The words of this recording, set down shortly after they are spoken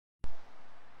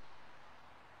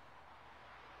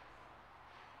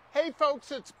Hi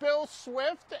folks, it's Bill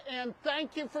Swift, and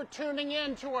thank you for tuning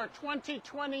in to our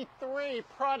 2023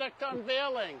 product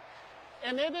unveiling.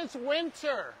 And it is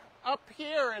winter up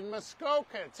here in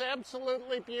Muskoka. It's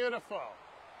absolutely beautiful.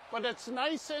 But it's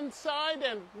nice inside,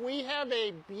 and we have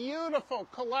a beautiful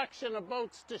collection of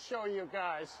boats to show you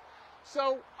guys.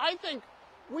 So I think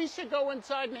we should go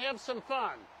inside and have some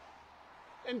fun.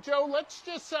 And Joe, let's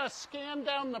just scan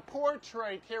down the porch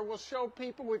right here. We'll show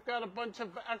people we've got a bunch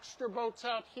of extra boats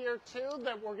out here too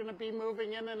that we're going to be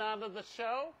moving in and out of the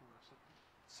show.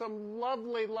 Some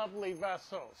lovely, lovely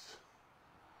vessels.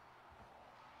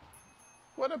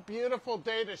 What a beautiful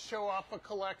day to show off a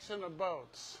collection of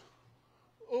boats.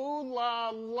 Ooh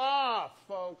la la,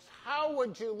 folks. How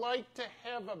would you like to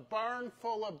have a barn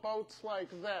full of boats like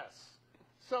this?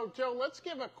 So Joe, let's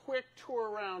give a quick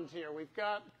tour around here. We've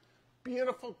got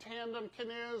beautiful tandem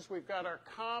canoes, we've got our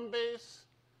combis,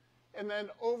 and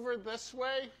then over this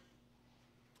way,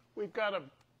 we've got a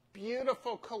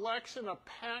beautiful collection of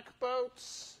pack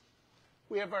boats.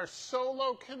 We have our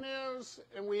solo canoes,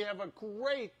 and we have a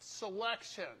great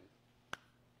selection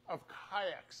of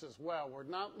kayaks as well. We're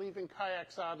not leaving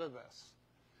kayaks out of this.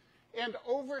 And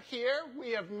over here,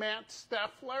 we have Matt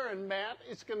Steffler, and Matt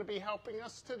is going to be helping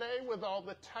us today with all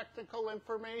the technical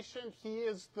information. He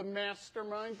is the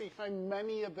mastermind behind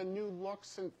many of the new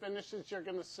looks and finishes you're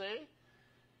going to see.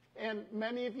 And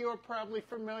many of you are probably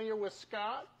familiar with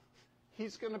Scott.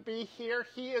 He's going to be here.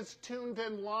 He is tuned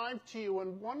in live to you.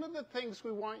 And one of the things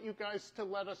we want you guys to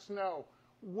let us know,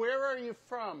 where are you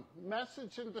from?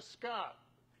 Message into Scott.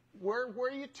 Where are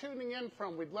you tuning in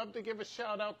from? We'd love to give a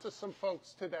shout out to some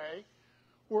folks today.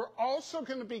 We're also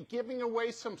going to be giving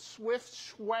away some Swift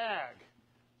swag.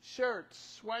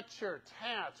 Shirts, sweatshirts,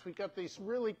 hats. We've got these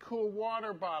really cool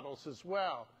water bottles as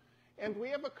well. And we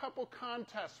have a couple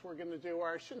contests we're going to do,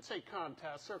 or I shouldn't say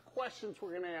contests, or questions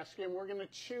we're going to ask you, and we're going to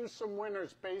choose some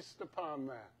winners based upon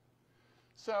that.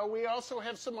 So we also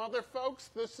have some other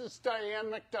folks. This is Diane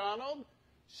McDonald.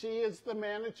 She is the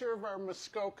manager of our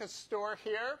Muskoka store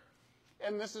here.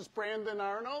 And this is Brandon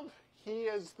Arnold. He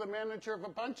is the manager of a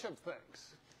bunch of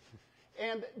things.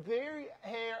 And they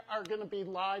are going to be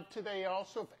live today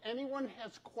also. If anyone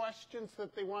has questions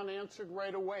that they want answered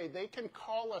right away, they can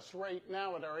call us right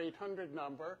now at our 800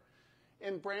 number.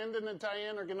 And Brandon and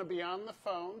Diane are going to be on the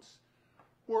phones.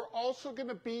 We're also going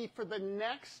to be, for the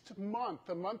next month,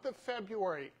 the month of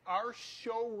February, our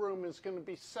showroom is going to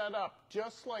be set up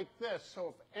just like this.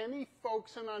 So if any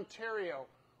folks in Ontario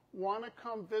want to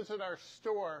come visit our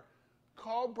store,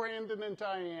 call Brandon and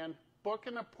Diane, book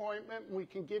an appointment, and we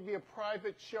can give you a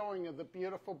private showing of the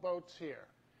beautiful boats here.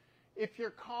 If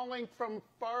you're calling from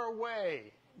far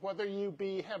away, whether you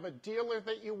have a dealer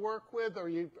that you work with or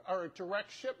you are a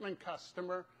direct shipment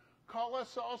customer, call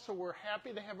us also. We're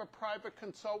happy to have a private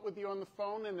consult with you on the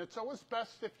phone, and it's always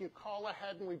best if you call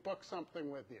ahead and we book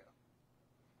something with you.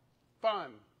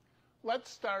 Fun. Let's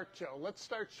start, Joe. Let's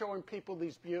start showing people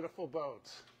these beautiful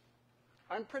boats.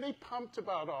 I'm pretty pumped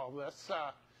about all this.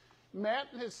 Matt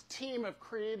and his team have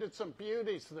created some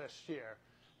beauties this year.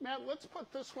 Matt, let's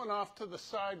put this one off to the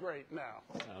side right now.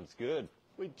 Sounds good.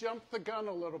 We jumped the gun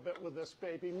a little bit with this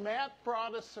baby. Matt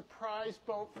brought a surprise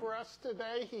boat for us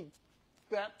today.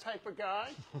 That type of guy,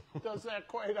 does that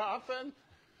quite often.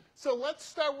 So let's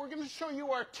start. We're going to show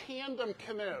you our tandem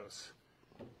canoes.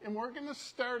 And we're going to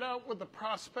start out with the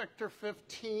Prospector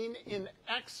 15 in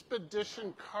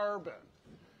Expedition Carbon,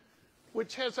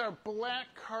 which has our black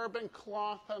carbon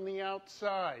cloth on the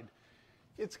outside.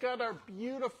 It's got our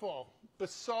beautiful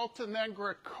Basalta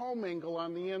Negra commingle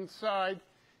on the inside.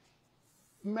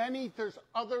 There's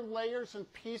other layers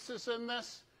and pieces in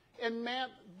this. And Matt,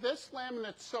 this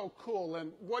laminate's so cool.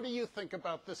 And what do you think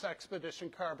about this Expedition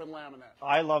Carbon laminate?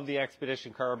 I love the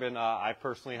Expedition Carbon. I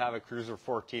personally have a Cruiser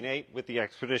 14.8 with the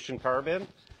Expedition Carbon.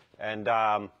 And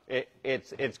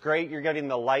it's great. You're getting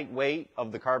the lightweight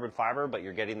of the carbon fiber, but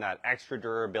you're getting that extra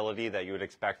durability that you would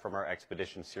expect from our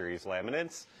Expedition series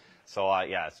laminates. So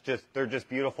yeah, they're just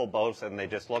beautiful boats, and they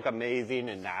just look amazing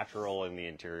and natural in the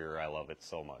interior. I love it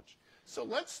so much. So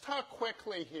let's talk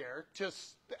quickly here,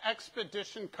 just the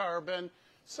Expedition Carbon.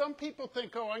 Some people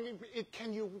think,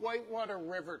 can you whitewater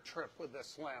river trip with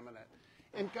this laminate?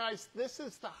 And guys, this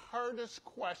is the hardest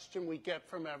question we get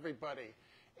from everybody.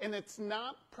 And it's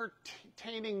not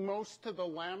pertaining most to the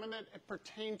laminate, it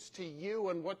pertains to you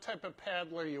and what type of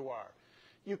paddler you are.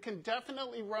 You can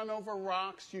definitely run over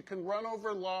rocks, you can run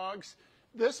over logs.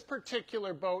 This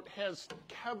particular boat has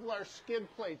Kevlar skid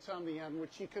plates on the end,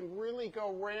 which you can really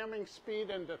go ramming speed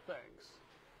into things.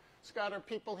 Scott, are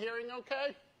people hearing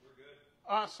okay? We're good.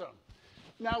 Awesome.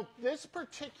 Now, this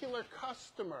particular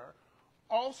customer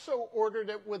also ordered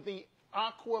it with the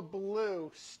aqua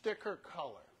blue sticker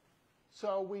color.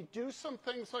 So we do some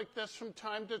things like this from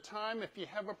time to time if you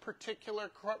have a particular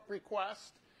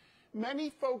request. Many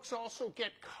folks also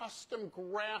get custom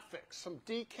graphics, some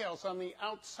decals on the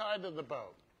outside of the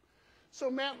boat. So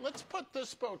Matt, let's put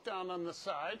this boat down on the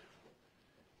side,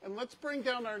 and let's bring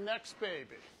down our next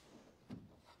baby.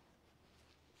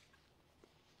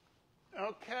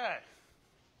 Okay.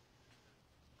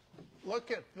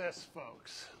 Look at this,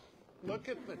 folks. Look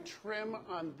at the trim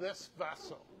on this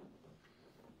vessel.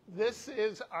 This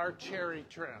is our cherry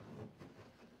trim,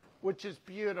 which is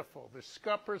beautiful. There's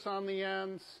scuppers on the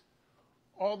ends.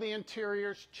 All the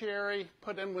interior's cherry,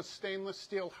 put in with stainless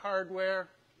steel hardware.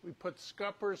 We put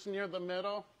scuppers near the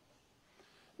middle.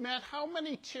 Matt, how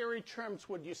many cherry trims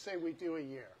would you say we do a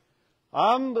year?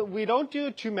 We don't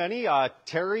do too many.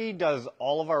 Terry does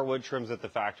all of our wood trims at the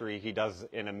factory. He does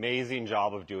an amazing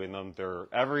job of doing them.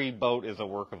 Every boat is a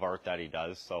work of art that he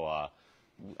does. So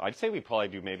I'd say we probably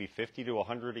do maybe 50 to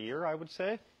 100 a year, I would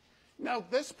say. Now,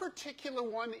 this particular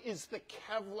one is the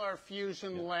Kevlar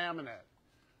Fusion laminate.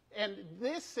 And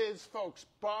this is, folks,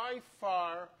 by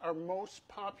far our most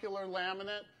popular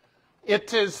laminate.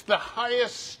 It is the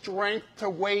highest strength to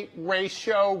weight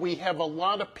ratio. We have a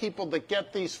lot of people that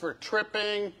get these for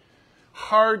tripping,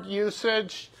 hard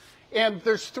usage. And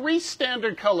there's 3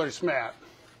 standard colors, Matt.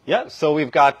 Yeah, so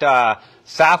we've got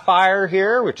sapphire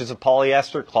here, which is a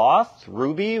polyester cloth,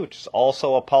 ruby, which is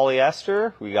also a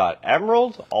polyester. We got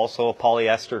emerald, also a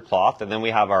polyester cloth, and then we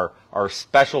have our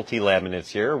specialty laminates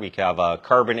here. We have a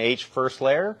carbon H first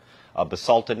layer, a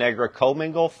basalta negra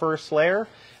commingle first layer,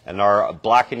 and our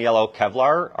black and yellow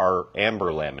Kevlar, our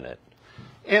amber laminate.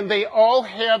 And they all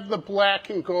have the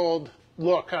black and gold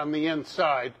look on the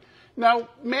inside. Now,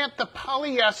 Matt, the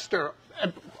polyester,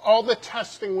 all the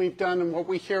testing we've done and what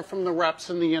we hear from the reps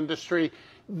in the industry,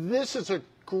 this is a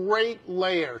great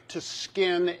layer to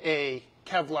skin a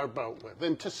Kevlar boat with.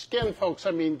 And to skin, folks,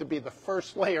 I mean to be the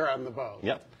first layer on the boat.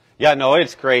 Yep. Yeah, no,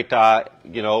 it's great.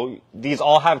 You know, these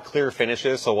all have clear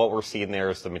finishes, so what we're seeing there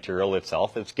is the material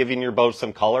itself. It's giving your boat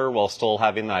some color while still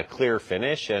having that clear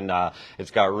finish, and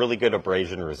it's got really good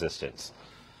abrasion resistance.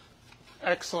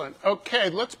 Excellent.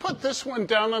 Okay, let's put this one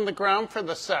down on the ground for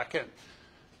the second.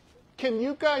 Can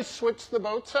you guys switch the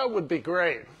boats out? Would be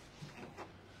great.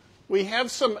 We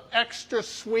have some extra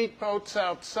sweet boats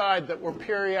outside that we're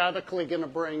periodically going to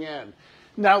bring in.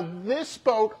 Now, this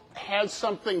boat has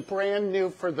something brand new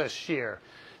for this year.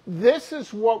 This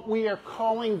is what we are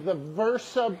calling the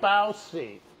Versa bow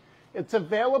seat. It's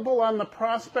available on the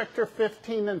Prospector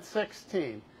 15 and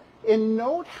 16. And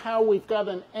note how we've got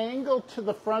an angle to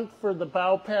the front for the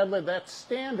bow paddler. That's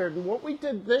standard. And what we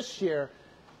did this year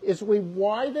is we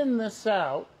widened this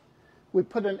out. We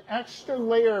put an extra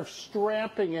layer of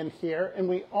strapping in here, and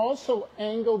we also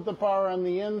angled the bar on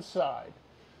the inside.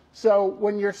 So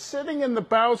when you're sitting in the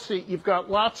bow seat, you've got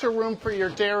lots of room for your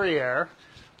derriere,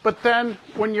 but then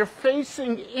when you're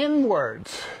facing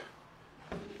inwards,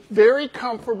 very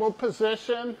comfortable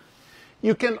position.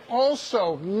 You can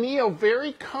also kneel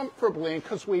very comfortably,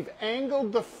 because we've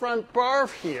angled the front bar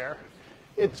here.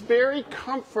 It's very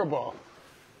comfortable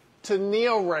to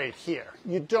kneel right here.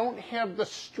 You don't have the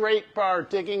straight bar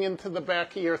digging into the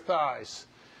back of your thighs.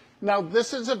 Now,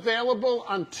 this is available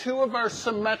on 2 of our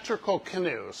symmetrical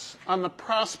canoes, on the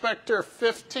Prospector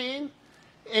 15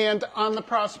 and on the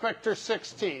Prospector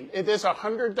 16. It is a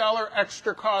 $100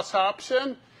 extra cost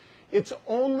option. It's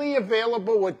only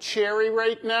available with Cherry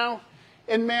right now.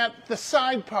 And Matt, the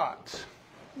side pods,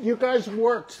 you guys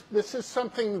worked. This is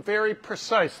something very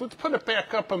precise. Let's put it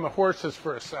back up on the horses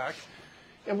for a sec.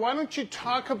 And why don't you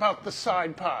talk about the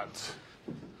side pods?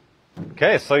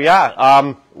 Okay, so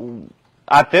yeah,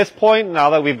 at this point,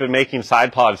 now that we've been making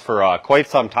side pods for quite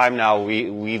some time now,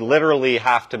 we literally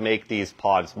have to make these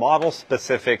pods model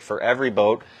specific for every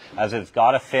boat, as it's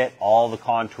got to fit all the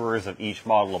contours of each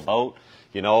model of boat.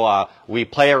 You know, we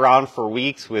play around for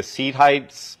weeks with seat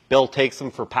heights. Bill takes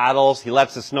them for paddles. He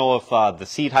lets us know if the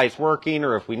seat height's working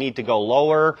or if we need to go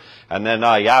lower. And then,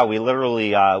 yeah, we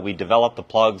literally, we develop the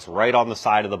plugs right on the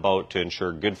side of the boat to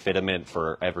ensure good fitment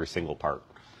for every single part.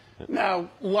 Now,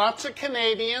 lots of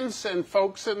Canadians and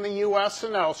folks in the U.S.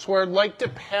 and elsewhere like to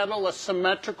paddle a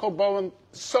symmetrical boat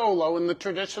solo in the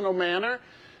traditional manner.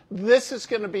 This is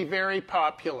going to be very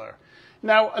popular.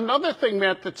 Now, another thing,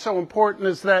 Matt, that's so important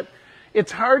is that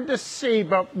it's hard to see,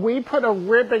 but we put a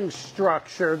ribbing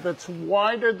structure that's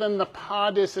wider than the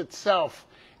pod is itself.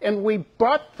 And we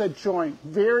butt the joint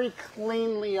very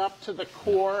cleanly up to the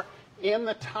core and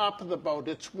the top of the boat.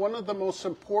 It's one of the most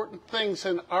important things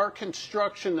in our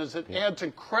construction as it adds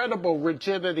incredible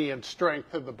rigidity and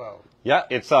strength to the boat. Yeah,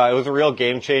 it was a real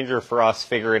game changer for us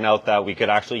figuring out that we could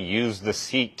actually use the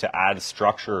seat to add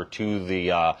structure to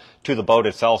the boat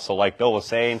itself. So like Bill was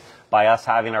saying, by us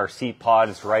having our seat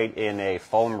pods right in a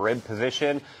foam rib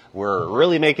position, we're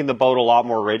really making the boat a lot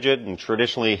more rigid, and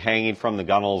traditionally hanging from the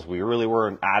gunnels, we really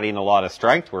weren't adding a lot of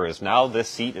strength, whereas now this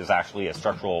seat is actually a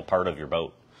structural part of your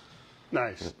boat.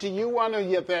 Nice. Do you want to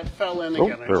get that fell in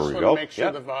again? I just want to make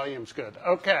sure the volume's good.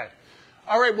 Okay.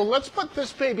 All right, well, let's put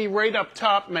this baby right up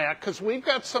top, Matt, because we've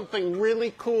got something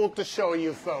really cool to show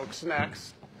you folks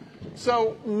next.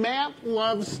 So Matt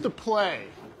loves to play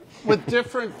with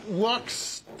different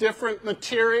looks, different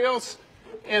materials,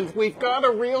 and we've got a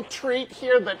real treat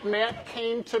here that Matt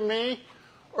came to me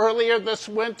earlier this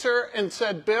winter and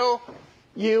said, Bill,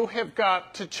 you have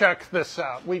got to check this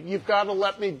out. You've got to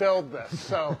let me build this.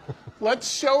 So let's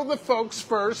show the folks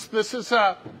first. This is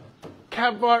a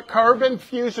Kevlar carbon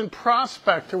fusion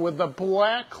prospector with a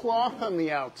black cloth on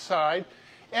the outside.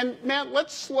 And Matt,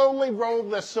 let's slowly roll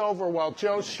this over while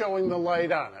Joe's showing the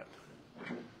light on it.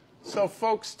 So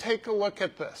folks, take a look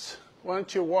at this. Why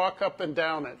don't you walk up and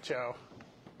down it, Joe?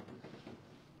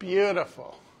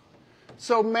 Beautiful.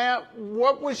 So Matt,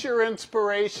 what was your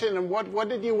inspiration and what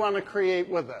did you want to create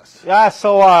with this? Yeah,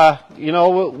 so, you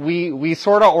know, we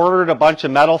sort of ordered a bunch of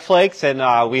metal flakes,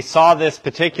 and we saw this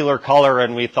particular color,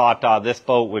 and we thought this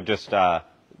boat would just,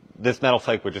 this metal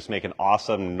flake would just make an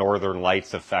awesome Northern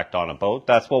Lights effect on a boat.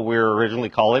 That's what we were originally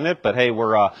calling it, but hey,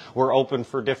 we're open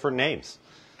for different names.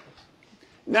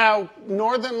 Now,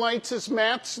 Northern Lights is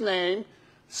Matt's name.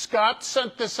 Scott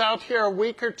sent this out here a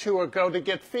week or two ago to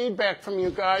get feedback from you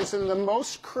guys, and the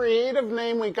most creative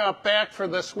name we got back for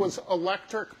this was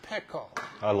Electric Pickle.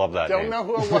 I love that name. Don't know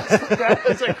who it was, but that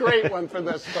is a great one for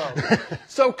this boat.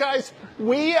 So guys,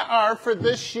 we are, for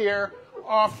this year,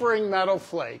 offering Metal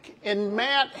Flake. And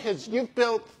Matt, you've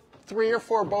built 3 or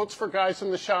 4 boats for guys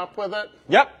in the shop with it?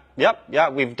 Yep. Yeah,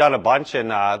 we've done a bunch,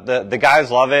 and the guys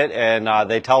love it, and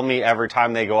they tell me every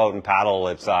time they go out and paddle,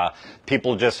 it's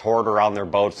people just hoard around their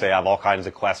boats. They have all kinds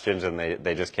of questions, and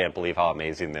they just can't believe how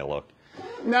amazing they look.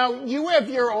 Now, you have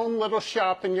your own little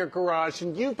shop in your garage,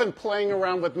 and you've been playing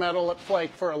around with metal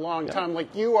flake for a long time.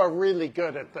 Like, you are really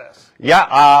good at this. Yeah,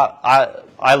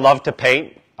 I love to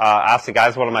paint. Ask the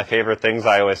guys, one of my favorite things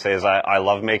I always say is I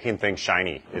love making things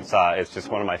shiny. It's just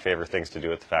one of my favorite things to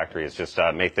do at the factory. It's just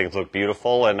make things look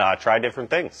beautiful and try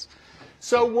different things.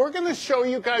 So we're going to show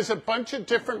you guys a bunch of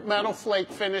different metal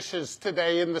flake finishes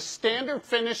today, and the standard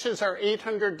finishes are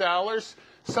 $800.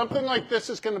 Something like this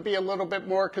is going to be a little bit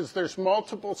more because there's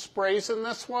multiple sprays in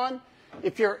this one.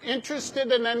 If you're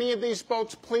interested in any of these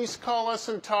boats, please call us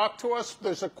and talk to us.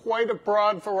 There's quite a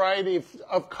broad variety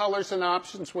of colors and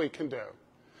options we can do.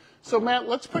 So Matt,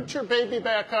 let's put your baby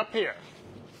back up here.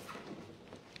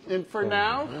 And for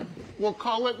now, we'll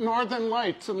call it Northern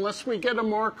Lights unless we get a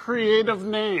more creative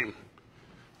name.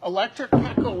 Electric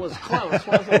Pickle was close,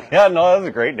 wasn't it? Yeah, no, that was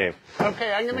a great name.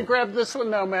 Okay, I'm going to grab this one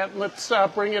now, Matt. Let's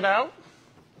bring it out.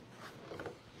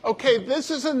 Okay, this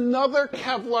is another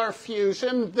Kevlar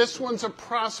fusion. This one's a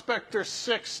Prospector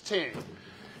 16.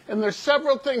 And there's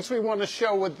several things we want to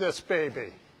show with this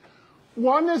baby.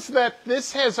 One is that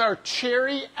this has our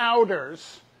cherry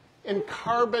outers and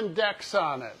carbon decks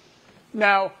on it.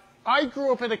 Now, I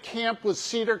grew up at a camp with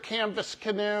cedar canvas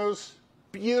canoes,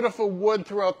 beautiful wood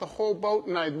throughout the whole boat,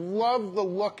 and I love the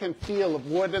look and feel of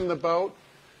wood in the boat.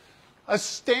 A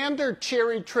standard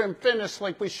cherry trim finish,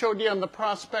 like we showed you on the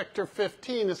Prospector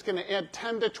 15, is going to add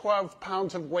 10 to 12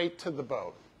 pounds of weight to the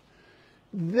boat.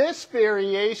 This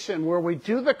variation, where we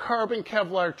do the carbon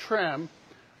Kevlar trim,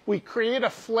 we create a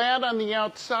flat on the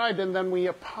outside, and then we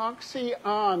epoxy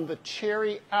on the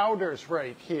cherry outers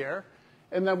right here,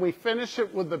 and then we finish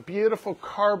it with the beautiful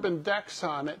carbon decks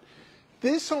on it.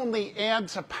 This only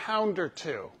adds a pound or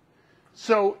 2.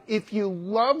 So if you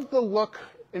love the look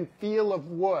and feel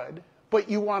of wood, but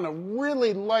you want a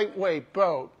really lightweight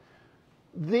boat,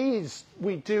 these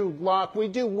we do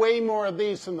way more of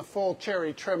these than the full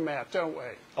cherry trim mat, don't we?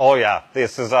 Oh yeah,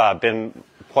 this has been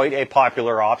quite a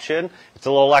popular option. It's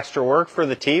a little extra work for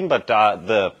the team, but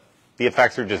the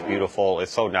effects are just beautiful.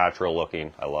 It's so natural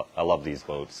looking. I love these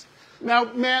boats. Now,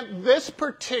 Matt, this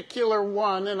particular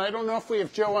one, and I don't know if we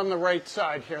have Joe on the right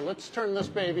side here. Let's turn this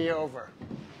baby over.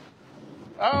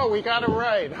 Oh, we got it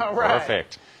right. All right.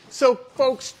 Perfect. So,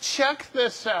 folks, check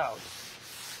this out.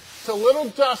 It's a little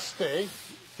dusty,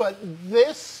 but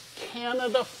this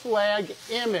Canada flag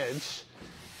image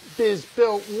is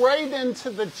built right into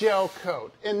the gel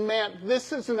coat. And Matt,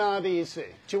 this is not easy.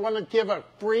 Do you want to give a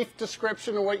brief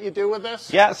description of what you do with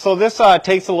this? Yeah, so this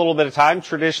takes a little bit of time.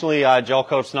 Traditionally, gel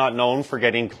coat's not known for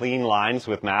getting clean lines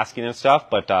with masking and stuff,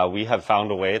 but we have found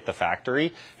a way at the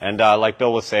factory. And like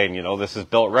Bill was saying, you know, this is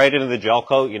built right into the gel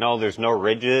coat. You know, there's no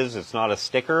ridges. It's not a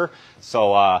sticker.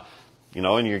 So, you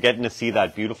know, and you're getting to see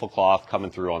that beautiful cloth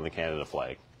coming through on the Canada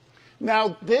flag.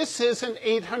 Now, this is an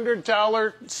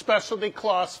 $800 specialty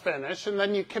cloth finish, and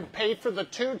then you can pay for the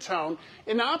two-tone.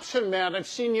 An option, Matt, I've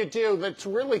seen you do that's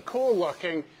really cool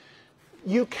looking.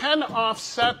 You can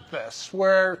offset this,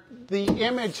 where the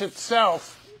image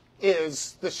itself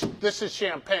is, this is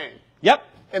champagne. Yep.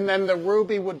 And then the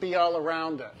ruby would be all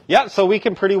around it. Yeah, so we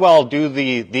can pretty well do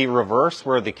the reverse,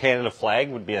 where the Canada flag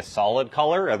would be a solid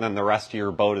color and then the rest of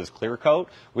your boat is clear coat.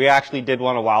 We actually did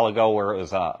one a while ago where it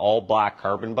was an all black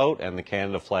carbon boat and the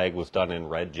Canada flag was done in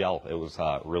red gel. It was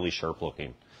really sharp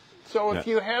looking. So if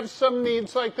you have some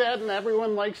needs like that, and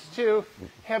everyone likes to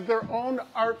have their own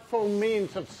artful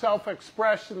means of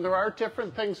self-expression, there are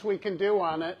different things we can do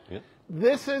on it. Yeah.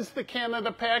 This is the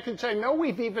Canada package. I know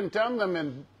we've even done them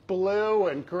in blue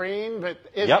and green, but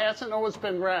it hasn't always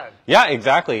been red. Yeah,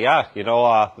 exactly. Yeah, you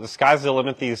know, the sky's the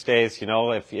limit these days. You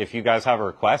know, if you guys have a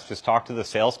request, just talk to the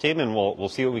sales team, and we'll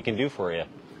see what we can do for you.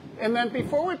 And then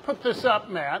before we put this up,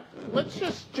 Matt, let's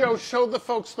just, Joe, show the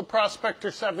folks the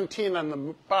Prospector 17 on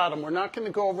the bottom. We're not going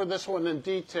to go over this one in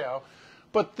detail,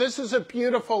 but this is a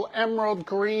beautiful emerald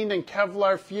green and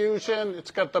Kevlar fusion.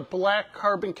 It's got the black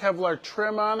carbon Kevlar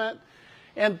trim on it.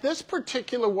 And this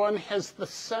particular one has the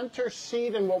center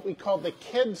seat in what we call the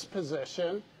kids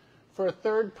position for a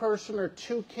third person or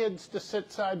two kids to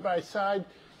sit side by side.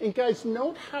 And guys,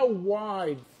 note how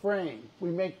wide frame we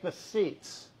make the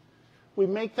seats. We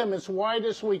make them as wide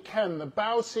as we can. The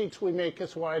bow seats we make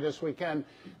as wide as we can.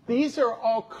 These are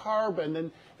all carbon.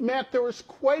 And Matt, there was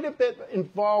quite a bit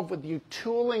involved with you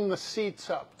tooling the seats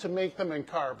up to make them in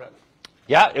carbon.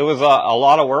 Yeah, it was a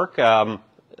lot of work.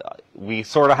 We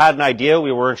sort of had an idea.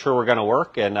 We weren't sure we were going to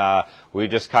work, and we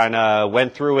just kind of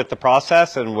went through with the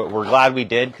process, and we're glad we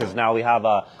did, because now we have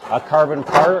a carbon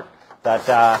part that,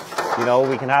 you know,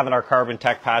 we can have in our carbon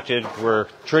tech package, where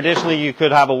traditionally you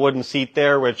could have a wooden seat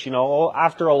there, which, you know,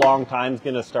 after a long time is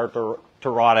going to start to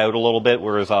rot out a little bit,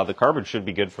 whereas the carbon should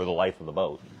be good for the life of the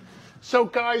boat. So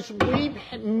guys, we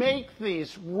make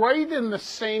these right in the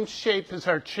same shape as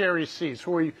our cherry seats,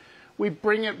 where we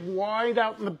bring it wide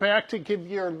out in the back to give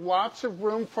you lots of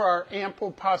room for our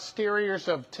ample posteriors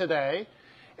of today.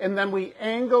 And then we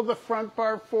angle the front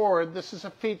bar forward. This is a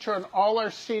feature on all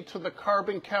our seats with the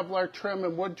carbon Kevlar trim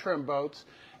and wood trim boats.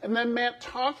 And then, Matt,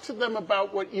 talk to them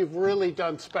about what you've really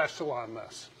done special on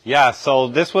this. Yeah, so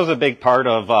this was a big part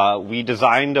of, we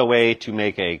designed a way to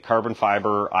make a carbon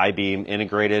fiber I-beam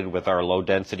integrated with our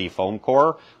low-density foam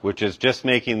core, which is just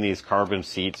making these carbon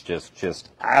seats just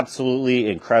absolutely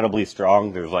incredibly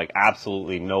strong. There's like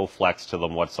absolutely no flex to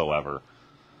them whatsoever.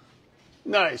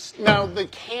 Nice. Now, the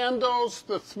handles,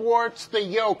 the thwarts, the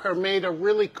yoke are made a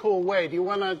really cool way. Do you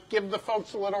want to give the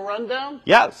folks a little rundown?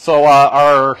 Yeah, so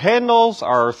our handles,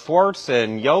 our thwarts,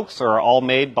 and yokes are all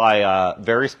made by a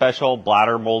very special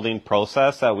bladder molding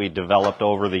process that we developed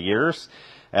over the years.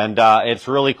 And it's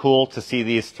really cool to see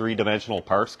these three-dimensional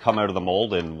parts come out of the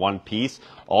mold in one piece,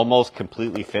 almost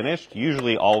completely finished.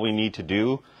 Usually all we need to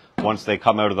do once they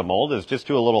come out of the mold is just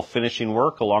do a little finishing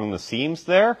work along the seams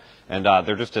there, and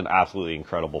they're just an absolutely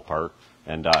incredible part,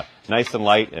 and nice and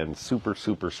light and super,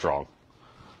 super strong.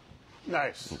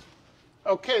 Nice.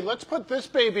 Okay, let's put this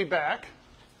baby back.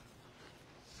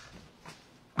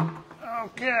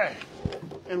 Okay,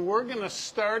 and we're going to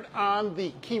start on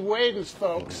the key weightings,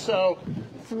 folks. So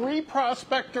 3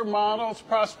 Prospector models,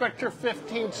 Prospector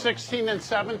 15, 16, and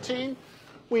 17.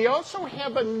 We also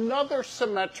have another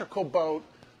symmetrical boat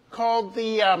called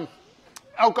the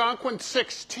Algonquin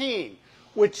 16,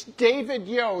 which David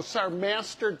Yost, our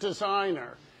master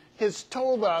designer, has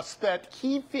told us that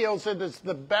he feels it is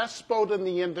the best boat in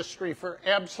the industry for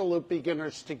absolute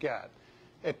beginners to get.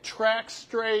 It tracks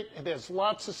straight, it has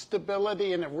lots of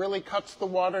stability, and it really cuts the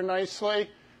water nicely.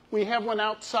 We have one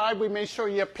outside we may show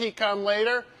you a peek on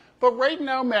later. But right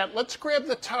now, Matt, let's grab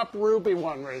the top ruby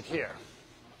one right here.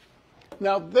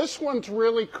 Now, this one's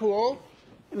really cool.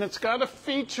 And it's got a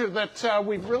feature that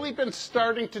we've really been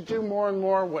starting to do more and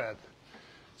more with.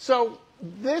 So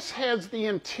this has the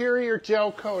interior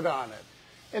gel coat on it.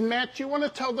 And Matt, do you want to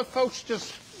tell the folks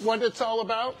just what it's all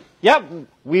about? Yep,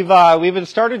 we've been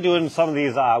started doing some of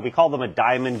these, we call them a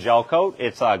diamond gel coat.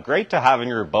 It's great to have in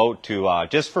your boat to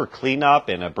just for cleanup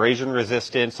and abrasion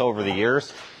resistance over the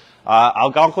years.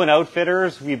 Algonquin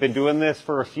Outfitters, we've been doing this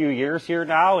for a few years here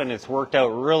now, and it's worked out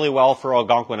really well for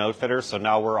Algonquin Outfitters, so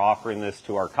now we're offering this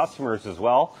to our customers as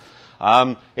well.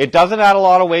 It doesn't add a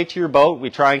lot of weight to your boat.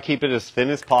 We try and keep it as thin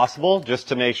as possible just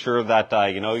to make sure that,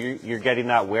 you're getting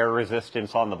that wear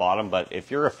resistance on the bottom. But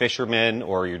if you're a fisherman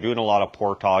or you're doing a lot of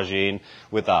portaging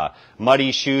with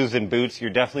muddy shoes and boots, you're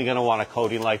definitely going to want a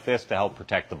coating like this to help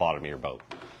protect the bottom of your boat.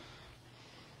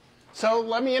 So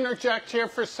let me interject here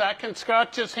for a second.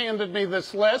 Scott just handed me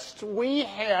this list. We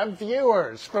have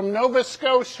viewers from Nova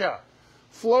Scotia,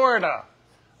 Florida,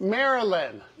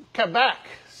 Maryland, Quebec,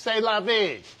 c'est la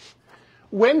vie,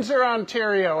 Windsor,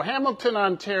 Ontario, Hamilton,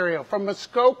 Ontario, from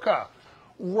Muskoka,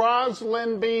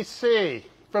 Roslyn, BC,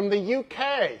 from the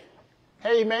UK,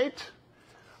 hey mate,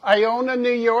 Iona,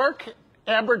 New York,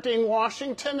 Aberdeen,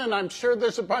 Washington, and I'm sure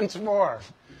there's a bunch more.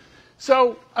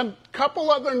 So a couple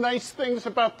other nice things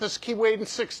about this Keewaydin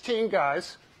 16,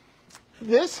 guys.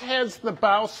 This has the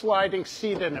bow sliding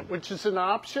seat in it, which is an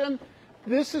option.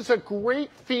 This is a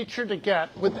great feature to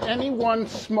get with anyone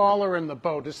smaller in the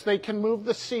boat, as they can move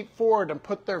the seat forward and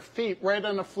put their feet right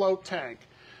on a float tank.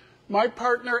 My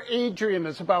partner Adrian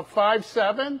is about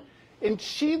 5'7", and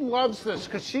she loves this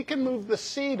because she can move the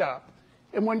seat up.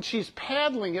 And when she's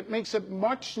paddling, it makes it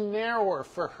much narrower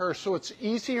for her, so it's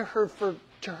easier for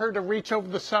her to reach over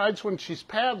the sides when she's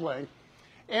paddling.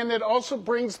 And it also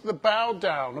brings the bow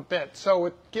down a bit, so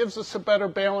it gives us a better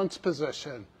balance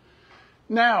position.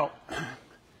 Now,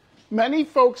 many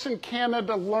folks in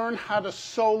Canada learn how to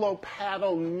solo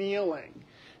paddle kneeling.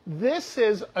 This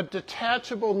is a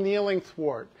detachable kneeling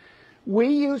thwart. We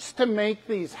used to make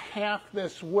these half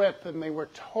this width, and they were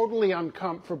totally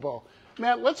uncomfortable.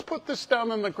 Matt, let's put this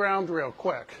down on the ground real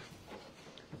quick.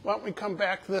 Why don't we come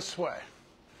back this way?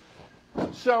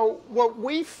 So what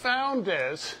we found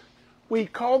is, we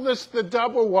call this the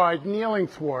double wide kneeling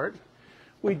thwart.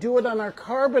 We do it on our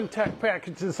Carbon Tech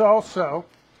packages also.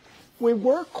 We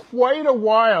work quite a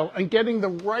while on getting the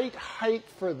right height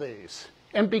for these.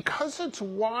 And because it's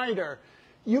wider,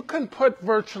 you can put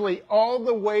virtually all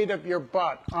the weight of your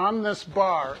butt on this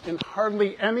bar and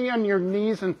hardly any on your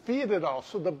knees and feet at all,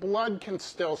 so the blood can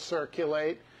still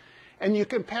circulate, and you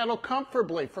can paddle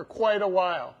comfortably for quite a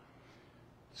while.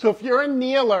 So if you're a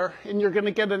kneeler and you're going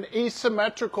to get an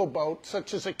asymmetrical boat,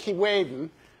 such as a Keewaydin,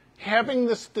 having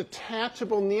this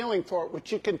detachable kneeling thwart,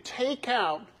 which you can take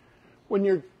out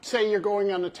when say you're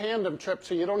going on a tandem trip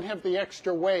so you don't have the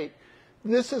extra weight,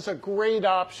 this is a great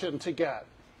option to get.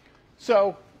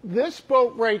 So this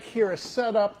boat right here is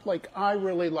set up like I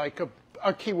really like a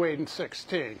Keewaydin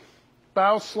 16.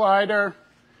 Bow slider,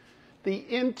 the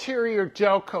interior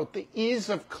gel coat, the ease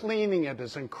of cleaning it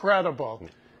is incredible.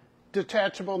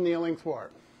 Detachable kneeling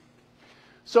thwart.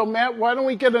 So Matt, why don't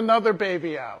we get another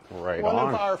baby out? Right One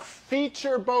on. of our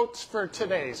feature boats for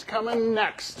today's coming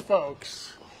next,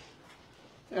 folks.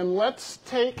 And let's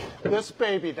take this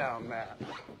baby down, Matt.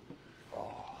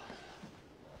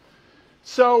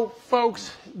 So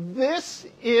folks, this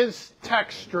is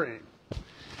Techstream.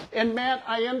 And Matt,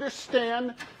 I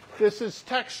understand this is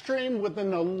Techstream with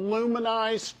an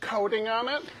aluminized coating on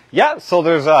it. Yeah, so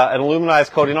there's an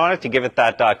aluminized coating on it to give it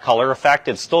that color effect.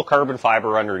 It's still carbon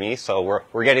fiber underneath, so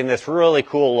we're getting this really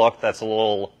cool look that's a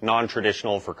little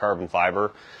non-traditional for carbon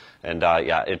fiber. And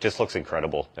yeah, it just looks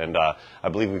incredible. And I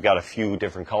believe we've got a few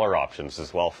different color options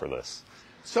as well for this.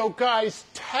 So guys,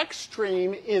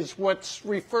 Techstream is what's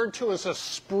referred to as a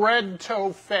spread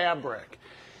toe fabric.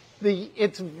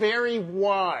 It's very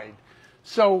wide.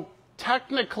 So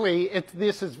technically,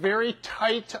 this is very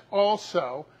tight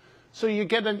also. So you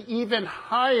get an even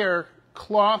higher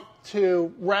cloth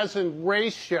to resin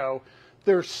ratio.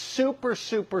 They're super,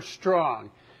 super strong.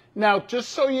 Now, just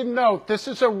so you know, this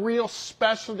is a real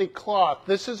specialty cloth.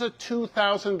 This is a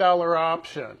 $2,000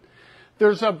 option.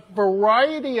 There's a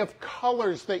variety of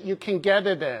colors that you can get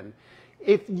it in.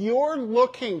 If you're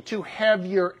looking to have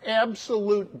your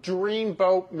absolute dream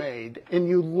boat made and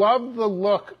you love the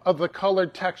look of the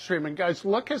colored Techstream, and guys,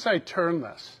 look as I turn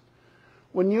this.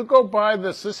 When you go by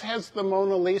this, this has the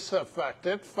Mona Lisa effect.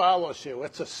 It follows you.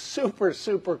 It's a super,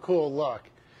 super cool look.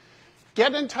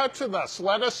 Get in touch with us.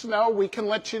 Let us know. We can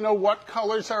let you know what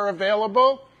colors are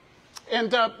available.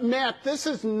 And Matt, this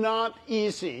is not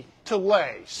easy to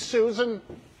lay. Susan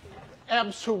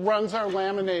Ebbs, who runs our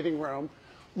laminating room,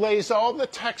 lays all the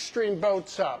Textreme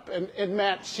boats up. And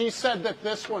Matt, she said that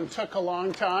this one took a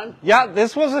long time. Yeah,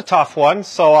 this was a tough one.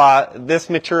 So this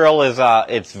material is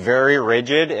it's very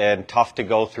rigid and tough to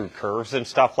go through curves and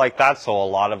stuff like that. So a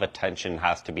lot of attention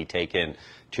has to be taken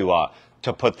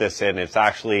to put this in. It's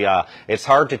actually it's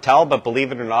hard to tell, but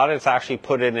believe it or not, it's actually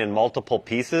put in multiple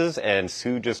pieces, and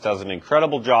Sue just does an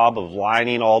incredible job of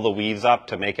lining all the weaves up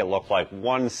to make it look like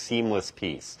one seamless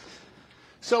piece.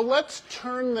 So let's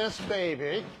turn this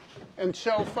baby and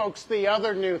show folks the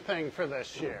other new thing for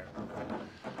this year.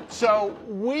 So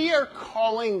we are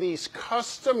calling these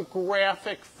custom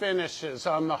graphic finishes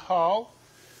on the hull.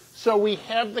 So we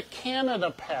have the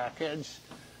Canada package.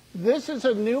 This is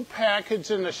a new package,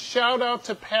 and a shout out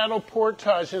to Paddle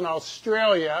Portage in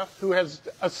Australia, who has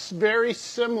a very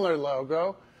similar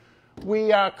logo.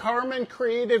 Carmen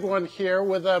created one here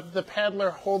with the paddler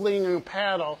holding a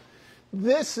paddle.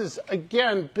 This is,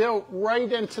 again, built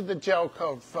right into the gel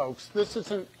coat, folks. This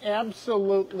is an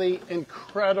absolutely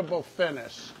incredible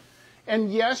finish. And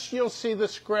yes, you'll see the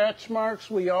scratch marks.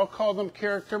 We all call them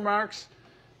character marks.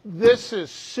 This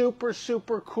is super,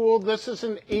 super cool. This is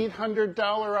an $800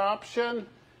 option.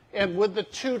 And with the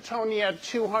two-tone, you had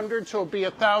 $200, so it'll be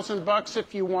 $1,000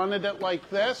 if you wanted it like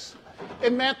this.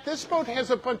 And Matt, this boat has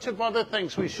a bunch of other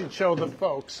things we should show the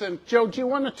folks. And Joe, do you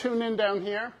want to tune in down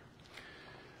here?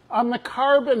 On the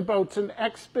Carbon boats and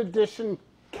Expedition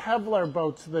Kevlar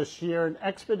boats this year, and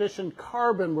Expedition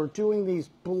Carbon, we're doing these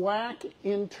black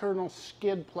internal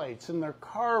skid plates, and they're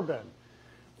carbon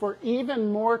for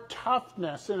even more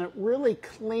toughness, and it really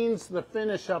cleans the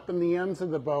finish up in the ends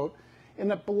of the boat,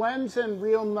 and it blends in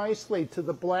real nicely to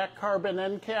the black carbon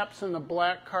end caps and the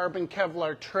black carbon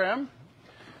Kevlar trim.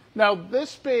 Now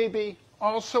this baby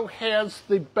also has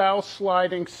the bow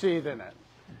sliding seat in it.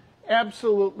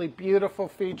 Absolutely beautiful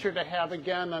feature to have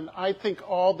again, and I think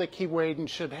all the Keewaydens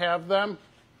should have them.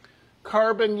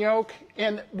 Carbon yoke,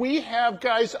 and we have,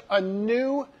 guys, a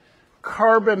new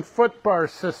carbon foot bar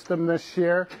system this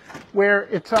year where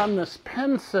it's on this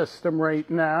pin system right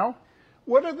now.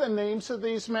 What are the names of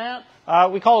these, Matt?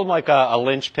 We call them like a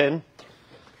linch pin.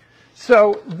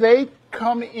 So they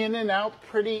come in and out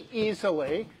pretty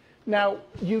easily. Now,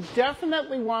 you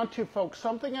definitely want to, folks,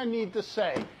 something I need to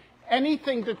say,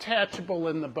 anything detachable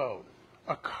in the boat,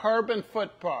 a carbon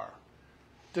foot bar,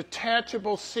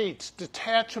 detachable seats,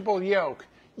 detachable yoke,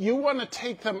 you want to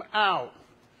take them out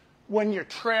when you're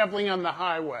traveling on the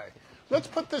highway. Let's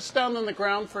put this down on the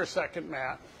ground for a second,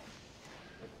 Matt.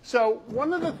 So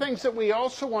one of the things that we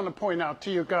also want to point out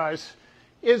to you guys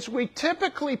is we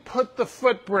typically put the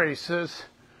foot braces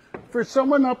for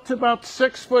someone up to about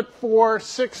 6'4",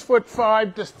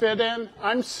 6'5" to fit in.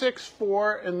 I'm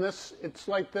 6'4", and it's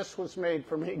like this was made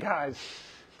for me, guys.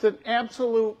 It's an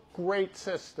absolute great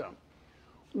system.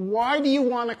 Why do you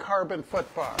want a carbon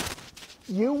foot bar?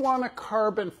 You want a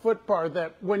carbon foot bar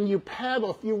that when you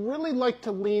paddle, if you really like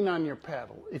to lean on your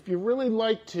paddle, if you really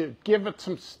like to give it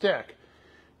some stick,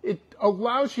 it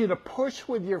allows you to push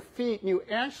with your feet, and you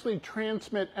actually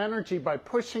transmit energy by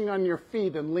pushing on your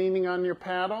feet and leaning on your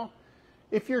paddle.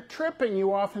 If you're tripping,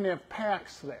 you often have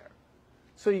packs there.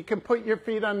 So you can put your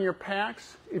feet on your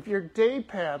packs. If you're day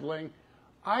paddling,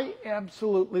 I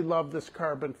absolutely love this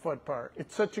carbon foot bar.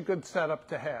 It's such a good setup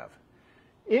to have.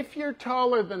 If you're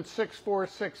taller than 6'4",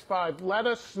 6'5", let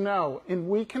us know, and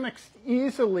we can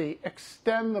easily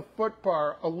extend the foot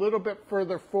bar a little bit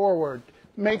further forward.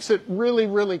 Makes it really,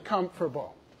 really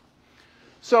comfortable.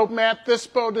 So, Matt, this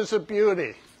boat is a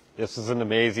beauty. This is an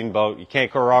amazing boat. You can't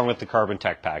go wrong with the Carbon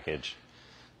Tech package.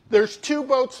 There's 2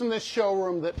 boats in this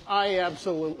showroom that I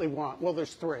absolutely want. Well,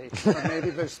 there's 3, or maybe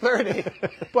there's 30,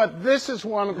 but this is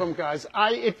one of them, guys.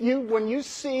 When you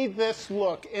see this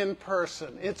look in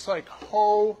person, it's like,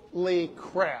 holy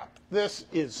crap, this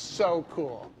is so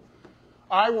cool.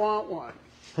 I want one.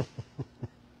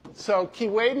 So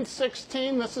Keewayden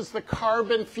 16, this is the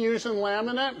Carbon Fusion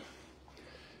laminate.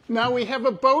 Now we have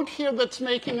a boat here that's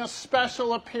making a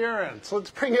special appearance. Let's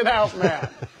bring it out,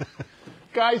 Matt.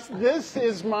 Guys, this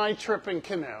is my tripping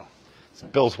canoe. It's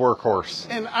Bill's workhorse.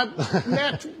 And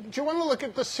Matt, do you want to look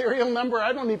at the serial number?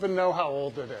 I don't even know how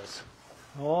old it is.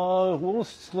 Oh,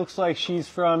 it looks like she's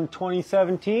from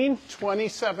 2017.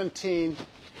 2017.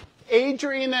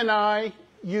 Adrian and I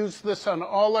use this on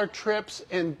all our trips,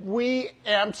 and we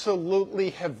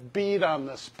absolutely have beat on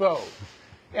this boat.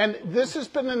 And this has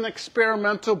been an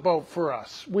experimental boat for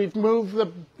us. We've moved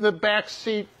the back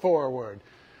seat forward.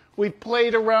 We've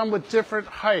played around with different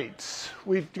heights.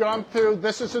 We've gone through,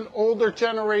 this is an older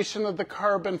generation of the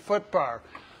carbon foot bar.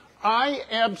 I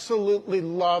absolutely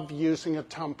love using a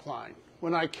tump line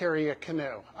when I carry a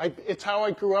canoe. It's how I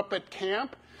grew up at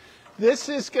camp. This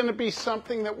is going to be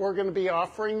something that we're going to be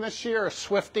offering this year. A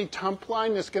Swifty Tump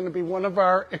Line is going to be one of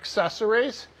our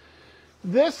accessories.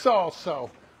 This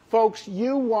also, folks,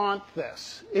 you want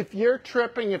this. If you're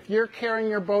tripping, if you're carrying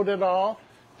your boat at all,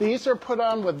 these are put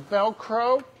on with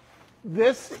Velcro.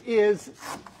 This is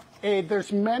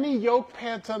there's many yoke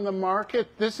pads on the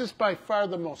market. This is by far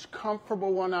the most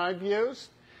comfortable one I've used.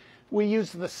 We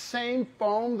use the same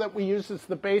foam that we use as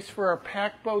the base for our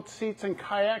pack boat seats and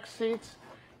kayak seats.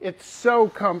 It's so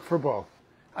comfortable.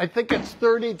 I think it's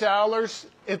 $30.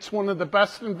 It's one of the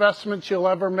best investments you'll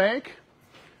ever make.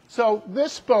 So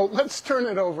this boat, let's turn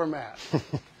it over, Matt.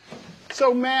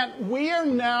 So Matt, we are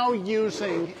now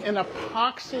using an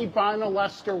epoxy vinyl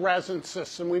ester resin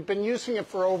system. We've been using it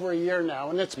for over a year now,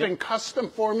 and it's been custom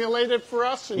formulated for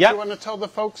us. And do you want to tell the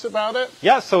folks about it?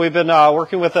 Yeah, so we've been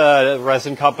working with a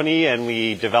resin company, and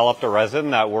we developed a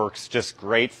resin that works just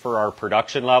great for our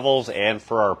production levels and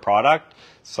for our product.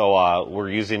 So we're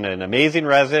using an amazing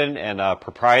resin and a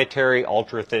proprietary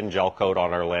ultra-thin gel coat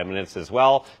on our laminates as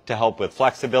well to help with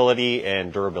flexibility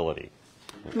and durability.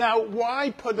 Now,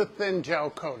 why put a thin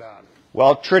gel coat on?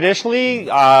 Well, traditionally,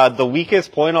 the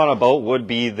weakest point on a boat would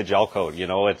be the gel coat. You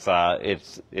know, it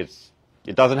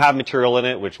doesn't have material in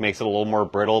it, which makes it a little more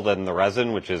brittle than the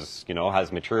resin, which is, you know,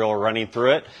 has material running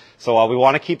through it. So we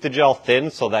want to keep the gel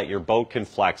thin so that your boat can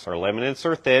flex. Our laminates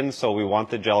are thin, so we want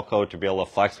the gel coat to be able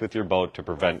to flex with your boat to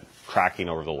prevent cracking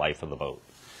over the life of the boat.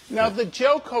 Now, the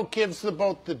gel coat gives the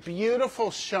boat the beautiful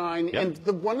shine, and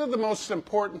one of the most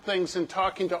important things in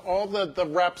talking to all the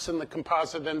reps in the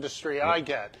composite industry I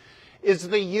get is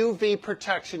the UV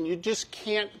protection. You just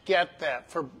can't get that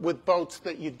with boats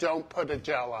that you don't put a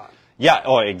gel on. Yeah,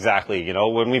 oh, exactly. You know,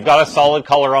 when we've got a solid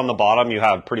color on the bottom, you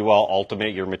have pretty well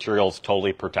ultimate. Your material's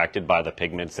totally protected by the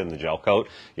pigments in the gel coat.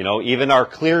 You know, even our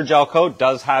clear gel coat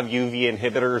does have UV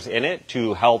inhibitors in it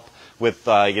to help with,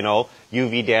 you know,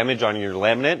 UV damage on your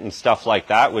laminate and stuff like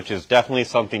that, which is definitely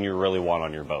something you really want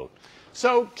on your boat.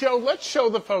 So, Joe, let's show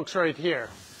the folks right here.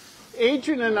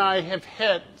 Adrian and I have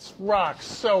hit rocks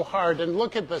so hard, and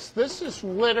look at this. This has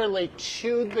literally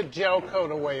chewed the gel coat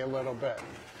away a little bit.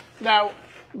 Now,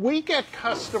 we get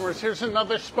customers. Here's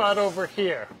another spot over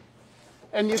here.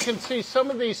 And you can see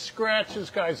some of these scratches,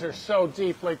 guys, are so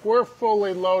deep. Like, we're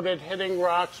fully loaded, hitting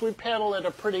rocks. We paddle at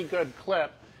a pretty good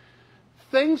clip.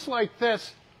 Things like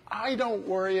this, I don't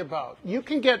worry about. You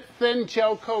can get thin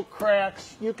gel coat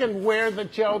cracks. You can wear the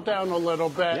gel down a little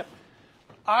bit.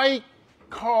 I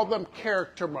call them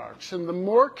character marks. And the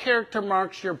more character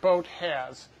marks your boat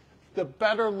has, the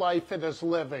better life it is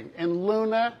living. And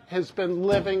Luna has been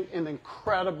living an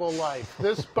incredible life.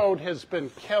 This boat has been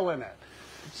killing it.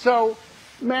 So,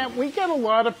 Matt, we get a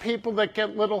lot of people that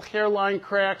get little hairline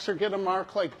cracks or get a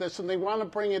mark like this, and they want to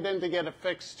bring it in to get it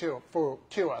fixed to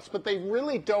us, but they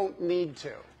really don't need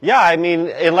to. Yeah, I mean,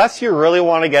 unless you really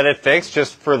want to get it fixed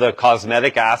just for the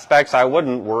cosmetic aspects, I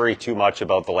wouldn't worry too much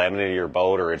about the laminate of your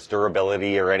boat or its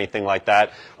durability or anything like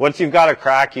that. Once you've got a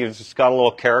crack, you've just got a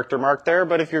little character mark there,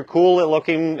 but if you're cool at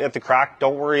looking at the crack,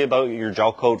 don't worry about your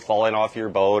gel coat falling off your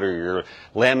boat or your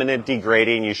laminate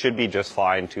degrading. You should be just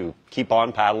fine to keep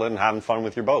on paddling and having fun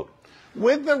with your boat.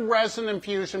 With the resin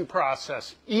infusion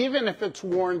process, even if it's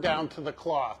worn down to the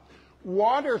cloth,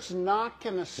 water's not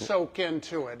going to soak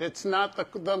into it. It's not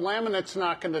the laminate's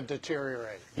not going to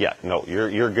deteriorate. Yeah, no,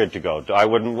 you're good to go. I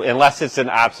wouldn't, unless it's an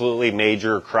absolutely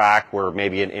major crack where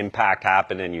maybe an impact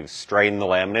happened and you've strained the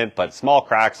laminate, but small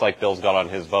cracks like Bill's got on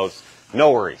his boats,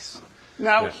 no worries.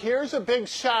 Now, here's a big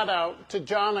shout out to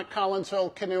John at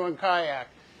Collinsville Canoe and Kayak.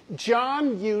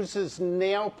 John uses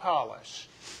nail polish.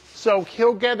 So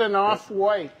he'll get an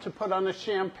off-white to put on a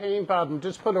champagne bottom.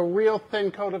 Just put a real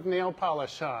thin coat of nail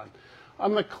polish on.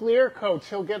 On the clear coats,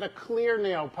 he'll get a clear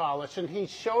nail polish, and he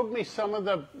showed me some of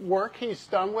the work he's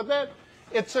done with it.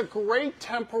 It's a great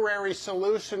temporary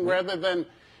solution rather than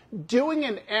doing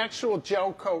an actual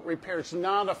gel coat repair is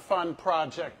not a fun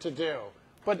project to do.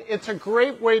 But it's a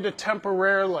great way to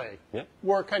temporarily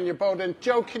work on your boat. And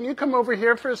Joe, can you come over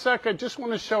here for a sec? I just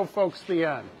want to show folks the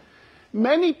end.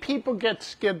 Many people get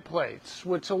skid plates,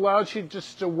 which allows you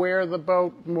just to wear the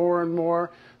boat more and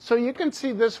more. So you can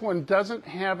see this one doesn't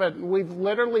have it. We've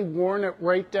literally worn it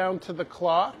right down to the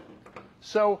cloth.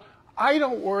 So I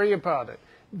don't worry about it.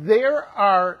 There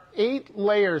are 8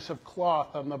 layers of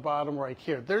cloth on the bottom right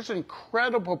here. There's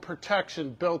incredible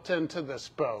protection built into this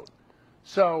boat.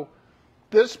 So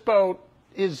this boat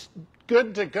is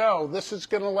good to go. This is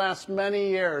going to last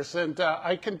many years. And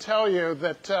I can tell you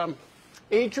that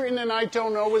Adrian and I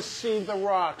don't always see the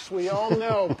rocks. We all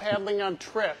know paddling on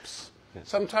trips.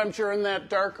 Sometimes you're in that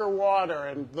darker water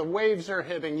and the waves are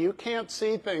hitting. You can't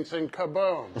see things and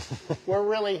kaboom. We're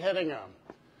really hitting them.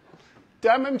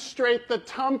 Demonstrate the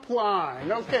tump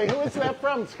line. Okay, who is that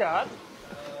from, Scott?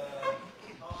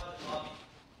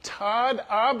 Todd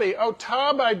Abbey. Oh,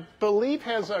 Todd, I believe,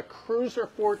 has a Cruiser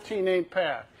 14.8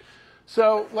 pack.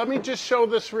 So let me just show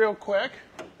this real quick.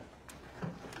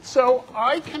 So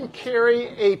I can carry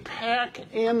a pack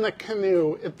and the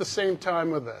canoe at the same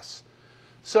time with this.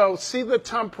 So see the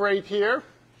tump right here?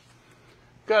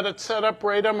 Got it set up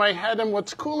right on my head. And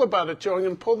what's cool about it, Joe, I'm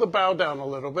going to pull the bow down a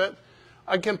little bit.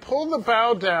 I can pull the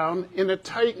bow down and it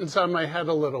tightens on my head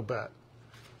a little bit.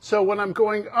 So when I'm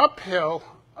going uphill,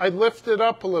 I lift it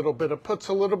up a little bit. It puts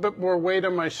a little bit more weight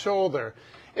on my shoulder.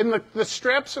 And the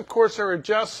straps, of course, are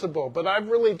adjustable, but I've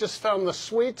really just found the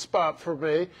sweet spot for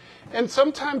me. And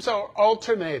sometimes I'll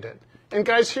alternate it. And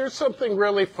guys, here's something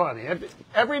really funny.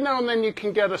 Every now and then you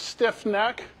can get a stiff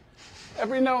neck.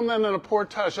 Every now and then in a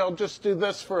portage, I'll just do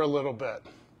this for a little bit,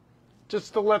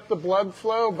 just to let the blood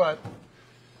flow. But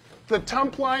the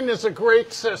tump line is a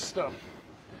great system.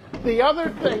 The other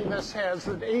thing this has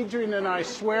that Adrian and I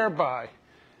swear by,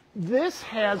 this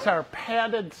has our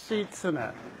padded seats in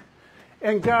it.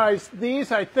 And guys,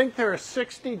 these, I think they're a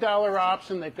 $60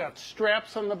 option. They've got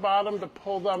straps on the bottom to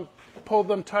pull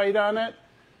them tight on it.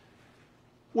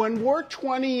 When we're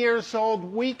 20 years old,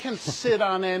 we can sit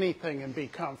on anything and be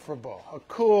comfortable. A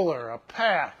cooler, a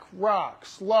pack,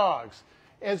 rocks, logs.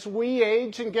 As we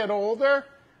age and get older,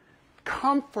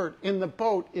 comfort in the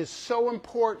boat is so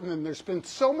important, and there's been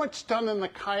so much done in the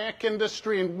kayak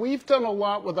industry, and we've done a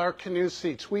lot with our canoe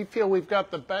seats. We feel we've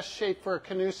got the best shape for a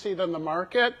canoe seat on the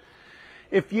market.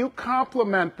 If you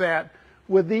complement that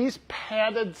with these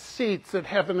padded seats that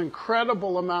have an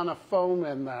incredible amount of foam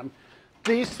in them,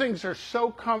 these things are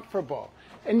so comfortable.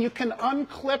 And you can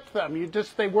unclip them.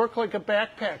 They work like a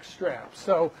backpack strap.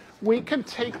 So we can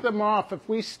take them off if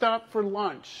we stop for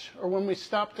lunch or when we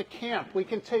stop to camp. We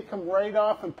can take them right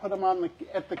off and put them on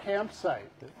at the campsite.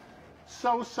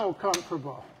 So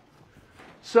comfortable.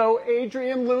 So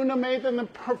Adrian, Luna made the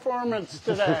performance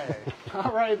today.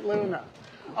 All right, Luna.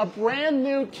 A brand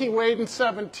new Keewaydin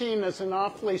 17 is an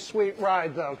awfully sweet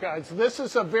ride, though, guys. This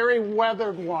is a very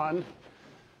weathered one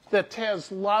that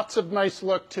has lots of nice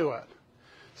look to it.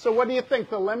 So what do you think,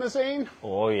 the limousine?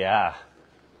 Oh, yeah.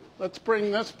 Let's bring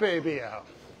this baby out.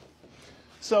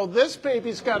 So this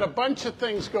baby's got a bunch of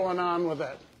things going on with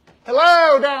it.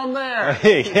 Hello, down there.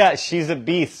 Yeah, she's a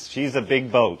beast. She's a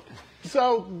big boat.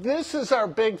 So this is our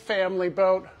big family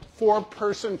boat,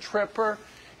 4-person tripper.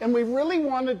 And we really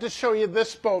wanted to show you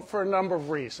this boat for a number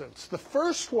of reasons. The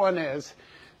first one is,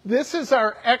 this is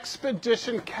our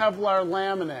Expedition Kevlar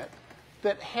laminate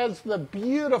that has the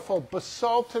beautiful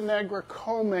Basalto Negra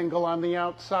commingle on the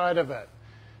outside of it.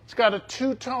 It's got a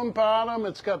 2-tone bottom.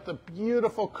 It's got the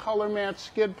beautiful color match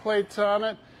skid plates on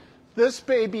it. This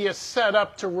baby is set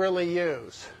up to really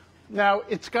use. Now,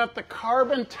 it's got the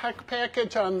carbon tech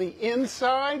package on the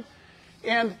inside.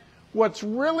 And what's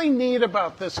really neat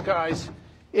about this, guys,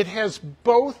 it has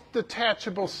both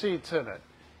detachable seats in it.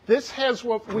 This has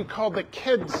what we call the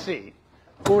kid seat,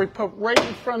 where we put right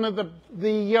in front of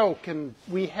the yoke, and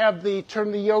we have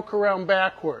turn the yoke around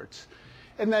backwards.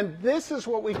 And then this is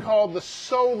what we call the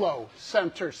solo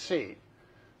center seat.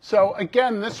 So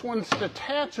again, this one's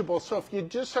detachable, so if you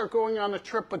just are going on a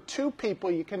trip with 2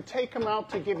 people, you can take them out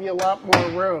to give you a lot more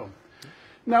room.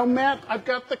 Now, Matt, I've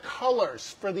got the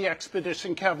colors for the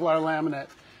Expedition Kevlar laminate.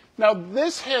 Now,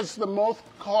 this has the most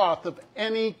cloth of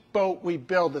any boat we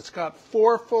build. It's got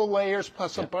 4 full layers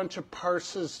plus a bunch of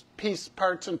parts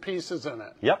and pieces in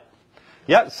it. Yep.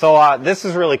 Yeah, so this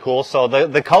is really cool. So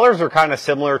the colors are kind of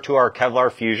similar to our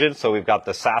Kevlar Fusion. So we've got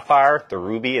the sapphire, the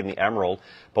ruby, and the emerald.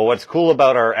 But what's cool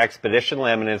about our Expedition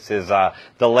laminates is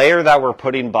the layer that we're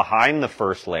putting behind the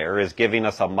first layer is giving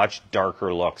us a much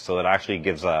darker look. So it actually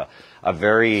gives a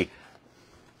very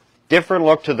different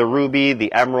look to the ruby,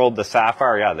 the emerald, the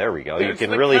sapphire. Yeah, there we go. It's you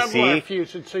can really see.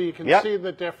 Fusion, so you can see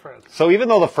the difference. So even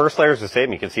though the first layer is the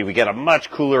same, you can see we get a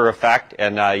much cooler effect,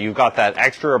 and you've got that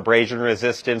extra abrasion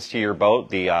resistance to your boat.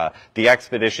 The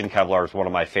Expedition Kevlar is one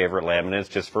of my favorite laminates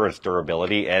just for its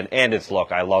durability and its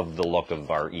look. I love the look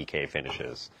of our EK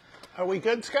finishes. Are we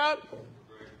good, Scott?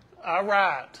 All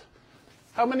right.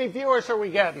 How many viewers are we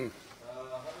getting?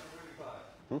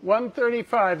 135.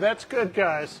 135. That's good,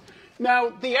 guys. Now,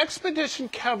 the Expedition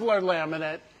Kevlar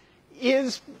laminate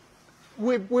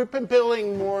we've been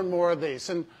building more and more of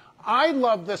these. And I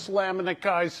love this laminate,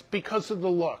 guys, because of the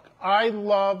look. I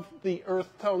love the earth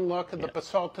tone look of the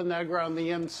Basalto Negra on the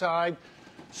inside.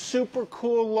 Super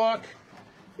cool look.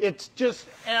 It's just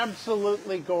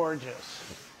absolutely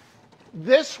gorgeous.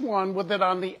 This one, with it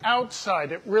on the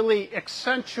outside, it really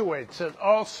accentuates it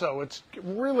also. It's a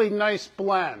really nice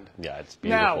blend. Yeah, it's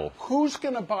beautiful. Now, who's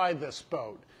going to buy this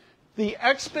boat? The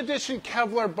Expedition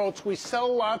Kevlar boats, we sell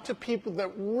a lot to people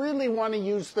that really want to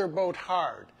use their boat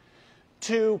hard,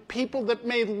 to people that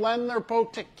may lend their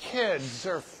boat to kids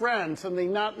or friends and they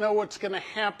not know what's going to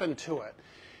happen to it.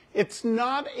 It's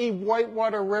not a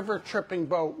whitewater river tripping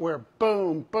boat where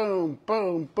boom, boom,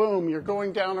 boom, boom, you're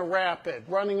going down a rapid,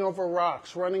 running over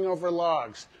rocks, running over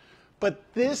logs. But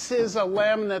this is a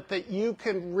laminate that you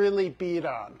can really beat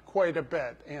on quite a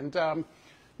bit. And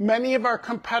many of our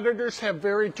competitors have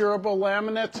very durable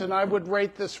laminates, and I would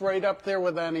rate this right up there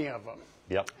with any of them.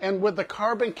 Yep. And with the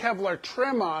carbon Kevlar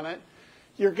trim on it,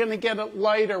 you're going to get it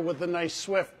lighter with a nice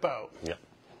swift boat. Yep.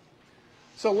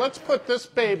 So let's put this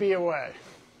baby away.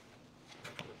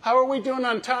 How are we doing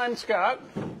on time, Scott?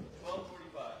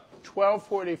 12:45.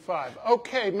 12:45.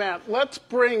 Okay, Matt, let's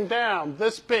bring down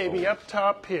this baby up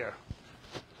top here.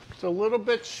 It's a little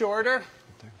bit shorter.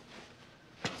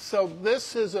 So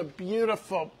this is a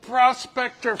beautiful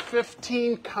Prospector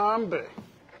 15 Combi.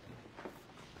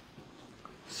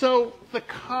 So the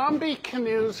Combi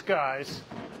canoes, guys,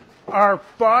 are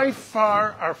by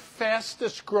far our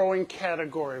fastest growing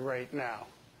category right now.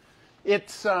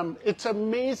 It's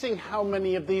amazing how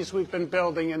many of these we've been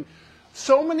building, and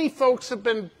so many folks have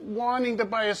been wanting to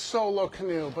buy a solo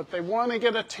canoe, but they want to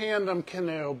get a tandem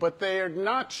canoe, but they are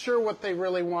not sure what they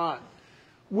really want.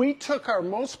 We took our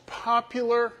most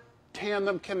popular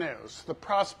tandem canoes, the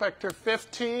Prospector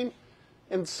 15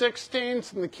 and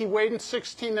 16s, and the Keewaydin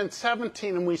 16 and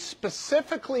 17, and we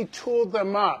specifically tooled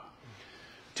them up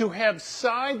to have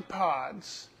side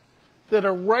pods that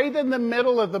are right in the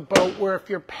middle of the boat, where if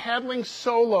you're paddling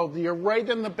solo, you're right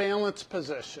in the balance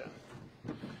position.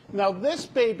 Now this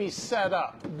baby's set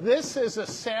up. This is a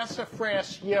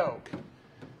sassafras yoke.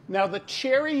 Now the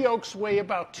cherry yokes weigh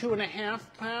about 2.5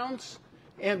 pounds,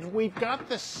 and we've got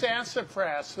the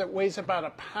sassafras that weighs about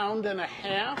 1.5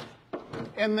 pounds,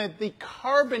 and the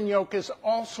carbon yoke is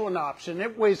also an option.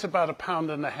 It weighs about 1.5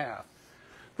 pounds.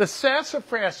 The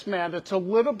sassafras, Matt, it's a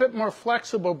little bit more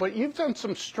flexible, but you've done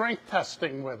some strength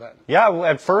testing with it. Yeah,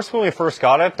 at first, when we first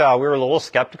got it, we were a little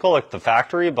skeptical at the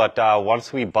factory, but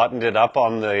once we buttoned it up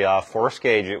on the force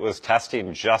gauge, it was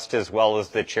testing just as well as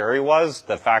the Cherry was.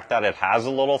 The fact that it has a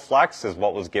little flex is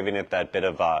what was giving it that bit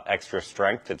of extra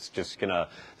strength. It's just going to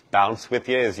bounce with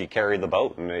you as you carry the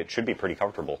boat, and it should be pretty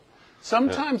comfortable.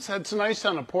 Sometimes that's nice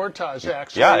on a portage,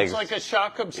 actually. Yeah, it's like a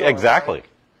shock absorber. Exactly. Right?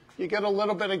 You get a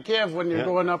little bit of give when you're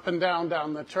going up and down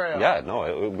the trail. Yeah,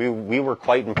 no, we were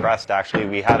quite impressed, actually.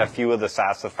 We had a few of the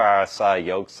sassafras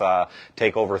yokes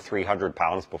take over 300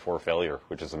 pounds before failure,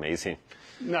 which is amazing.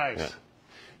 Nice. Yeah.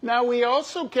 Now, we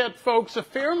also get, folks, a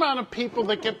fair amount of people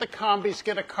that get the combis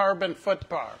get a carbon foot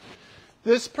bar.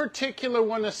 This particular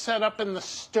one is set up in the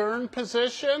stern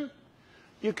position.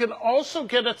 You can also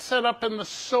get it set up in the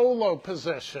solo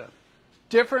position.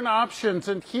 Different options,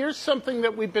 and here's something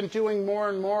that we've been doing more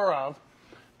and more of.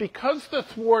 Because the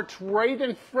thwart's right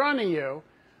in front of you,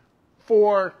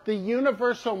 for the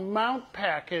universal mount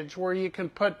package where you can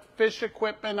put fish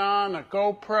equipment on, a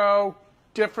GoPro,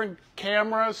 different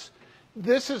cameras,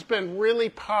 this has been really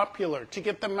popular to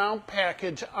get the mount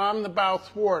package on the bow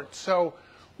thwart. So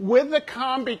with the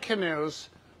combi canoes,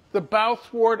 the bow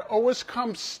thwart always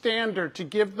comes standard to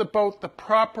give the boat the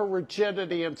proper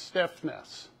rigidity and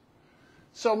stiffness.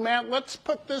 So, Matt, let's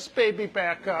put this baby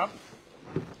back up.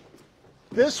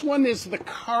 This one is the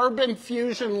Carbon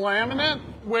Fusion laminate,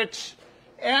 which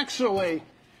actually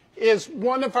is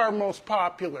one of our most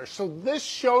popular. So this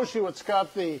shows you it's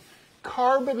got the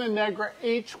Carbon Integra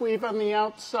H-weave on the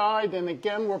outside, and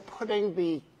again, we're putting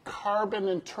the carbon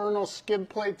internal skid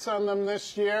plates on them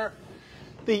this year.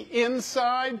 The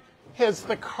inside has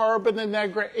the Carbon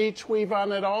Integra H-weave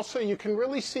on it also. You can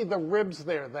really see the ribs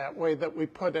there that way that we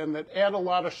put in that add a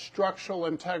lot of structural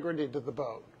integrity to the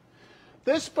boat.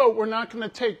 This boat we're not going to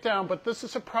take down, but this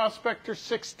is a Prospector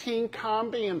 16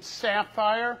 Combi in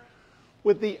sapphire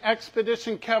with the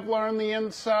Expedition Kevlar on the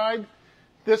inside.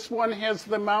 This one has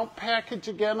the mount package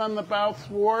again on the bow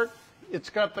thwart. It's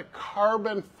got the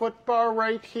carbon foot bar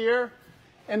right here.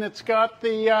 And it's got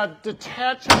the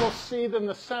detachable seat in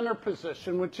the center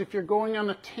position, which if you're going on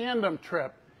a tandem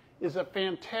trip is a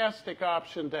fantastic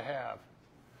option to have.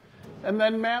 And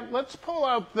then, Matt, let's pull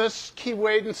out this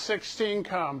Keewaydin 16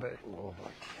 Combi.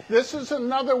 This is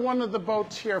another one of the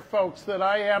boats here, folks, that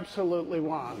I absolutely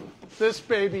want. This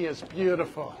baby is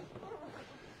beautiful.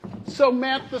 So,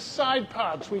 Matt, the side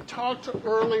pods, we talked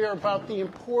earlier about the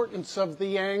importance of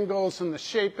the angles and the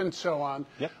shape and so on.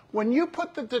 Yep. When you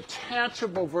put the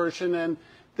detachable version in,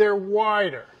 they're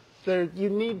wider. You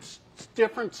need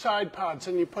different side pods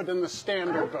than you put in the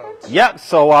standard boats. Yeah,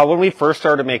 so when we first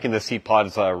started making the seat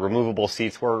pods, removable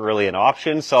seats weren't really an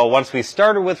option. So once we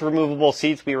started with removable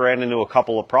seats, we ran into a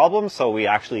couple of problems. So we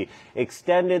actually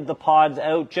extended the pods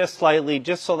out just slightly,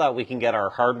 just so that we can get our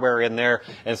hardware in there,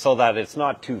 and so that it's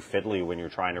not too fiddly when you're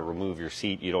trying to remove your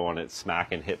seat. You don't want it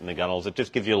smacking, hitting the gunnels. It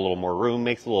just gives you a little more room,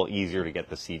 makes it a little easier to get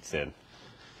the seats in.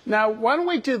 Now, why don't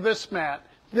we do this, Matt?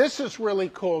 This is really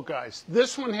cool, guys.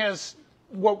 This one has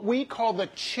what we call the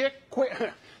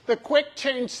quick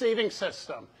change seating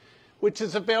system, which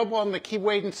is available on the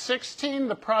Keewaydin 16,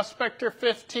 the Prospector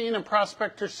 15, and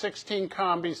Prospector 16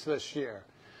 combis this year.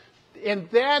 And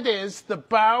that is, the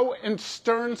bow and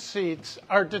stern seats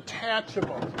are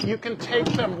detachable. You can take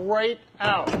them right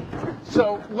out.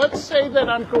 So let's say that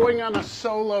I'm going on a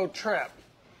solo trip.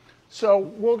 So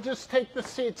we'll just take the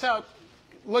seats out.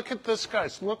 Look at this,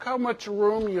 guys. Look how much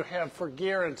room you have for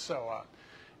gear and so on.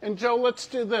 And Joe, let's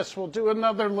do this. We'll do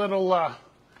another little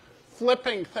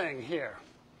flipping thing here.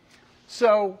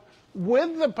 So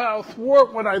with the bow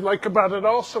thwart, what I like about it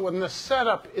also in this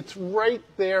setup, it's right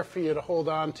there for you to hold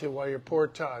on to while you're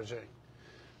portaging.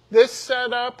 This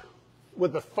setup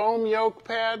with the foam yoke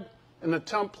pad and the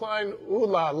tump line, ooh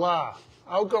la la.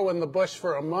 I'll go in the bush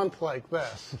for a month like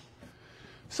this.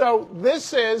 So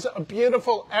this is a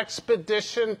beautiful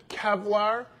Expedition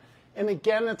Kevlar. And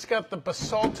again, it's got the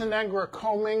Basalt and Negra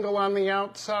commingle on the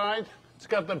outside. It's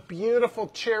got the beautiful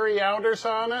cherry outers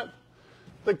on it.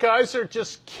 The guys are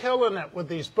just killing it with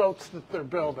these boats that they're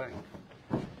building.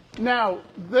 Now,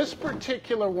 this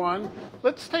particular one,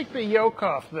 let's take the yoke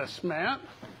off this, Matt.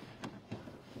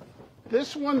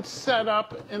 This one's set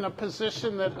up in a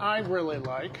position that I really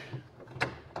like.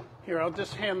 Here, I'll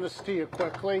just hand this to you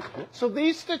quickly. So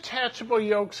these detachable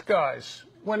yokes, guys,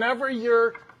 whenever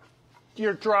you're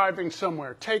driving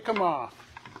somewhere, take them off.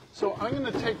 So I'm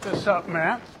going to take this up,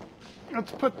 Matt.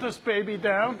 Let's put this baby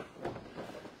down.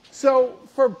 So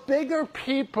for bigger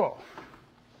people,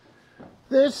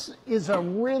 this is a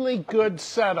really good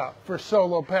setup for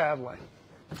solo paddling.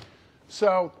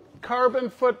 So carbon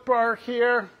foot bar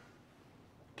here,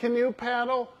 canoe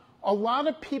paddle. A lot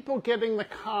of people getting the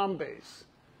combis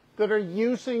that are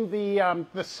using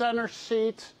the center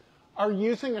seats are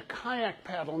using a kayak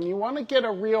paddle, and you want to get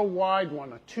a real wide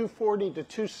one. A 240 to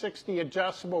 260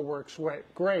 adjustable works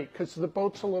great because the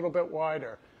boat's a little bit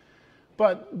wider.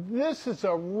 But this is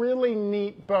a really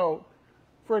neat boat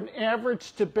for an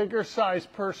average to bigger size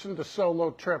person to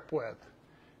solo trip with.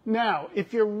 Now,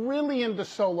 if you're really into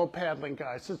solo paddling,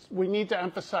 guys, we need to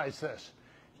emphasize this.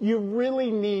 You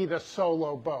really need a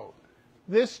solo boat.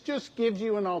 This just gives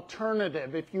you an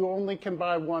alternative if you only can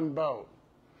buy one boat.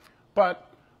 But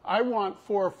I want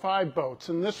 4 or 5 boats,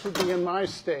 and this would be in my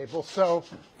stable. So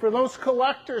for those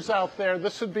collectors out there,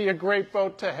 this would be a great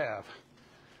boat to have.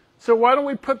 So why don't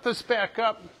we put this back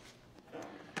up,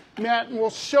 Matt, and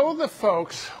we'll show the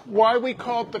folks why we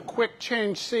call it the quick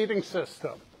change seating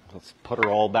system. Let's put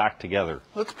her all back together.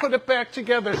 Let's put it back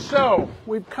together. So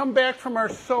we've come back from our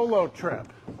solo trip.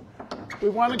 We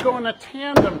want to go on a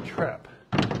tandem trip.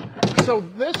 So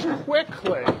this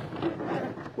quickly,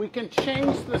 we can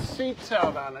change the seats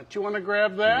out on it. Do you want to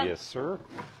grab that? Yes, sir.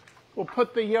 We'll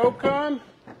put the yoke on.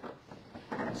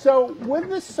 So with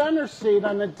the center seat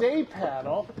on the day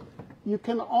paddle, you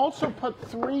can also put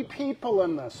 3 people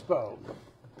in this boat.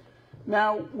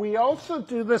 Now, we also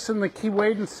do this in the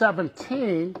Keewaydin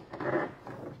 17,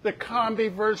 the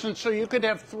combi version, so you could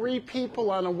have 3 people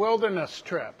on a wilderness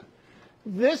trip.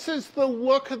 This is the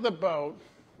look of the boat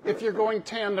if you're going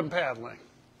tandem paddling.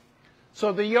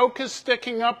 So the yoke is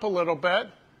sticking up a little bit,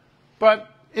 but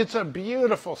it's a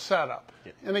beautiful setup.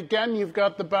 Yeah. And again, you've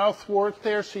got the bow thwart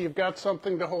there, so you've got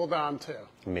something to hold on to.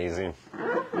 Amazing.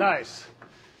 Nice.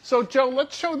 So Joe,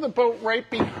 let's show the boat right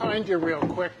behind you real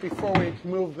quick before we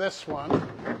move this one.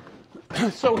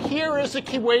 So here is a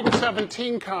Keewaydin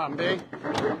 17 combi,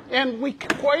 and we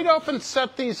quite often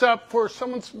set these up for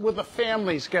someone with a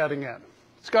family's getting it.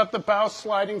 It's got the bow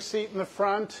sliding seat in the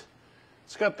front.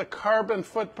 It's got the carbon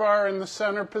foot bar in the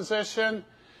center position.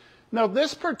 Now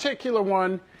this particular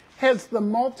one has the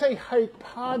multi-height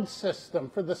pod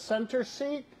system for the center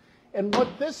seat. And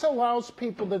what this allows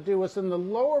people to do is in the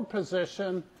lower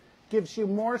position, gives you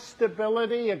more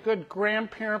stability, a good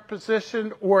grandparent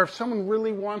position, or if someone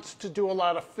really wants to do a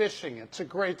lot of fishing, it's a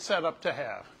great setup to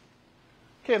have.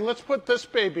 Okay, let's put this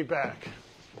baby back.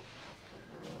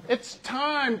 It's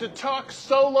time to talk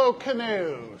solo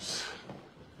canoes.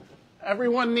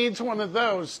 Everyone needs one of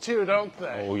those too, don't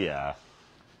they? Oh, yeah.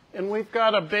 And we've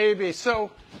got a baby. So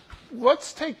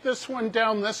let's take this one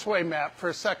down this way, Matt, for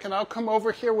a second. I'll come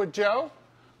over here with Joe.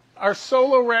 Our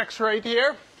solo rack's right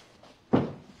here.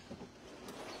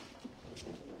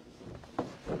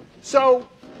 So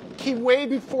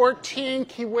Keewaydin 14,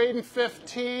 Keewaydin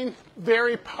 15,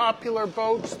 very popular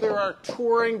boats. There are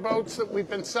touring boats that we've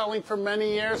been selling for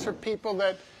many years for people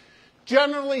that,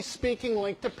 generally speaking,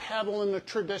 like to paddle in a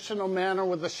traditional manner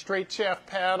with a straight shaft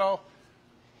paddle.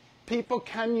 People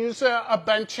can use a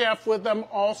bent shaft with them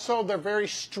also. They're very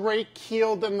straight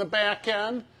keeled in the back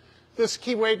end. This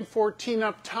Keewaydin 14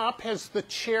 up top has the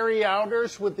cherry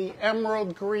outers with the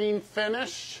emerald green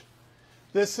finish.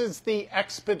 This is the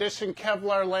Expedition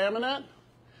Kevlar laminate.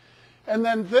 And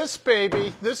then this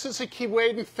baby, this is a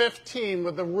Keewaydin 15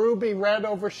 with the ruby red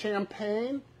over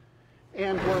champagne.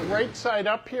 And we're right side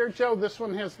up here, Joe. This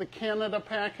one has the Canada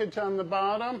package on the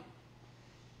bottom.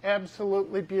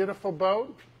 Absolutely beautiful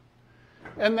boat.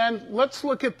 And then let's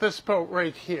look at this boat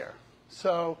right here.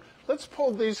 So let's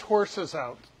pull these horses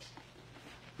out.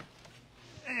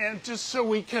 And just so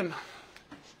we can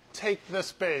take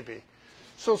this baby.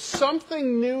 So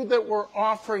something new that we're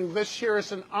offering this year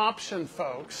as an option,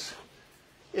 folks,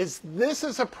 is this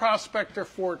is a Prospector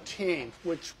 14,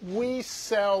 which we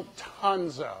sell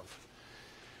tons of.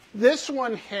 This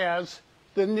one has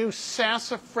the new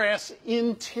sassafras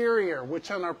interior,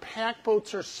 which on our pack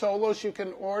boats or solos you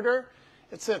can order.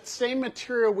 It's that same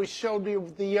material we showed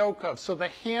you the yoke of. So the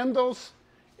handles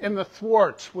and the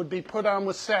thwarts would be put on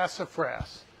with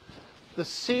sassafras. The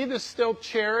seat is still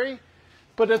cherry,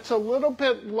 but it's a little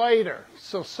bit lighter.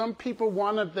 So some people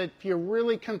wanted that if you're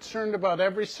really concerned about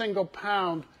every single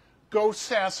pound, go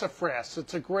sassafras.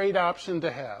 It's a great option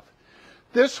to have.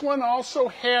 This one also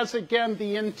has, again,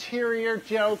 the interior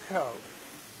gel coat.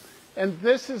 And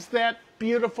this is that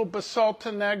beautiful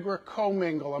Basalta Negra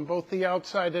commingle on both the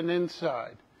outside and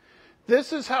inside.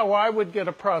 This is how I would get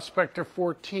a Prospector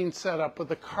 14 set up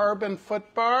with a carbon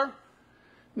foot bar.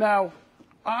 Now,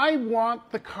 I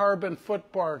want the carbon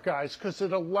foot bar, guys, because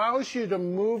it allows you to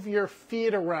move your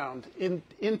feet around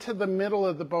into the middle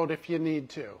of the boat if you need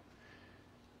to.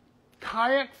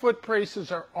 Kayak foot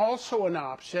braces are also an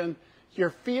option. Your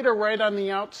feet are right on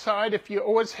the outside. If you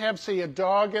always have, say, a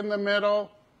dog in the middle,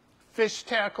 fish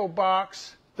tackle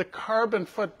box, the carbon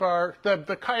foot bar,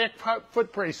 the kayak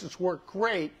foot braces work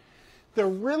great. They're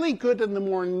really good in the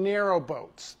more narrow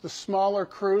boats. The smaller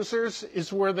cruisers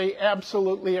is where they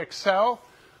absolutely excel.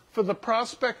 For the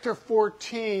Prospector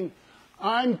 14,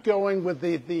 I'm going with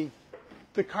the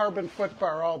carbon foot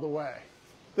bar all the way.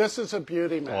 This is a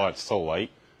beauty, man. Oh, it's so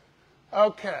light.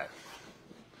 Okay.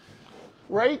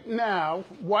 Right now,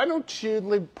 why don't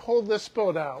you pull this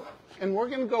boat out, and we're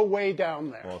going to go way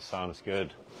down there. Well, sounds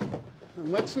good.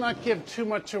 And let's not give too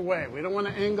much away. We don't want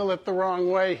to angle it the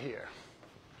wrong way here.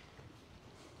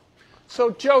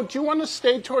 So, Joe, do you want to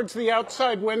stay towards the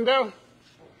outside window?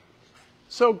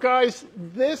 So, guys,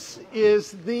 this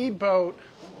is the boat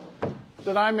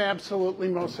that I'm absolutely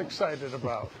most excited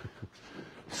about.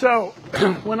 So,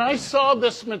 when I saw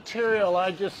this material,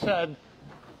 I just said,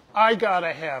 I got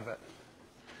to have it.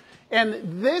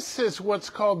 And this is what's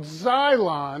called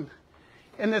Xylon,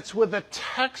 and it's with a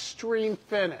Textreme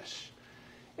finish.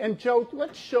 And Joe,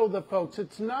 let's show the folks.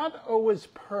 It's not always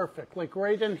perfect. Like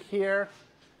right in here,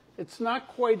 it's not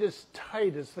quite as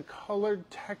tight as the colored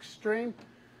Textreme,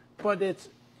 but it's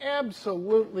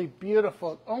absolutely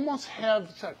beautiful. It almost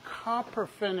has a copper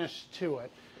finish to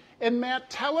it. And Matt,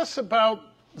 tell us about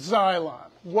Xylon.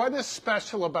 What is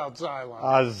special about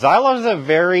Xylon? Xylon is a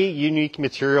very unique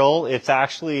material. It's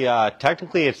actually,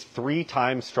 technically, it's 3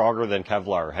 times stronger than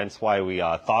Kevlar, hence why we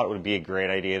thought it would be a great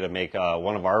idea to make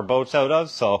one of our boats out of.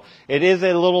 So it is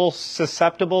a little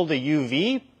susceptible to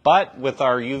UV, but with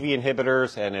our UV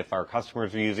inhibitors, and if our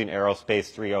customers are using Aerospace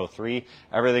 303,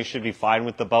 everything should be fine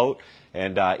with the boat.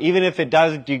 And even if it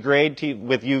does degrade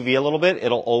with UV a little bit,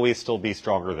 it'll always still be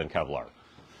stronger than Kevlar.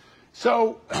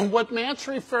 So what Matt's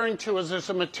referring to is there's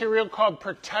a material called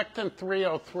Protectant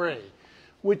 303,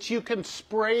 which you can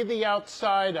spray the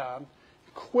outside of,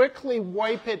 quickly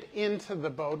wipe it into the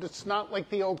boat. It's not like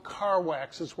the old car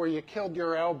waxes where you killed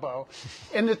your elbow.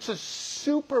 And it's a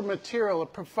super material.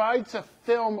 It provides a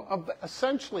film of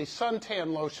essentially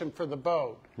suntan lotion for the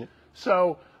boat. Yep.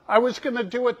 So I was going to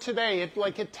do it today.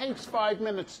 It takes 5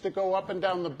 minutes to go up and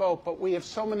down the boat, but we have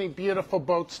so many beautiful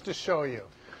boats to show you.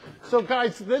 So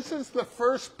guys, this is the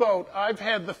first boat I've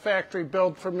had the factory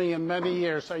build for me in many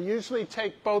years. I usually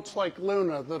take boats like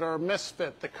Luna that are a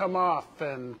misfit that come off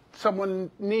and someone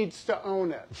needs to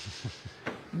own it.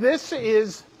 This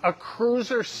is a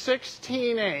Cruiser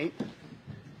 16.8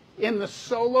 in the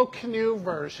solo canoe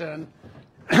version.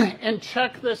 And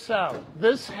check this out.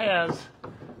 This has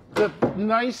the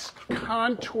nice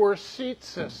contour seat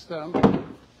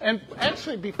system. And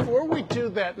actually, before we do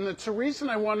that, and it's a reason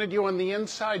I wanted you on the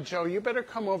inside, Joe, you better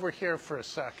come over here for a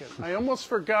second. I almost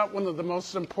forgot one of the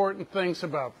most important things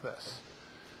about this.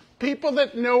 People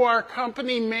that know our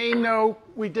company may know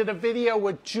we did a video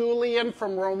with Julian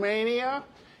from Romania,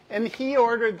 and he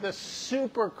ordered this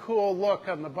super cool look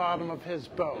on the bottom of his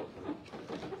boat.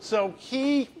 So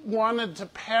he wanted to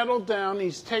paddle down.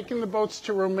 He's taking the boats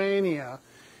to Romania.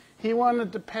 He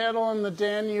wanted to paddle on the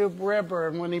Danube River,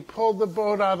 and when he pulled the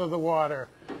boat out of the water,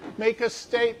 make a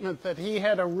statement that he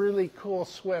had a really cool,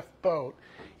 swift boat.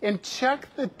 And check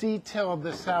the detail of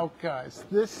this out, guys.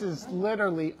 This is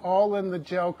literally all in the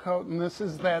gel coat, and this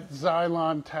is that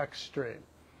Xylon Tech Stream.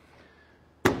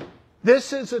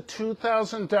 This is a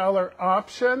 $2,000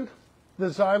 option, the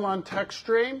Xylon Tech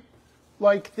Stream,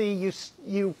 like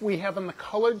we have in the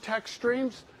colored Tech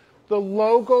Streams. The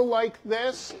logo like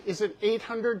this is an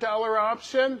 $800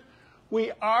 option.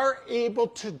 We are able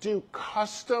to do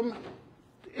custom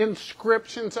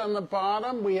inscriptions on the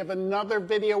bottom. We have another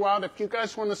video out. If you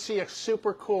guys want to see a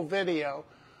super cool video,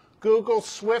 Google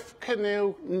Swift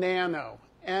Canoe Nano,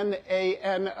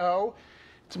 N-A-N-O.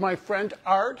 It's my friend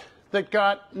Art that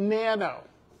got Nano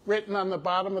written on the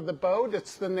bottom of the boat.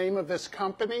 It's the name of his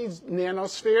company,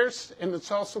 Nanospheres, and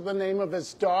it's also the name of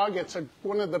his dog. It's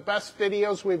one of the best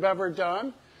videos we've ever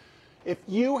done. If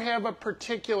you have a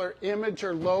particular image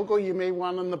or logo you may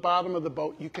want on the bottom of the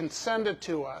boat, you can send it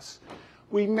to us.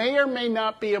 We may or may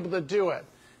not be able to do it.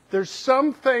 There's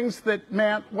some things that,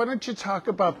 Matt, why don't you talk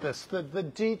about this, the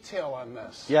detail on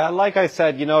this? Yeah, like I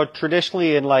said, you know,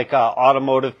 traditionally in like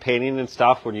automotive painting and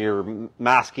stuff, when you're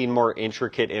masking more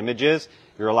intricate images,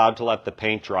 you're allowed to let the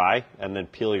paint dry and then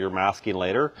peel your masking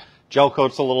later. Gel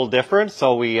coat's a little different,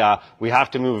 so we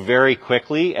have to move very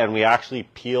quickly, and we actually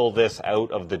peel this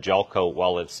out of the gel coat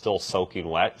while it's still soaking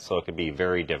wet, so it can be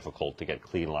very difficult to get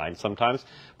clean lines sometimes.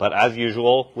 But as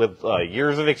usual, with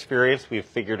years of experience, we've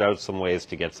figured out some ways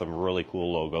to get some really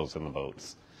cool logos in the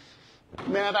boats.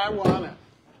 Matt, I want it.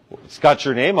 It's got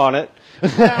your name on it.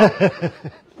 Now,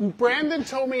 Brandon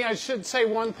told me I should say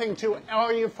one thing to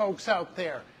all you folks out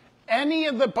there. Any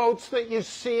of the boats that you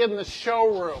see in the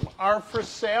showroom are for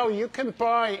sale. You can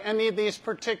buy any of these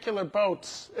particular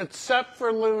boats, except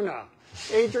for Luna.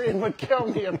 Adrian would kill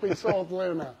me if we sold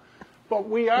Luna. But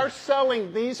we are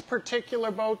selling these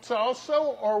particular boats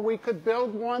also, or we could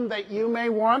build one that you may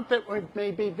want that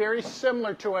may be very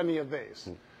similar to any of these.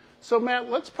 So, Matt,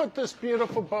 let's put this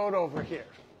beautiful boat over here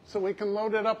so we can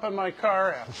load it up in my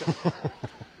car after.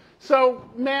 So,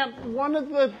 Matt, one of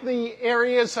the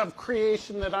areas of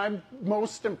creation that I'm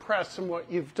most impressed in what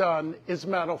you've done is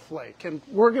Metal Flake. And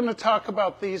we're going to talk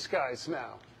about these guys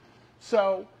now.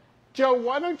 So, Joe,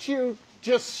 why don't you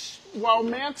just, while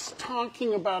Matt's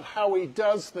talking about how he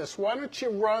does this, why don't you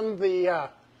run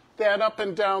that up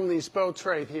and down these boats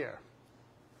right here?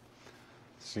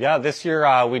 So yeah, this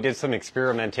year we did some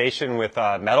experimentation with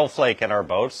metal flake in our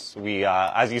boats. We,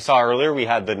 as you saw earlier, we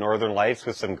had the Northern Lights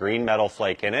with some green metal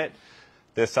flake in it.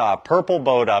 This purple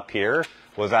boat up here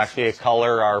was actually a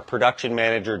color our production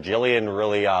manager Jillian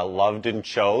really loved and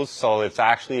chose. So it's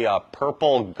actually a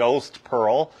purple ghost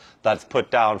pearl that's put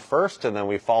down first, and then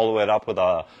we follow it up with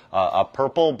a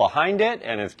purple behind it,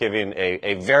 and it's giving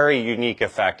a very unique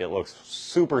effect. It looks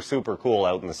super, super cool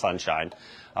out in the sunshine.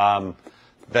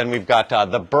 Then we've got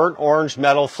the burnt orange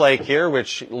metal flake here,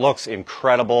 which looks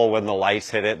incredible when the lights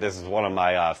hit it. This is one of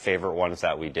my favorite ones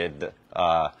that we did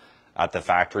at the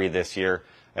factory this year.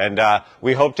 And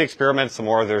we hope to experiment some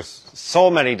more. There's so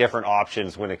many different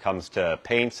options when it comes to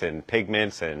paints and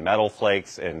pigments and metal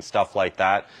flakes and stuff like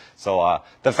that. So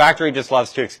the factory just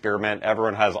loves to experiment.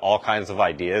 Everyone has all kinds of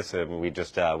ideas, and we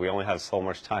only have so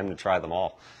much time to try them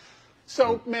all.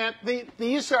 So, Matt,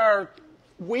 these are...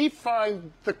 We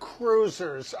find the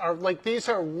cruisers are these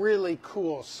are really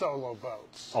cool solo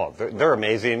boats. Oh, they're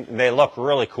amazing. They look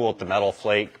really cool with the metal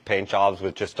flake paint jobs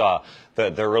with just the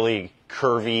really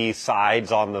curvy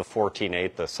sides on the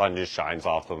 14/8. The sun just shines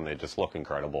off them. They just look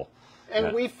incredible. And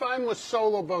yeah. We find with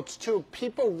solo boats too,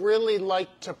 people really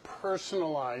like to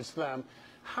personalize them.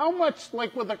 How much,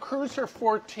 like with a cruiser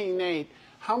 14/8,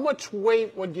 how much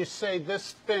weight would you say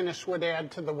this finish would add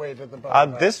to the weight of the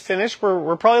boat? This finish,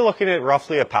 we're probably looking at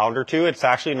roughly a pound or two. It's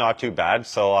actually not too bad.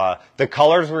 So the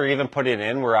colors we're even putting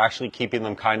in, we're actually keeping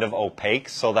them kind of opaque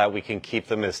so that we can keep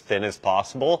them as thin as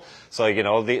possible. So, you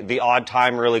know, the odd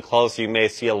time really close, you may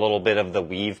see a little bit of the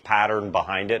weave pattern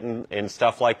behind it and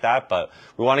stuff like that. But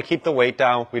we want to keep the weight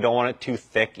down. We don't want it too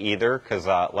thick either because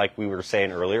like we were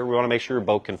saying earlier, we want to make sure your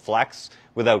boat can flex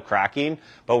without cracking,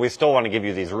 but we still want to give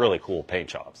you these really cool paint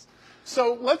jobs.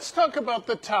 So let's talk about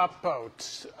the top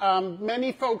boats.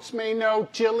 Many folks may know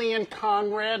Jillian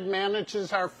Conrad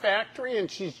manages our factory, and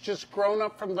she's just grown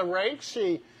up from the ranks.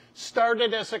 She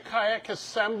started as a kayak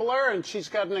assembler, and she's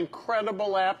got an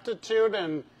incredible aptitude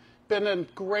and been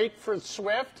great for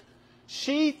Swift.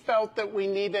 She felt that we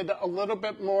needed a little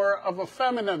bit more of a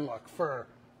feminine look for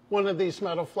one of these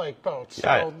metal flake boats.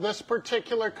 Yeah. So this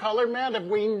particular color, Matt, have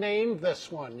we named this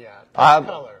one yet? This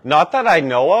color? Not that I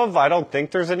know of. I don't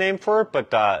think there's a name for it,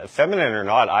 but feminine or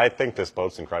not, I think this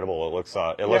boat's incredible. It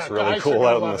looks really cool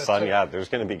out in the sun. Yeah, there's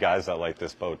going to be guys that like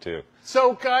this boat too.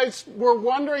 So guys, we're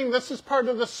wondering, this is part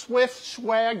of the Swift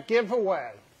Swag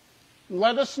giveaway.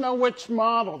 Let us know which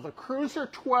model, the Cruiser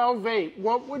 12.8.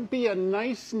 What would be a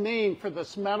nice name for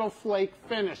this metal flake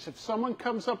finish? If someone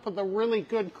comes up with a really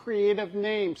good creative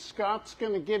name, Scott's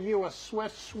going to give you a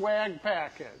Swift Swag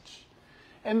package.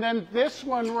 And then this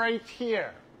one right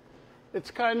here. It's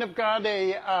kind of got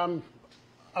a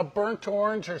burnt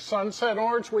orange or sunset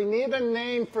orange. We need a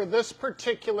name for this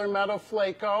particular metal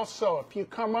flake also. If you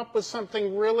come up with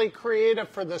something really creative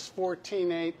for this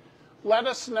 14.8, let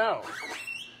us know.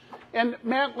 And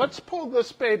Matt, let's pull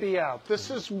this baby out.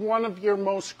 This is one of your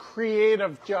most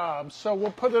creative jobs. So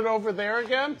we'll put it over there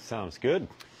again. Sounds good.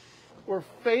 We're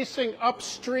facing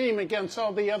upstream against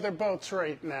all the other boats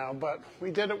right now, but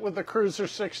we did it with the Cruiser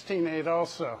 16.8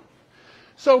 also.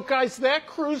 So guys, that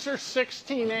Cruiser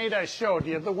 16.8 I showed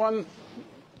you, the one,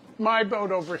 my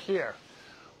boat over here.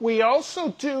 We also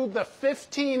do the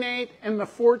 15.8 and the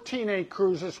 14.8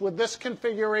 cruisers with this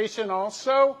configuration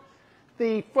also.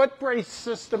 The foot brace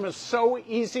system is so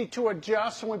easy to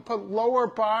adjust, and we put lower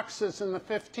boxes in the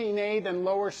 15.8 and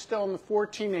lower still in the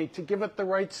 14.8 to give it the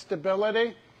right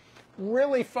stability.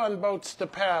 Really fun boats to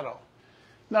paddle.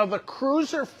 Now the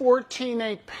Cruiser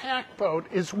 14.8 pack boat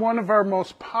is one of our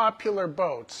most popular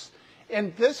boats.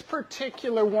 And this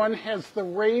particular one has the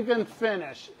Raven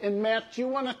finish. And Matt, do you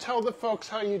want to tell the folks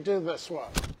how you do this one?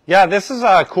 Yeah, this is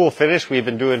a cool finish we've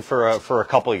been doing for a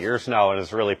couple of years now, and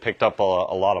has really picked up a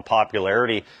lot of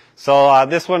popularity. So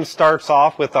this one starts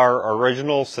off with our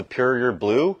original Superior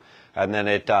Blue, and then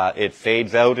it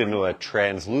fades out into a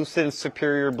translucent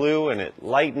Superior Blue, and it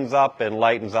lightens up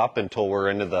until we're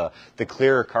into the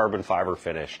clear carbon fiber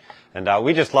finish. And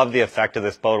we just love the effect of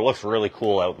this boat. It looks really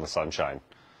cool out in the sunshine.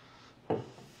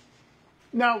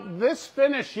 Now, this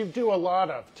finish you do a lot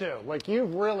of, too. Like,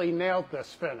 you've really nailed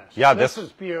this finish. Yeah, this is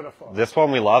beautiful. This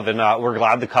one we love, and we're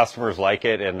glad the customers like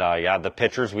it. And, yeah, the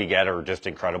pictures we get are just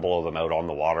incredible of them out on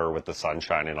the water with the sun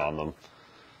shining on them.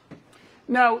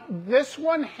 Now, this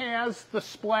one has the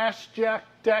splash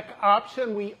deck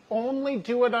option. We only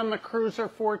do it on the Cruiser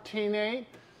 14.8.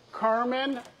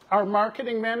 Carmen, our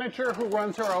marketing manager who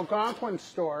runs our Algonquin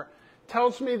store,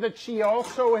 tells me that she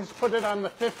also has put it on the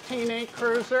 15.8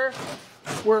 Cruiser.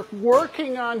 We're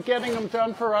working on getting them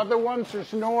done for other ones.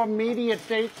 There's no immediate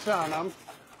dates on them.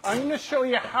 I'm going to show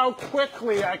you how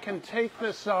quickly I can take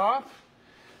this off.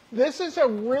 This is a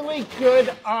really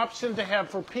good option to have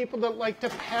for people that like to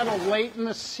paddle late in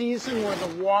the season where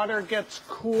the water gets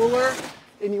cooler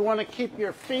and you want to keep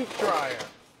your feet drier.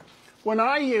 When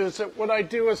I use it, what I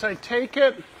do is I take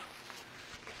it,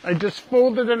 I just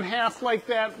fold it in half like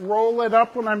that, roll it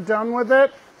up when I'm done with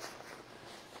it,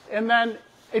 and then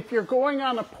if you're going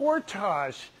on a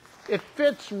portage, it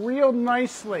fits real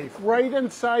nicely right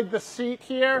inside the seat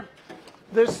here.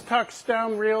 This tucks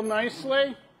down real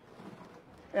nicely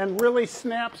and really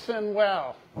snaps in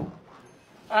well.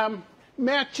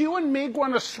 Matt, you and me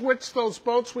want to switch those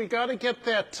boats. We got to get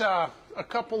that a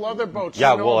couple other boats you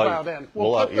know about in.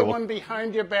 We'll put the one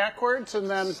behind you backwards, and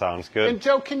then. Sounds good. And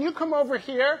Joe, can you come over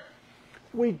here?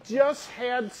 We just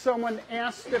had someone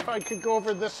ask if I could go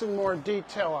over this in more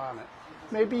detail on it.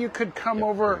 Maybe you could come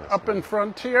over up in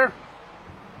front here.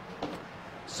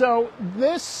 So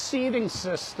this seating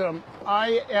system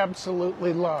I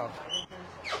absolutely love.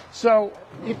 So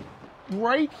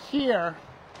right here,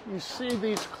 you see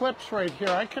these clips right here.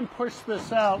 I can push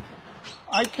this out.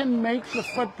 I can make the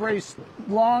foot brace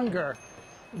longer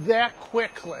that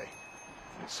quickly.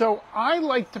 So I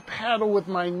like to paddle with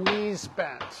my knees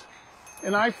bent.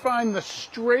 And I find the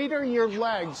straighter your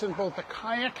legs in both a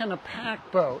kayak and a pack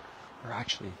boat,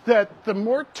 that the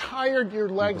more tired your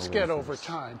legs get over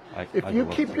time. If you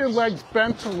keep your legs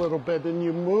bent a little bit and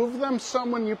you move them some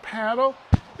when you paddle,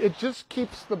 it just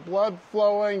keeps the blood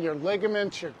flowing, your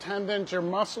ligaments, your tendons, your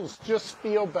muscles just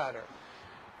feel better.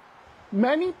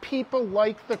 Many people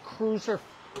like the Cruiser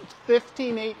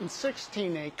 15.8 and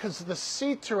 16.8 because the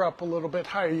seats are up a little bit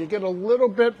higher. You get a little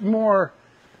bit more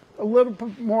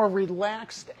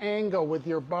relaxed angle with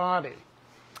your body.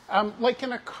 Like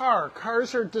in a car,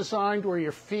 cars are designed where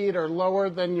your feet are lower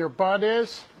than your butt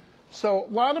is. So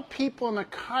a lot of people in a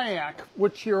kayak,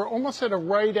 which you're almost at a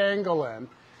right angle in,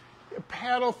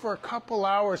 paddle for a couple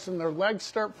hours and their legs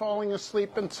start falling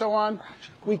asleep and so on.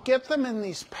 We get them in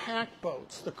these pack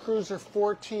boats, the Cruiser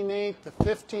 14.8, the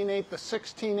 15.8, the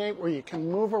 16.8, where you can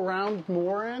move around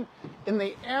more in, and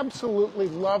they absolutely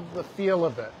love the feel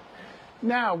of it.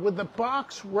 Now, with the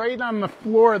box right on the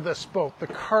floor of this boat, the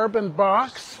carbon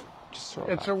box,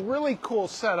 it's a really cool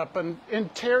setup.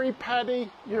 And Terry Petty,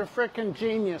 you're a freaking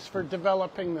genius for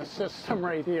developing the system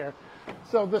right here.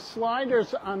 So the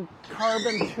slider's on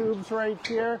carbon tubes right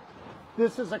here.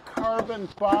 This is a carbon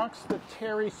box that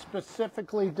Terry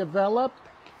specifically developed.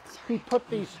 He put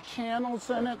these channels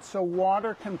in it so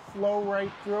water can flow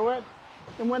right through it.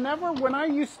 And when I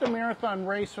used to marathon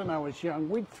race when I was young,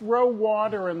 we'd throw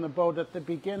water in the boat at the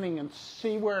beginning and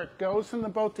see where it goes in the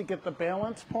boat to get the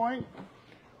balance point.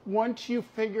 Once you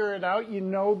figure it out, you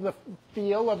know the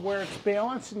feel of where it's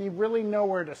balanced and you really know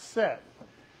where to sit.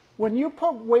 When you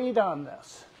put weight on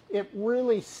this, it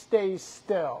really stays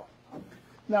still.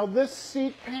 Now this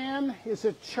seat pan is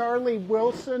a Charlie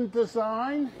Wilson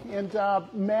design, and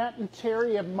Matt and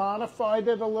Terry have modified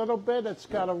it a little bit. It's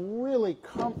got a really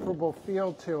comfortable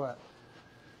feel to it.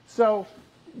 So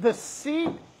the seat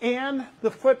and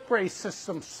the foot brace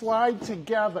system slide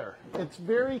together. It's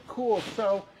very cool.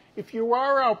 So if you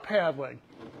are out paddling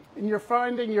and you're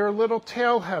finding you're a little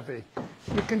tail heavy,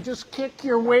 you can just kick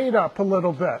your weight up a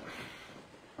little bit.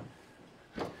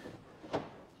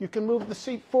 You can move the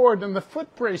seat forward and the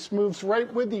foot brace moves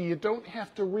right with you. You don't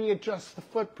have to readjust the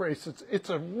foot brace. It's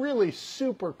a really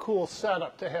super cool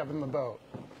setup to have in the boat.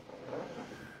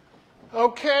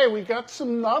 Okay, we got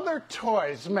some other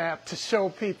toys, Matt, to show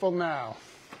people now.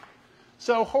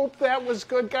 So hope that was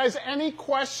good, guys. Any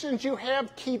questions you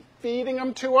have, keep feeding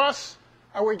them to us.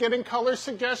 Are we getting color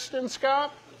suggestions,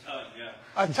 Scott? A ton, yeah.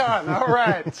 A ton, all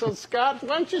right. So Scott,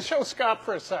 why don't you show Scott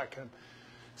for a second?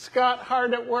 Scott,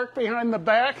 hard at work behind the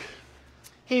back.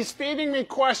 He's feeding me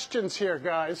questions here,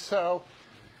 guys. So,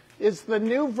 is the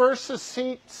new Versa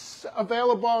seats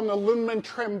available on aluminum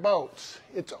trim boats?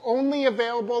 It's only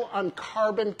available on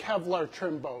carbon Kevlar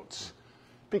trim boats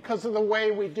because of the way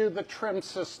we do the trim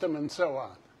system and so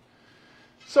on.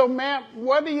 So, Matt,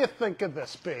 what do you think of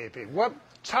this baby?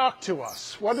 Talk to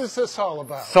us. What is this all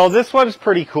about? So this one's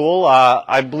pretty cool.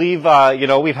 I believe,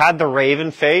 we've had the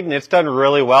Raven Fade and it's done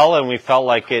really well and we felt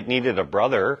like it needed a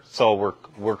brother. So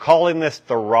we're calling this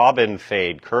the Robin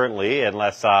Fade currently,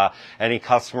 unless any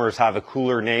customers have a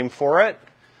cooler name for it.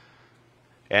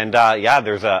 And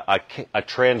there's a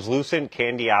translucent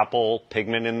candy apple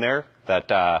pigment in there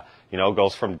that,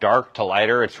 goes from dark to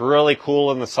lighter. It's really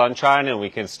cool in the sunshine and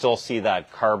we can still see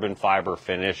that carbon fiber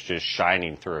finish just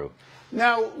shining through.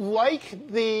 Now, like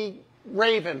the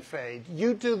Raven Fade,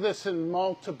 you do this in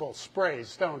multiple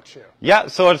sprays, don't you? Yeah,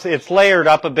 so it's layered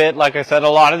up a bit. Like I said, a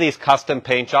lot of these custom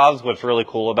paint jobs, what's really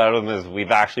cool about them is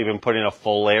we've actually been putting a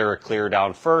full layer of clear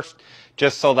down first,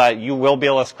 just so that you will be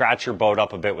able to scratch your boat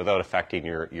up a bit without affecting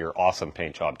your awesome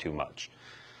paint job too much.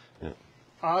 Yeah.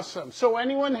 Awesome. So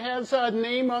anyone has a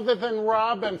name other than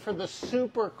Robin for the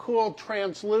super cool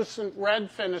translucent red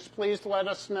finish, please let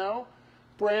us know.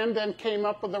 Brandon came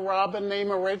up with the Robin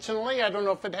name originally. I don't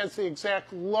know if it has the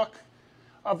exact look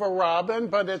of a Robin,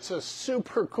 but it's a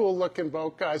super cool looking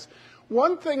boat, guys.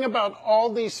 One thing about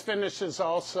all these finishes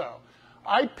also,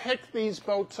 I picked these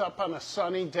boats up on a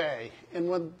sunny day, and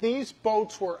when these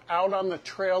boats were out on the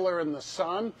trailer in the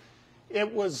sun,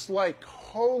 it was like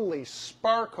holy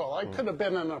sparkle. I could have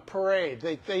been in a parade.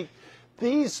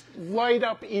 These light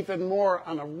up even more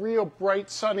on a real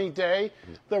bright sunny day.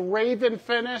 The Raven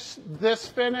finish, this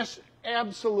finish,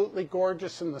 absolutely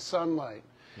gorgeous in the sunlight.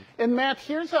 And Matt,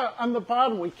 here's on the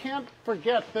bottom, we can't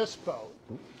forget this boat.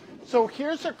 So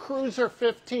here's a Cruiser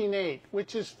 15.8,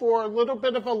 which is for a little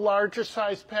bit of a larger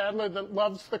size paddler that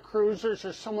loves the cruisers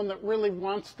or someone that really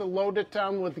wants to load it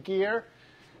down with gear.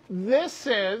 This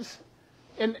is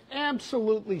an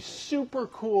absolutely super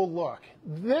cool look.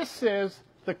 This is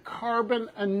the Carbon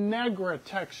Negra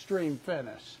Textreme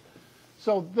finish.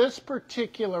 So this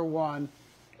particular one,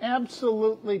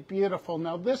 absolutely beautiful.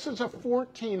 Now this is a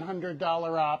 $1,400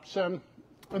 option,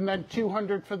 and then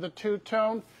 $200 for the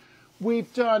two-tone.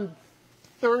 We've done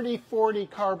 30, 40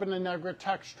 Carbon Negra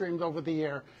Textremes over the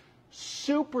year.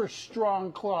 Super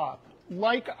strong cloth.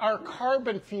 Like our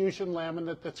Carbon Fusion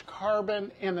laminate that's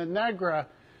carbon and a Negra,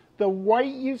 the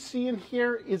white you see in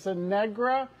here is a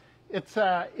Negra. It's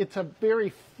a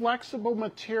very flexible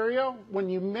material. When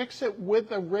you mix it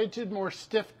with a rigid, more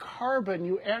stiff carbon,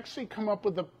 you actually come up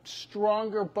with a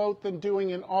stronger boat than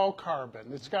doing an all carbon.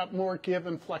 It's got more give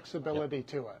and flexibility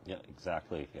to it. Yeah,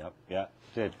 exactly. Yep. Yeah.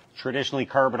 Traditionally,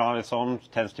 carbon on its own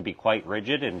tends to be quite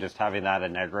rigid, and just having that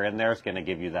Anegra in there is going to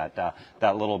give you that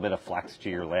little bit of flex to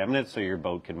your laminate, so your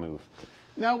boat can move.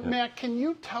 Now, Matt, can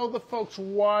you tell the folks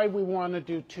why we want to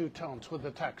do two-tones with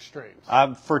the tech streams?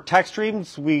 For tech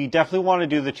streams, we definitely want to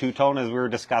do the two-tone, as we were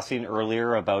discussing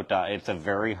earlier about it's a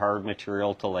very hard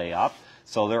material to lay up.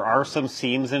 So there are some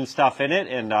seams and stuff in it,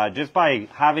 and just by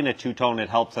having a two-tone, it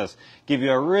helps us give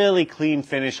you a really clean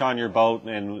finish on your boat,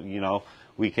 and, you know,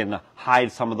 we can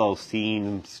hide some of those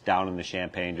seams down in the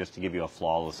champagne just to give you a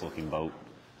flawless-looking boat.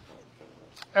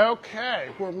 Okay,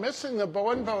 we're missing the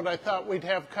Bowen boat I thought we'd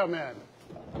have come in.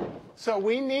 So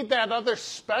we need that other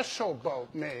special boat,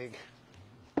 Meg.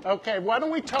 Okay, why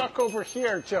don't we talk over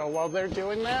here, Joe, while they're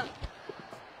doing that?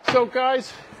 So,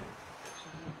 guys,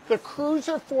 the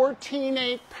Cruiser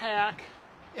 14.8 pack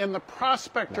and the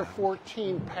Prospector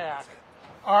 14 pack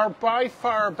are by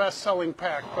far best-selling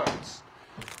pack boats.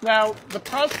 Now, the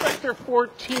Prospector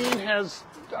 14 has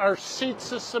our seat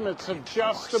system. It's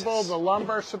adjustable, the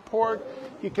lumbar support.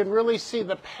 You can really see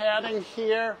the padding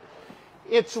here.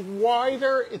 It's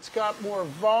wider, it's got more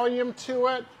volume to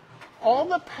it. All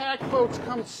the pack boats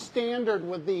come standard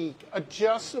with the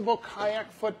adjustable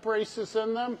kayak foot braces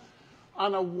in them.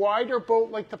 On a wider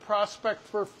boat like the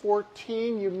Prospector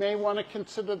 14, you may want to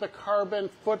consider the carbon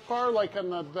foot bar, like on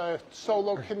the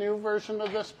solo canoe version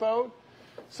of this boat.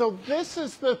 So this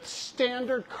is the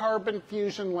standard carbon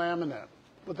fusion laminate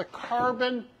with a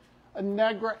carbon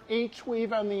Anegra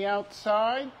H-weave on the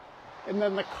outside, and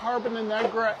then the carbon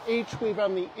Anegra H-weave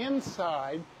on the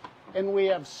inside, and we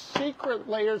have secret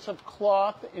layers of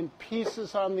cloth and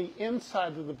pieces on the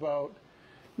inside of the boat.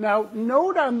 Now,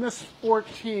 note on this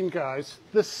 14, guys,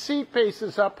 the seat base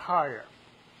is up higher.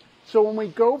 So when we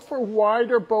go for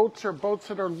wider boats or boats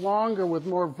that are longer with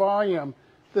more volume,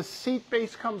 the seat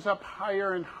base comes up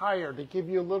higher and higher to give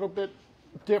you a little bit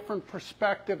different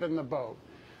perspective in the boat.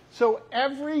 So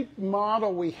every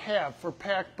model we have for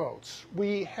pack boats,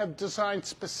 we have designed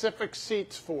specific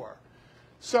seats for.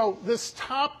 So this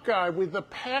top guy with the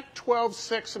Pack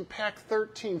 12.6 and Pack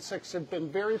 13.6 have been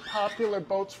very popular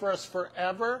boats for us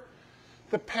forever.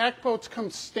 The pack boats come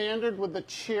standard with the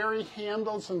cherry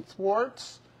handles and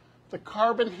thwarts. The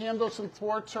carbon handles and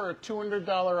thwarts are a $200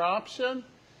 option.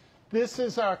 This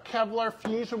is our Kevlar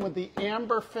Fusion with the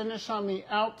amber finish on the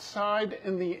outside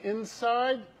and the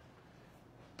inside.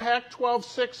 Pack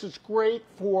 12.6 is great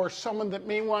for someone that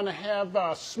may want to have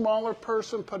a smaller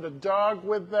person, put a dog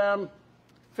with them,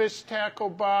 fish tackle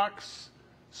box,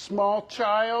 small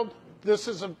child. This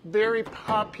is a very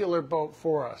popular boat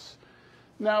for us.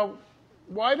 Now,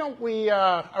 why don't we,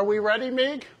 are we ready,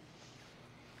 Meg?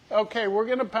 Okay, we're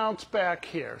going to bounce back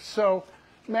here. So,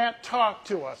 Matt, talk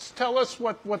to us. Tell us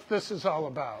what this is all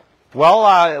about.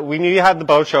 Well, we knew you had the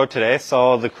boat show today,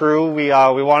 so the crew, we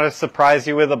want to surprise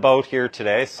you with a boat here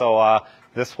today. So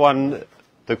this one,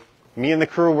 me and the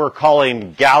crew were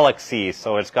calling Galaxy.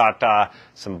 So it's got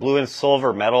some blue and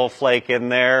silver metal flake in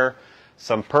there,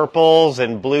 some purples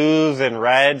and blues and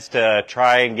reds to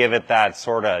try and give it that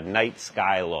sort of night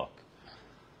sky look.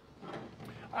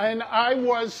 And I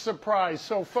was surprised.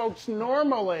 So, folks,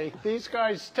 normally these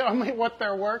guys tell me what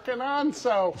they're working on.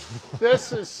 So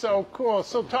this is so cool.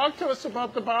 So talk to us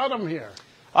about the bottom here.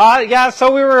 Yeah,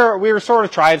 so we were sort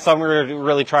of trying some. We were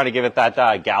really trying to give it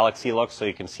that galaxy look. So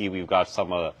you can see we've got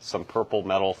some purple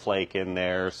metal flake in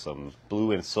there, some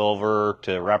blue and silver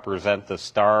to represent the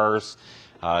stars.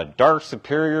 Dark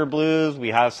superior blues. We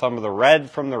have some of the red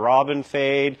from the Robin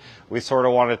Fade. We sort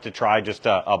of wanted to try just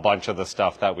a bunch of the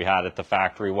stuff that we had at the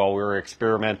factory while we were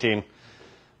experimenting.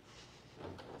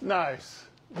 Nice.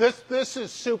 This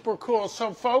is super cool.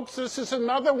 So, folks, this is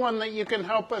another one that you can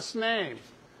help us name.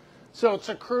 So it's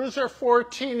a Cruiser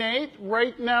 14.8.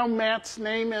 Right now, Matt's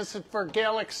name is for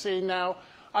Galaxy. Now,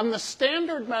 on the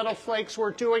standard metal flakes,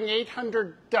 we're doing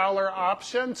 $800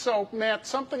 option. So, Matt,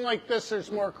 something like this is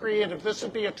more creative. This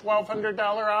would be a $1,200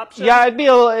 option? Yeah,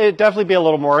 it'd definitely be a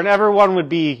little more. And everyone would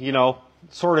be, you know,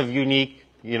 sort of unique.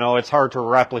 You know, it's hard to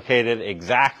replicate it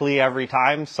exactly every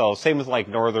time. So, same with like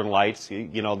Northern Lights.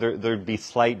 You know, there'd be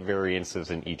slight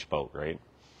variances in each boat, right?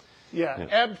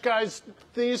 Yeah. Guys,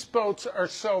 these boats are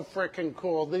so freaking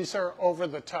cool. These are over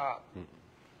the top.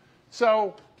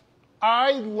 So,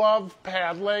 I love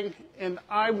paddling, and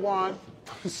I want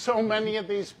so many of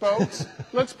these boats.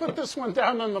 Let's put this one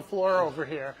down on the floor over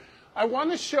here. I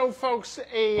want to show folks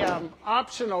a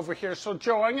option over here. So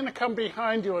Joe, I'm going to come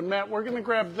behind you, and Matt, we're going to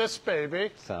grab this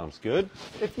baby. Sounds good.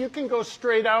 If you can go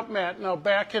straight out, Matt, and I'll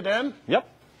back it in. Yep.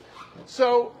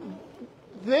 So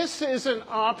this is an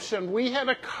option. We had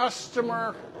a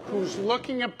customer who's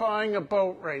looking at buying a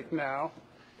boat right now,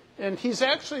 and he's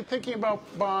actually thinking about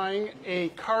buying a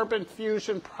Carbon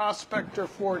Fusion Prospector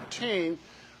 14,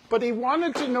 but he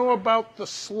wanted to know about the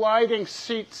sliding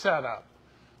seat setup.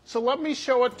 So let me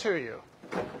show it to you.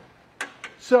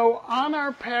 So on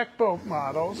our pack boat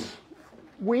models,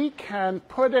 we can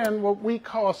put in what we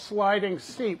call a sliding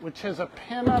seat, which has a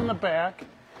pin on the back.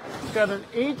 It's got an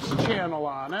H channel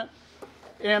on it,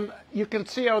 and you can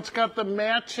see how it's got the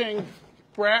matching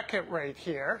bracket right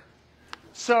here.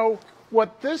 So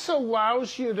what this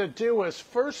allows you to do is,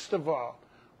 first of all,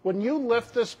 when you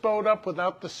lift this boat up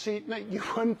without the seat in it, you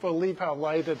wouldn't believe how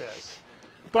light it is.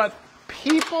 But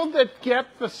people that get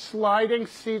the sliding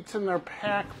seats in their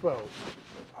pack boat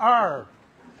are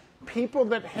people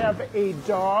that have a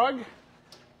dog,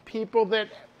 people that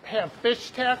have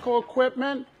fish tackle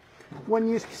equipment. When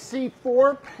you see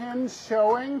 4 pins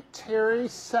showing, Terry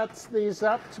sets these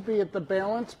up to be at the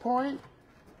balance point.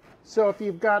 So if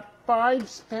you've got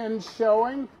 5 pins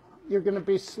showing, you're going to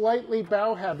be slightly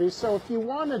bow heavy. So if you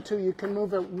wanted to, you can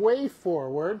move it way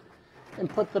forward and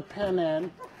put the pin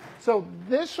in. So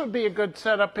this would be a good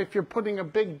setup if you're putting a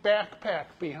big backpack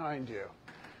behind you.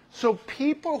 So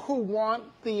people who want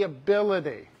the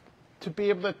ability to be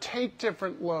able to take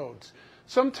different loads.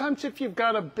 Sometimes if you've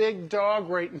got a big dog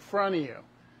right in front of you,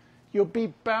 you'll be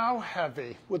bow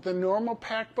heavy with the normal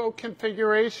pack boat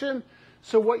configuration.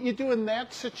 So what you do in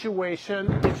that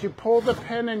situation is you pull the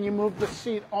pin and you move the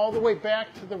seat all the way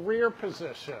back to the rear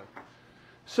position.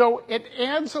 So it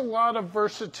adds a lot of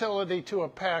versatility to a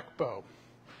pack boat.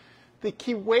 The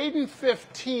Keewaydin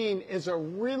 15 is a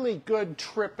really good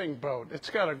tripping boat.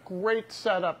 It's got a great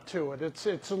setup to it. It's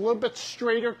a little bit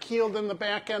straighter keeled in the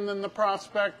back end than the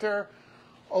Prospector,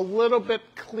 a little bit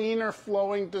cleaner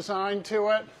flowing design to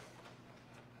it.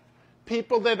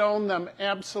 People that own them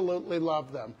absolutely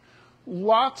love them.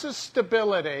 Lots of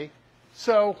stability.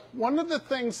 So one of the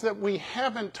things that we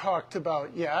haven't talked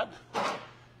about yet,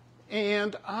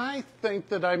 and I think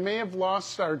that I may have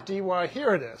lost our DY,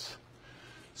 here it is.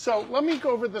 So let me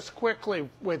go over this quickly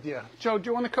with you. Joe, do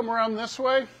you want to come around this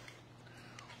way?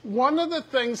 One of the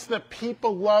things that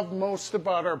people love most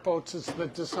about our boats is the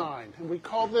design, and we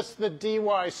call this the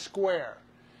DY square.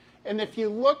 And if you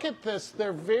look at this,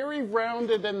 they're very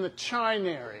rounded in the chine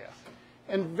area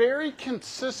and very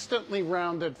consistently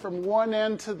rounded from one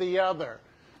end to the other.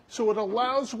 So it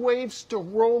allows waves to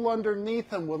roll underneath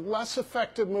them with less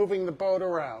effect of moving the boat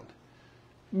around.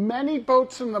 Many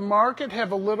boats in the market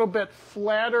have a little bit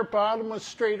flatter bottom with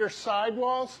straighter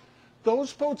sidewalls.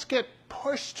 Those boats get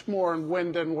pushed more in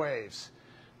wind and waves.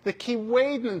 The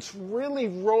Keewaydins really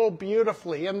roll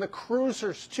beautifully, and the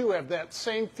cruisers too have that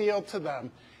same feel to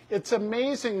them. It's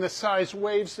amazing the size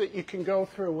waves that you can go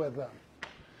through with them.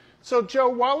 So Joe,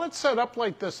 while it's set up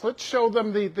like this, let's show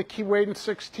them the Keewaydin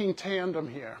 16 tandem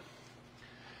here.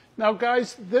 Now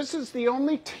guys, this is the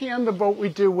only tandem boat we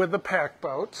do with the pack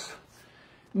boats.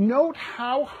 Note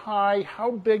how high, how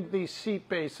big these seat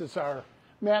bases are.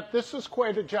 Matt, this is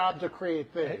quite a job to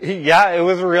create these. Yeah, it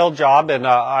was a real job, and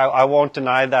I won't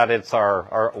deny that it's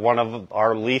one of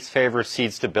our least favorite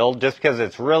seats to build, just because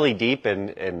it's really deep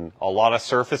in a lot of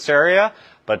surface area.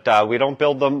 But we don't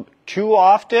build them too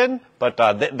often, but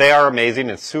they are amazing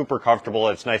and super comfortable.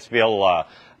 It's nice to be able to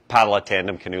paddle a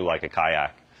tandem canoe like a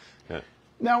kayak.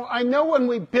 Now, I know when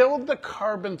we build the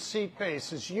carbon seat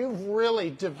bases, you've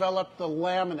really developed the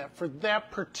laminate for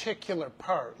that particular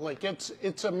part. Like,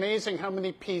 it's amazing how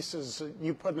many pieces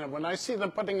you put in it. When I see them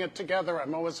putting it together,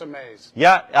 I'm always amazed.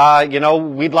 Yeah, you know,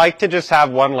 we'd like to just have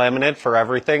one laminate for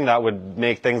everything. That would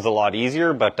make things a lot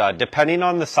easier. But depending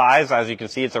on the size, as you can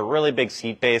see, it's a really big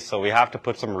seat base, so we have to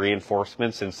put some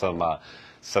reinforcements in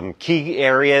some key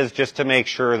areas just to make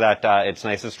sure that it's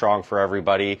nice and strong for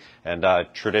everybody. And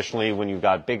traditionally, when you've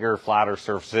got bigger, flatter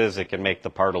surfaces, it can make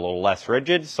the part a little less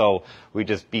rigid. So we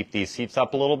just beef these seats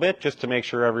up a little bit just to make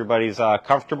sure everybody's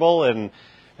comfortable and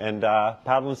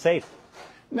paddling safe.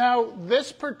 Now,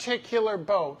 this particular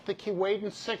boat, the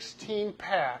Keewaydin 16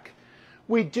 pack,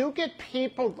 we do get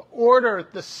people to order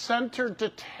the center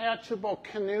detachable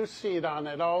canoe seat on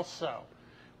it also,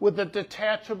 with a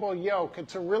detachable yoke.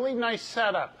 It's a really nice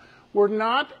setup. We're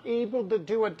not able to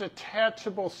do a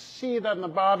detachable seat on the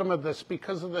bottom of this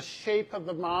because of the shape of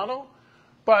the model,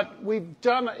 but we've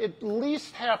done at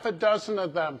least half a dozen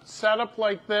of them set up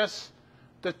like this,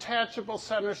 detachable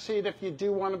center seat if you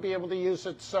do want to be able to use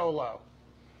it solo.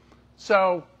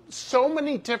 So so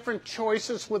many different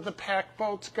choices with the pack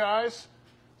boats, guys.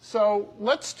 So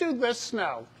let's do this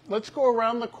now. Let's go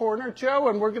around the corner, Joe,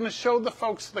 and we're going to show the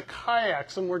folks the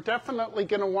kayaks, and we're definitely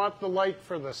going to want the light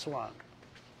for this one.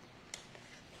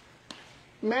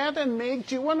 Matt and Meg,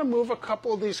 do you want to move a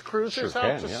couple of these cruisers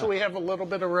out just so we have a little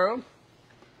bit of room?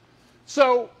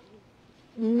 So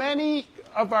many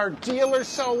of our dealers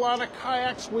sell a lot of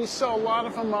kayaks. We sell a lot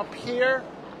of them up here,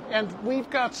 and we've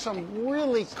got some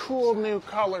really cool new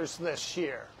colors this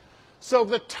year. So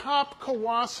the top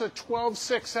Kawasa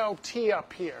 12.6 LT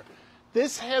up here,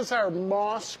 this has our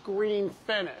moss green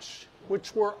finish,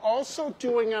 which we're also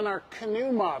doing on our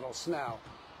canoe models now.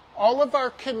 All of our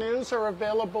canoes are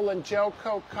available in gel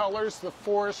coat colors, the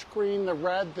forest green, the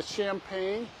red, the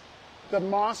champagne, the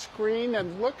moss green,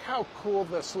 and look how cool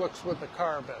this looks with the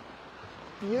carbon.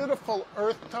 Beautiful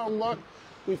earth tone look.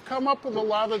 We've come up with a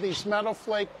lot of these metal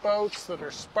flake boats that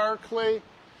are sparkly,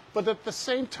 but at the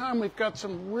same time, we've got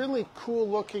some really cool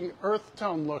looking earth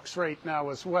tone looks right now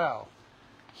as well.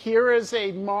 Here is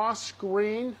a moss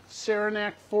green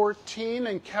Saranac 14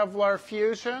 in Kevlar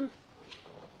Fusion.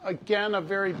 Again, a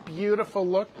very beautiful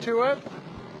look to it.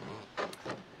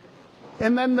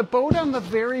 And then the boat on the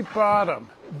very bottom.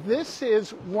 This is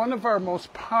one of our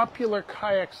most popular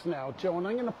kayaks now, Joe, and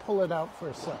I'm going to pull it out for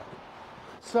a sec.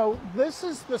 So this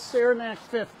is the Saranac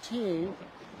 15.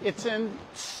 It's in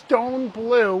stone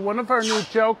blue, one of our new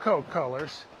gel coat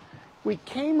colors. We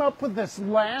came up with this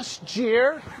last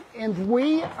year, and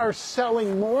we are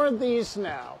selling more of these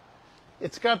now.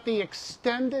 It's got the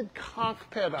extended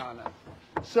cockpit on it.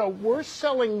 So we're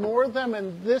selling more of them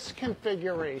in this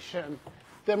configuration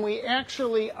than we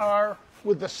actually are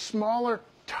with the smaller,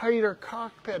 tighter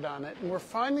cockpit on it. And we're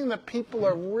finding that people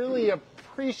are really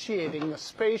appreciating the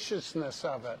spaciousness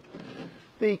of it.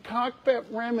 The cockpit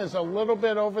rim is a little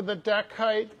bit over the deck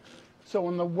height, so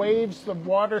when the waves, the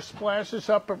water splashes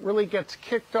up, it really gets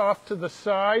kicked off to the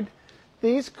side.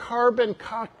 These carbon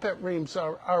cockpit rims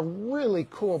are really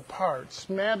cool parts.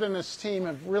 Matt and his team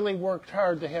have really worked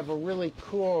hard to have a really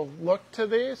cool look to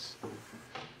these.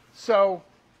 So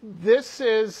this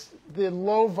is the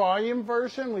low volume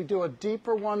version. We do a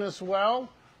deeper one as well.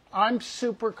 I'm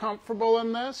super comfortable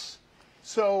in this.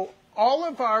 So all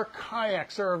of our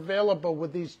kayaks are available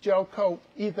with these gel coat,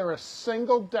 either a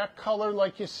single deck color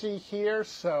like you see here,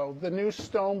 so the new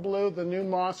stone blue, the new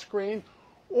moss green,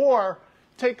 or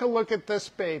take a look at this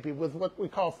baby with what we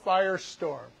call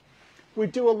Firestorm. We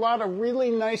do a lot of really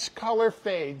nice color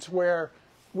fades where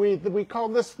we call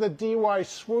this the DY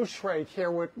swoosh right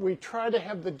here. We try to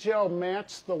have the gel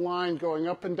match the line going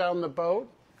up and down the boat.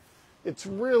 It's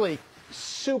really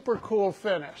super cool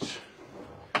finish.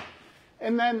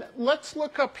 And then let's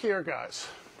look up here, guys.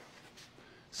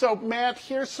 So Matt,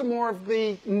 here's some more of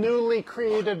the newly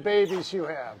created babies you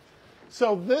have.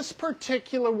 So this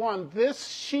particular one, this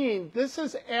sheen, this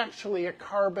is actually a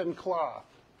carbon cloth.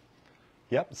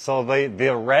 Yep, so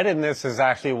the red in this is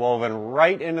actually woven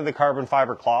right into the carbon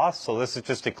fiber cloth, so this is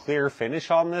just a clear finish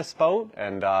on this boat,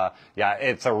 and yeah,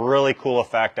 it's a really cool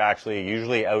effect actually.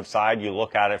 Usually outside you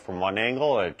look at it from one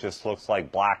angle, it just looks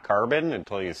like black carbon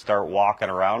until you start walking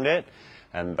around it,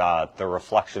 and the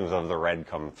reflections of the red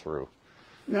come through.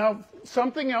 Now,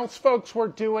 something else folks we're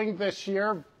doing this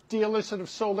year, dealers that have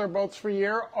sold our boats for a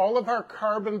year, all of our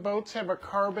carbon boats have a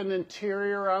carbon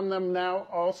interior on them now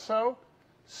also.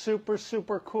 Super,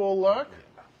 super cool look.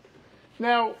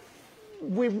 Now,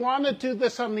 we want to do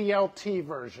this on the LT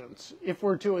versions if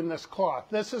we're doing this cloth.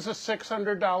 This is a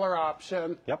 $600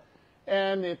 option. Yep.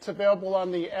 And it's available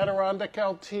on the Adirondack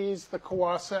LTs, the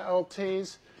Kawasa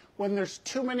LTs. When there's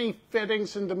too many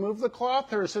fittings and to move the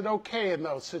cloth, or is it okay in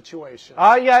those situations?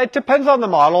 Yeah, it depends on the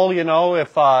model, you know.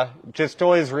 If just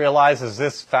always realize as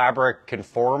this fabric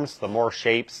conforms, the more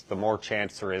shapes, the more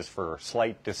chance there is for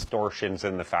slight distortions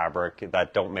in the fabric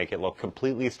that don't make it look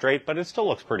completely straight, but it still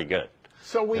looks pretty good.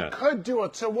 So we could do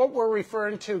it. So what we're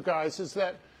referring to, guys, is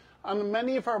that on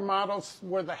many of our models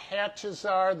where the hatches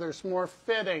are, there's more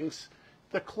fittings,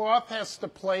 the cloth has to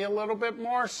play a little bit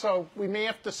more, so we may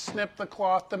have to snip the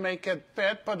cloth to make it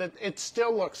fit, but it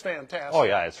still looks fantastic. Oh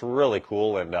yeah, it's really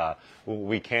cool, and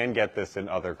we can get this in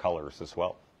other colors as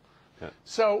well. Yeah.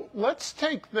 So let's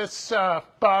take this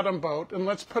bottom boat and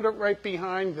let's put it right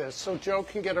behind this so Joe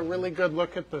can get a really good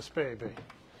look at this baby.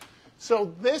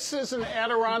 So this is an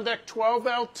Adirondack 12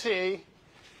 LT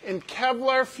in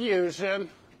Kevlar Fusion.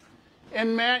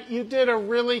 And Matt, you did a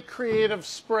really creative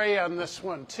spray on this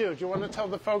one too. Do you want to tell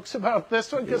the folks about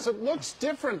this one? Because it looks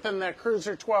different than that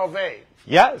Cruiser 12.8.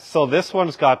 Yeah, so this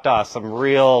one's got some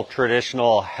real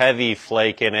traditional heavy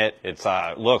flake in it. It's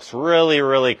looks really,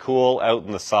 really cool out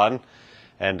in the sun.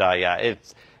 And yeah,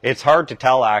 It's hard to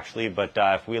tell actually, but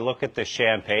if we look at the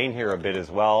champagne here a bit as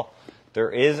well,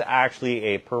 there is actually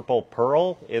a purple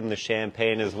pearl in the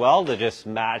champagne as well to just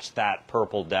match that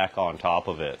purple deck on top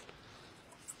of it.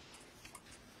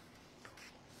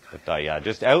 But yeah,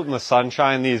 just out in the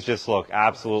sunshine, these just look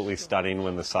absolutely stunning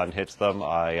when the sun hits them.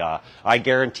 I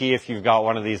guarantee if you've got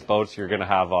one of these boats, you're going to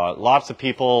have lots of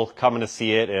people coming to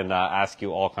see it and ask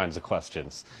you all kinds of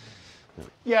questions.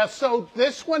 Yeah, so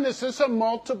this one, is this a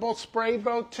multiple spray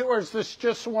boat too, or is this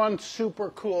just one super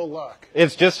cool look?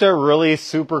 It's just a really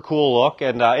super cool look,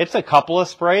 and it's a couple of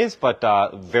sprays, but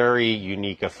very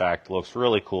unique effect. Looks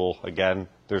really cool. Again,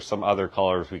 there's some other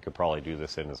colors we could probably do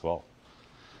this in as well.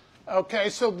 Okay,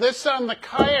 so this on the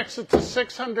kayaks, it's a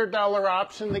 $600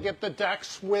 option to get the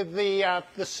decks with the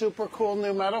super cool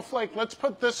new metal flake. Let's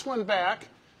put this one back,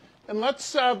 and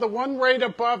let's the one right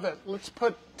above it. Let's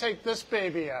take this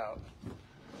baby out.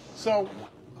 So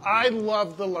I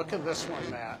love the look of this one,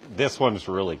 Matt. This one's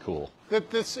really cool.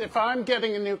 If I'm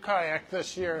getting a new kayak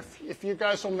this year, if you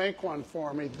guys will make one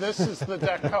for me, this is the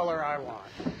deck color I want.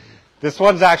 This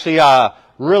one's actually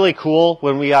really cool.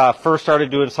 When we first started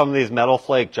doing some of these metal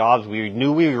flake jobs, we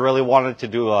knew we really wanted to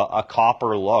do a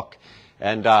copper look.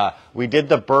 And we did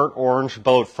the burnt orange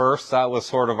boat first. That was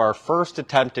sort of our first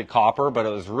attempt at copper, but it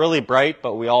was really bright,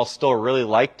 but we all still really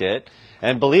liked it.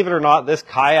 And believe it or not, this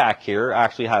kayak here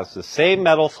actually has the same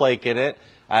metal flake in it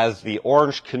as the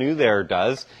orange canoe there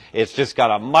does. It's just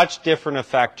got a much different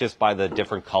effect just by the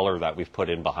different color that we've put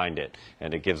in behind it.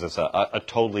 And it gives us a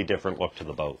totally different look to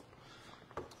the boat.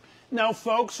 Now,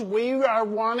 folks, we are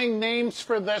wanting names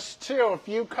for this too. If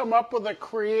you come up with a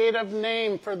creative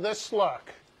name for this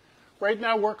look. Right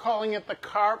now, we're calling it the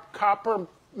copper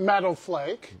metal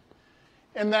flake.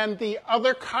 And then the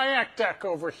other kayak deck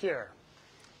over here,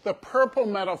 the purple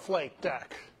metal flake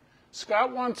deck.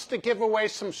 Scott wants to give away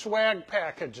some swag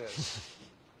packages.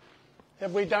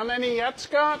 Have we done any yet,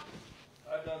 Scott?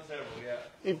 I've done several, yeah.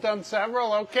 You've done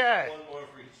several? Okay. One more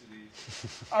for each of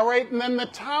these. All right, and then the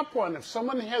top one, if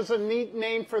someone has a neat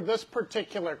name for this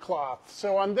particular cloth.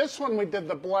 So on this one, we did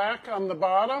the black on the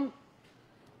bottom,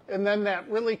 and then that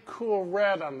really cool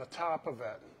red on the top of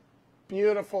it.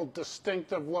 Beautiful,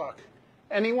 distinctive look.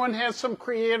 Anyone has some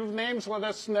creative names, let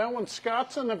us know. And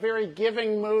Scott's in a very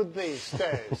giving mood these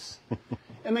days.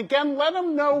 And again, let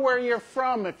them know where you're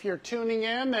from if you're tuning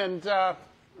in, and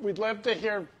we'd love to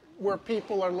hear where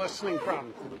people are listening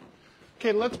from.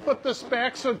 Okay, let's put this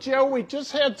back. So, Joe, we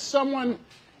just had someone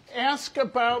ask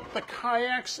about the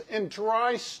kayaks and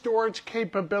dry storage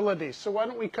capabilities. So why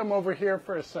don't we come over here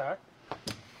for a sec.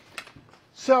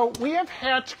 So we have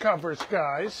hatch covers,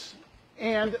 guys,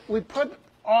 and we put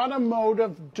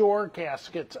automotive door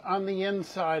gaskets on the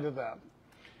inside of them.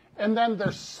 And then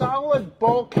there's solid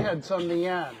bulkheads on the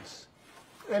ends.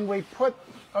 And we put,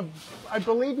 I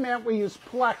believe, Matt, we use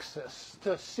plexus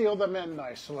to seal them in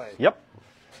nicely. Yep.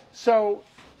 So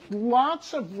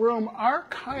lots of room. Our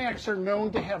kayaks are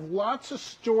known to have lots of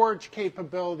storage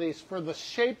capabilities for the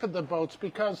shape of the boats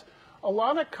because a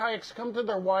lot of kayaks come to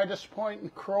their widest point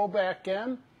and curl back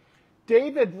in.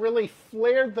 David really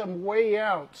flared them way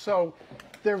out. So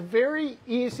they're very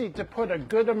easy to put a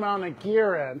good amount of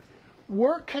gear in.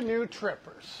 We're canoe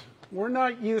trippers. We're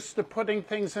not used to putting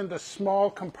things into small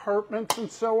compartments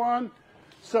and so on.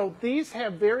 So these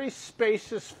have very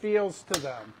spacious feels to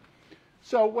them.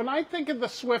 So when I think of the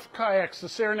Swift kayaks, the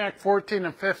Saranac 14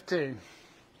 and 15,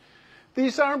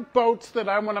 these aren't boats that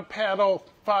I want to paddle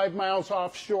 5 miles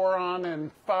offshore on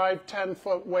in 5,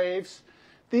 10-foot waves.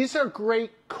 These are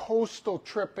great coastal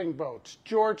tripping boats,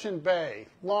 Georgian Bay,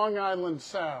 Long Island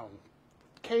Sound,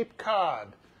 Cape Cod,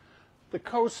 the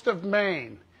coast of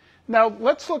Maine. Now,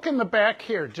 let's look in the back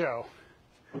here, Joe.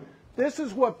 This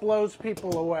is what blows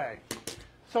people away.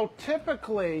 So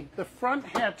typically, the front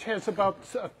hatch has about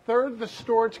a third the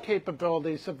storage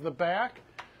capabilities of the back.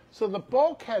 So the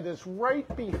bulkhead is right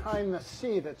behind the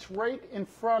seat. It's right in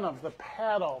front of the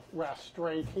paddle rest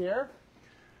right here.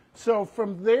 So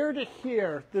from there to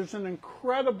here, there's an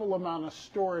incredible amount of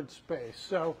storage space.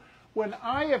 So when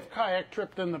I have kayak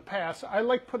tripped in the past, I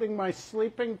like putting my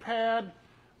sleeping pad,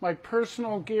 my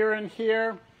personal gear in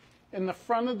here. In the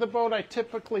front of the boat, I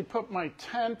typically put my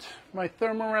tent, my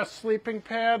Thermarest sleeping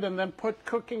pad, and then put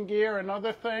cooking gear and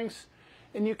other things.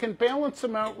 And you can balance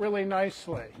them out really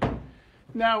nicely.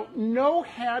 Now, no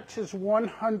hatch is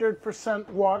 100%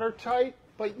 watertight,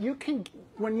 but you can,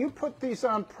 when you put these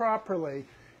on properly,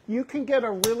 you can get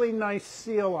a really nice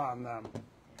seal on them.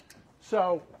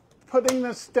 So putting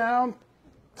this down,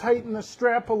 tighten the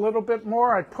strap a little bit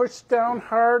more. I push down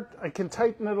hard, I can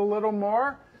tighten it a little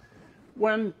more.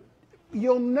 When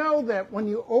you'll know that when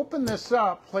you open this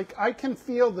up, like I can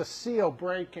feel the seal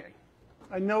breaking.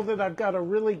 I know that I've got a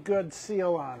really good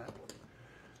seal on it.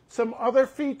 Some other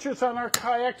features on our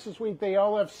kayaks is they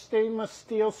all have stainless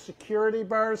steel security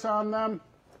bars on them.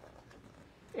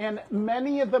 And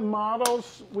many of the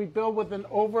models we build with an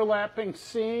overlapping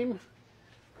seam,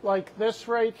 like this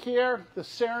right here, the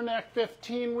Saranac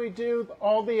 15 we do,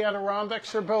 all the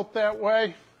Adirondacks are built that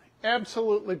way.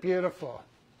 Absolutely beautiful.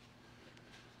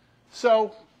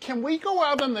 So can we go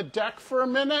out on the deck for a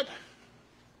minute?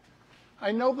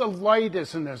 I know the light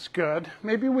isn't as good.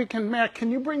 Maybe we can, Matt,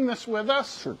 can you bring this with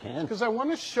us? Sure can. Because I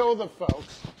want to show the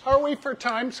folks. How are we for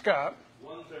time, Scott?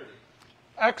 1:30.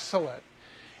 Excellent.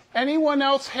 Anyone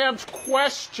else have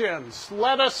questions?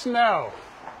 Let us know.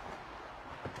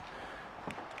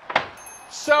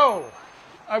 So,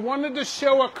 I wanted to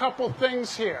show a couple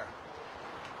things here.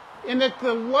 And that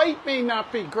the light may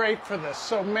not be great for this.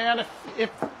 So, Matt,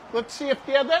 if let's see if,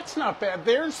 yeah, that's not bad.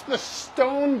 There's the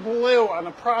stone blue on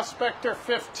a Prospector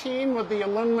 15 with the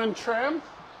aluminum trim.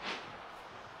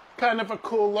 Kind of a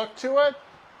cool look to it.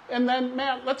 And then,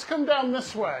 Matt, let's come down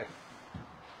this way.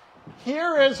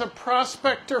 Here is a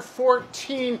Prospector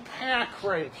 14 pack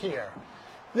right here.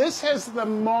 This has the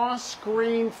moss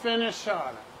green finish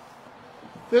on it.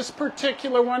 This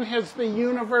particular one has the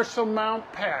universal mount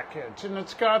package, and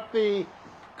it's got the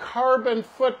carbon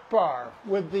foot bar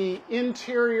with the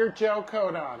interior gel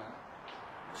coat on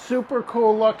it. Super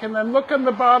cool look. And then look on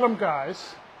the bottom,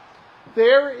 guys.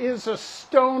 There is a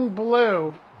stone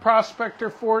blue Prospector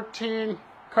 14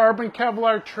 carbon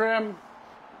Kevlar trim,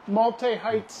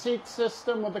 multi-height seat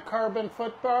system with a carbon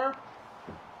foot bar.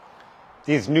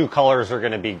 These new colors are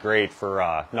going to be great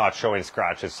for not showing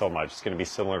scratches so much. It's going to be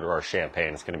similar to our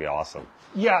champagne. It's going to be awesome.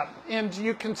 Yeah, and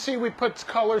you can see we put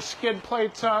color skid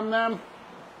plates on them.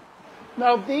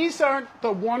 Now, these aren't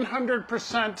the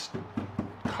 100%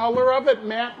 color of it.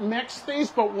 Matt mixed these,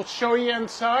 but we'll show you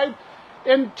inside.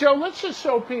 And Joe, let's just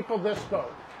show people this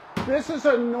boat. This is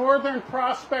a Northern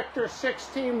Prospector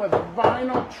 16 with a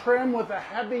vinyl trim with a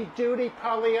heavy-duty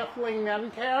polyethylene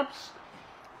end caps.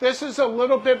 This is a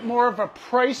little bit more of a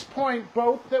price point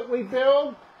boat that we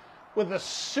build with a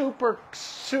super,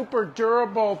 super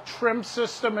durable trim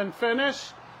system and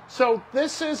finish. So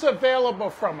this is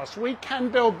available from us. We can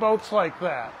build boats like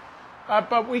that.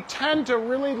 But we tend to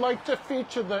really like to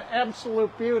feature the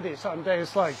absolute beauties on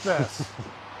days like this.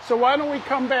 So why don't we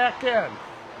come back in?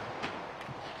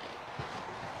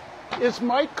 Is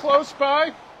Mike close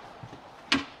by?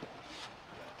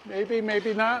 Maybe,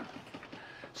 maybe not.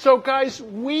 So guys,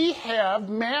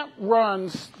 Matt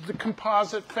runs the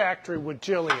composite factory with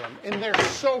Jillian, and they're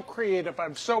so creative.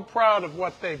 I'm so proud of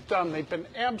what they've done. They've been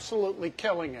absolutely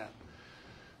killing it.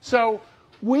 So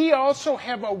we also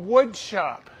have a wood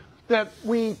shop that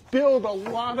we build a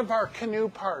lot of our canoe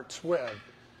parts with.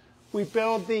 We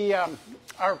build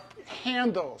our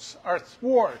handles, our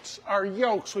thwarts, our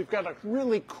yokes. We've got a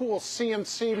really cool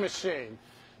CNC machine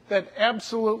that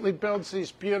absolutely builds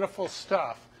these beautiful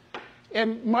stuff.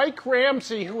 And Mike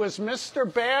Ramsey, who is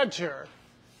Mr. Badger,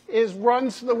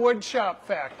 runs the wood shop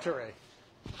factory.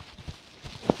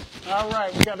 All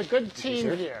right, we got a good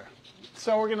team here.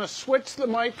 So we're going to switch the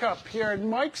mic up here, and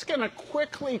Mike's going to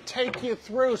quickly take you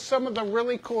through some of the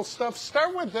really cool stuff.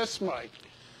 Start with this, Mike.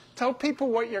 Tell people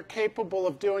what you're capable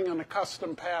of doing on a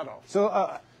custom paddle.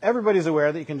 So everybody's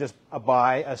aware that you can just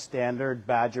buy a standard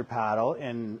Badger paddle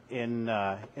in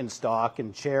stock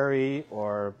in cherry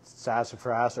or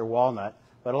sassafras or walnut.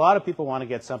 But a lot of people want to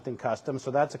get something custom, so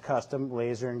that's a custom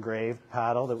laser engraved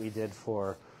paddle that we did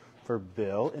for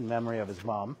Bill in memory of his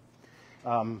mom.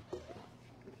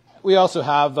 We also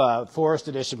have Forest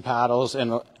Edition paddles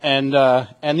and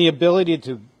the ability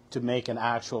to make an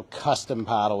actual custom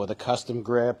paddle with a custom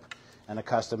grip and a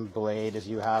custom blade. If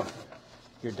you have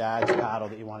your dad's paddle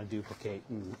that you want to duplicate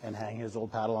and hang his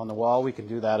old paddle on the wall, we can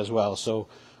do that as well. So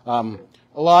a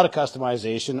lot of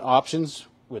customization options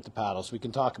with the paddles. We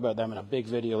can talk about them in a big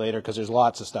video later because there's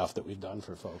lots of stuff that we've done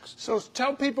for folks. So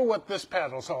tell people what this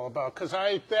paddle's all about, because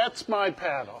that's my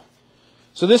paddle.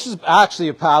 So this is actually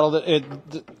a paddle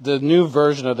the new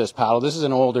version of this paddle. This is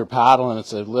an older paddle and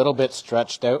it's a little bit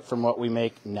stretched out from what we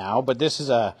make now. But this is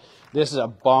a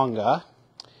bonga.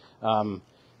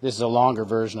 This is a longer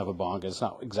version of a bonga. It's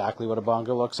not exactly what a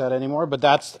bonga looks at anymore, but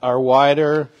that's our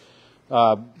wider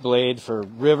blade for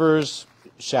rivers,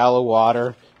 shallow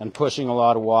water, and pushing a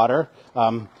lot of water.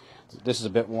 This is a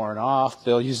bit worn off.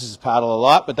 Bill uses his paddle a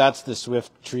lot, but that's the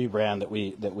Swift Tree brand that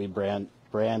we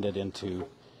branded into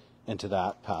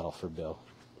that paddle for Bill.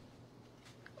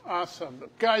 Awesome.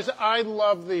 Guys, I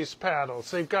love these paddles.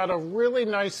 They've got a really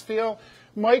nice feel.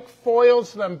 Mike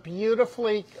foils them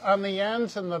beautifully on the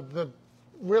ends and the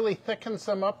really thickens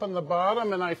them up on the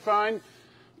bottom. And I find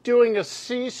doing a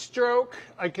C stroke,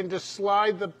 I can just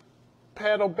slide the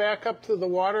paddle back up to the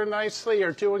water nicely,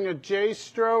 or doing a J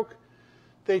stroke.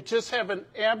 They just have an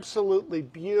absolutely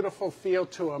beautiful feel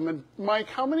to them. And Mike,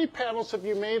 how many paddles have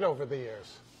you made over the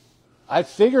years? I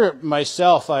figure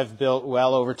myself, I've built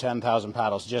well over 10,000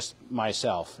 paddles, just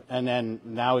myself. And then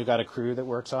now we've got a crew that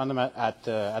works on them at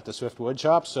the Swift Wood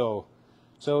Shop. So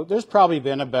there's probably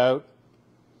been about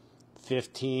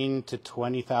 15 to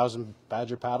 20,000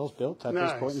 Badger paddles built at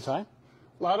this point in time.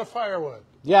 A lot of firewood.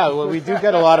 Yeah, well, we do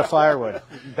get a lot of firewood.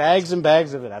 Bags and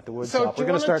bags of it at the wood shop. We're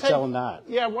going to start selling that.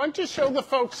 Yeah, why don't you show the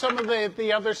folks some of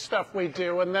the other stuff we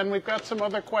do, and then we've got some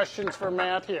other questions for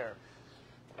Matt here.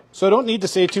 So I don't need to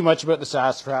say too much about the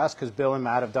sassafras because Bill and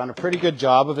Matt have done a pretty good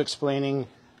job of explaining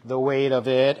the weight of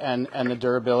it and the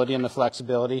durability and the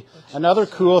flexibility. Another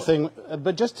cool thing,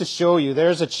 but just to show you,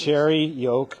 there's a cherry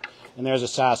yoke and there's a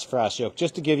sassafras yoke,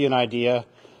 just to give you an idea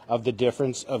of the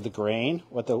difference of the grain,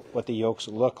 what the yolks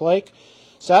look like.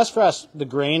 Sassafras, the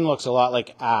grain looks a lot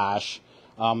like ash,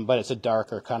 but it's a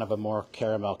darker, kind of a more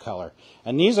caramel color.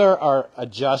 And these are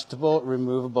adjustable,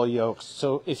 removable yokes.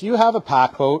 So if you have a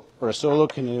pack boat or a solo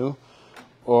canoe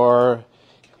or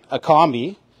a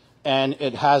combi and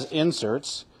it has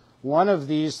inserts, one of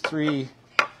these 3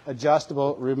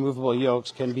 adjustable, removable yokes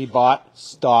can be bought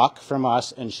stock from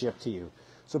us and shipped to you.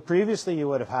 So previously you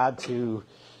would have had to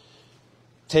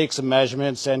take some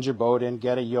measurements, send your boat in,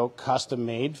 get a yoke custom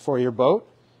made for your boat.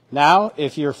 Now,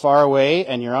 if you're far away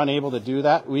and you're unable to do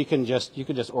that, you can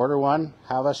just order one,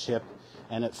 have us ship,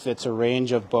 and it fits a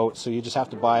range of boats. So you just have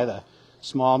to buy the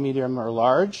small, medium, or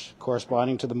large,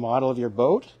 corresponding to the model of your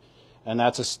boat, and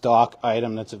that's a stock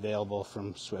item that's available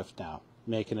from Swift now,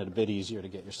 making it a bit easier to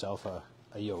get yourself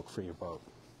a yoke for your boat.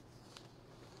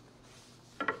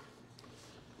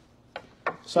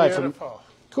 Beautiful.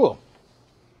 Cool.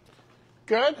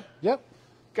 Good? Yep.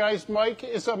 Guys, Mike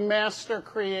is a master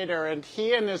creator, and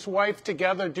he and his wife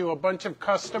together do a bunch of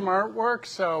custom artwork.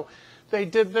 So they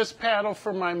did this paddle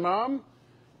for my mom.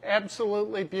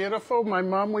 Absolutely beautiful. My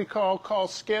mom we call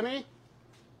Skinny.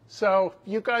 So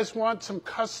you guys want some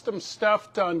custom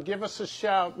stuff done, give us a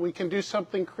shout. We can do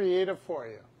something creative for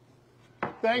you.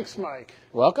 Thanks, Mike.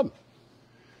 Welcome.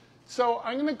 So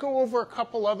I'm going to go over a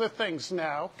couple other things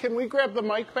now. Can we grab the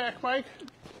mic back, Mike?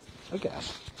 I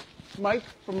guess. Mike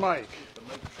for Mike.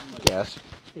 Yes.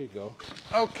 Here you go.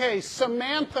 Okay,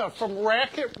 Samantha from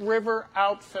Racket River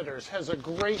Outfitters has a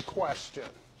great question.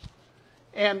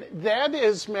 And that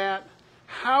is, Matt,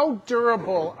 how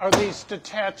durable are these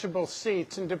detachable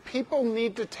seats, and do people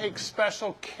need to take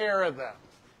special care of them?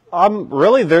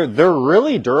 Really, they're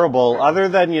really durable. Other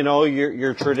than,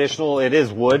 your traditional, it is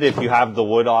wood if you have the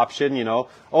wood option,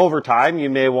 Over time, you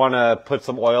may want to put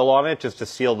some oil on it just to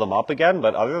seal them up again.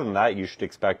 But other than that, you should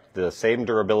expect the same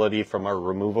durability from our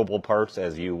removable parts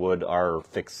as you would our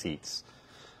fixed seats.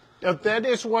 Now, that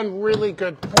is one really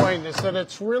good point, is that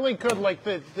it's really good, like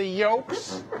the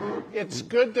yokes, it's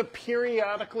good to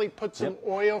periodically put some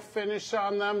oil finish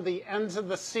on them, the ends of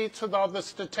the seats with all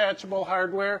this detachable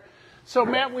hardware. So,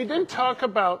 Matt, we didn't talk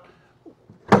about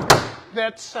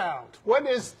that sound.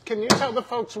 Can you tell the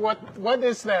folks what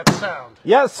is that sound?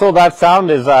 Yeah, so that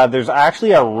sound is, there's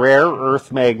actually a rare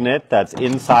earth magnet that's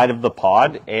inside of the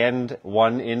pod and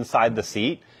one inside the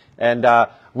seat. And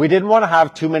we didn't want to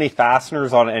have too many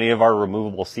fasteners on any of our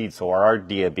removable seats. So our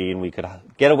idea being we could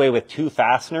get away with 2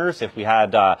 fasteners if we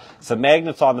had some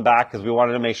magnets on the back, because we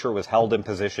wanted to make sure it was held in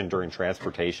position during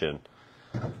transportation.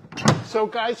 So,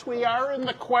 guys, we are in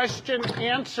the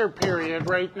question-answer period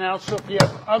right now. So if you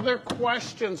have other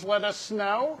questions, let us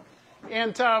know.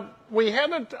 And we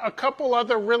had a couple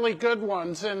other really good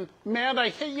ones. And, Matt, I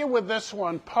hit you with this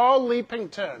one. Paul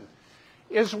Leapington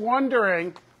is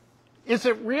wondering, is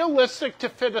it realistic to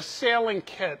fit a sailing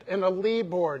kit and a lee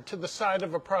board to the side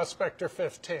of a Prospector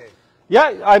 15?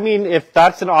 Yeah, I mean, if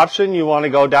that's an option you want to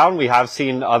go down, we have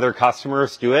seen other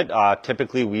customers do it.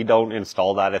 Typically, we don't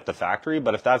install that at the factory,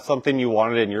 but if that's something you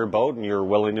wanted in your boat and you're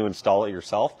willing to install it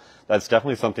yourself, that's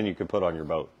definitely something you could put on your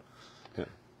boat. Yeah.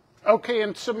 Okay,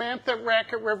 and Samantha at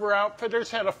Racket River Outfitters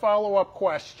had a follow-up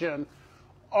question.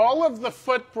 All of the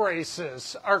foot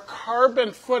braces, our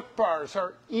carbon foot bars,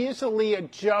 are easily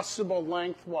adjustable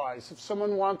lengthwise. If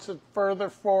someone wants it further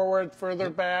forward, further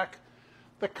back.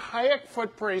 The kayak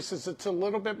foot braces, it's a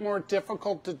little bit more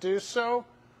difficult to do so,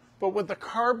 but with the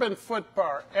carbon foot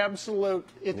bar,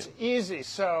 it's easy.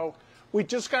 So We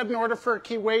just got an order for a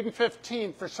key weighing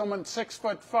 15 for someone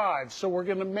 6'5", so we're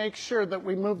going to make sure that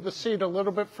we move the seat a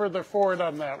little bit further forward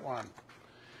on that one.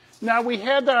 Now we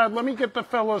had, let me get the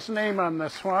fellow's name on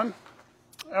this one.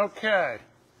 Okay.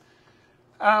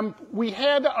 We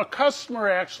had a customer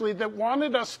actually that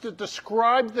wanted us to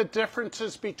describe the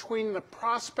differences between the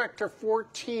Prospector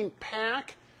 14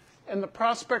 pack and the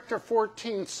Prospector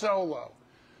 14 solo.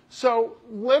 So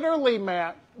literally,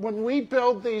 Matt, when we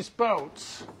build these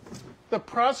boats, the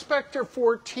Prospector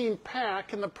 14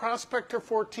 pack and the Prospector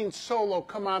 14 solo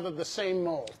come out of the same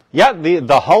mold. Yeah,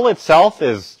 the hull itself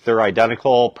they're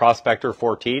identical Prospector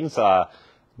 14s.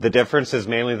 The difference is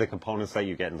mainly the components that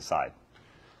you get inside.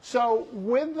 So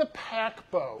with the pack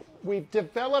boat, we've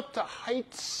developed a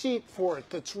height seat for it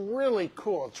that's really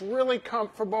cool. It's really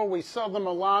comfortable. We sell them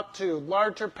a lot to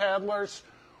larger paddlers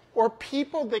or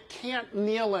people that can't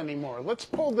kneel anymore. Let's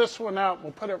pull this one out.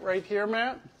 We'll put it right here,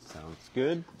 Matt. Sounds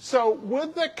good. So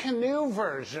with the canoe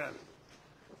version,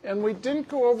 and we didn't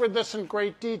go over this in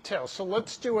great detail, so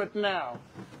let's do it now.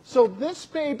 So this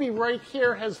baby right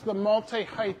here has the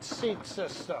multi-height seat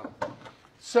system.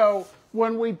 So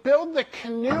when we build the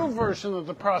canoe version of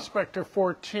the Prospector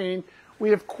 14,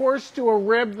 we of course do a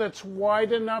rib that's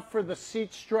wide enough for the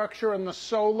seat structure and the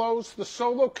solos. The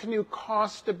solo canoe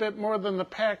costs a bit more than the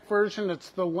pack version. It's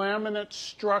the laminate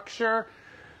structure.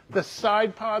 The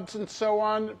side pods and so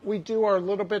on we do are a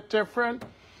little bit different.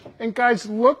 And guys,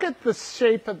 look at the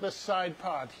shape of the side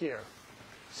pod here.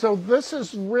 So this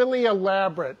is really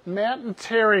elaborate. Matt and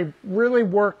Terry really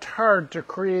worked hard to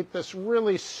create this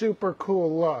really super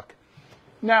cool look.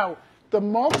 Now, the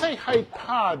multi-height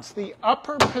pods, the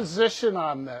upper position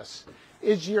on this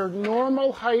is your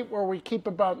normal height where we keep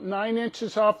about 9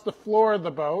 inches off the floor of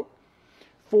the boat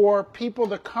for people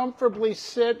to comfortably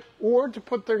sit or to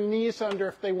put their knees under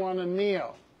if they want to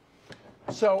kneel.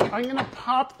 So I'm going to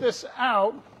pop this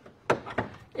out,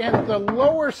 and the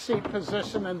lower seat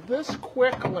position, and this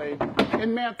quickly,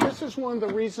 and Matt, this is one of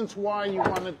the reasons why you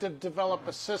wanted to develop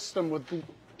a system with the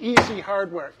easy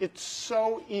hardware. It's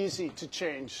so easy to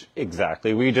change.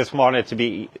 Exactly. We just want it to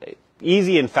be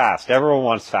easy and fast. Everyone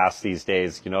wants fast these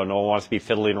days. You know, no one wants to be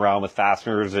fiddling around with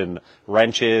fasteners and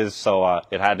wrenches, so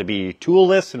it had to be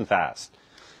toolless and fast.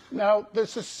 Now,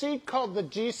 there's a seat called the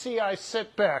GCI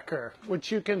Sitbacker,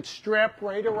 which you can strap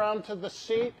right around to the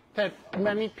seat that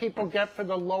many people get for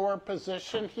the lower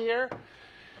position here.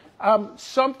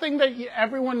 Something that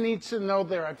everyone needs to know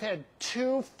there, I've had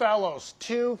two fellows,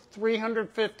 two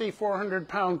 350,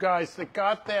 400-pound guys that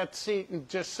got that seat and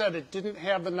just said it didn't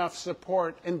have enough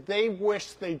support, and they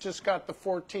wished they just got the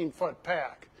 14-foot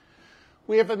pack.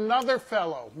 We have another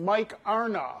fellow, Mike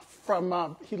Arnoff,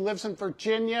 he lives in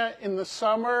Virginia in the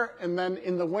summer, and then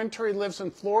in the winter he lives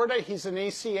in Florida. He's an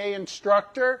ACA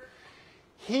instructor.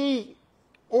 He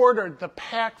ordered the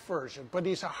pack version, but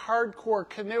he's a hardcore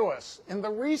canoeist. And the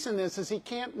reason is he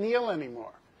can't kneel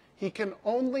anymore. He can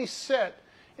only sit,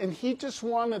 and he just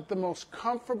wanted the most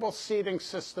comfortable seating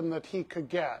system that he could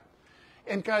get.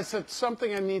 And guys, that's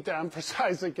something I need to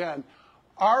emphasize again.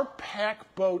 Our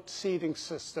pack boat seating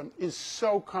system is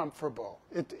so comfortable.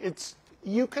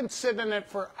 You can sit in it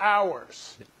for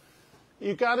hours.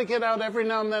 You got to get out every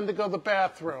now and then to go to the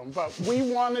bathroom. But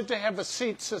we wanted to have a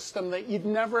seat system that you'd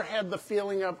never had the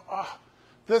feeling of, oh,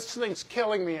 this thing's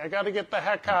killing me. I got to get the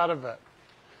heck out of it.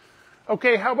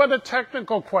 Okay, how about a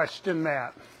technical question,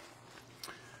 Matt?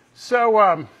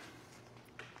 So,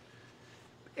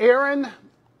 Aaron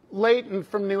Layton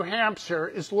from New Hampshire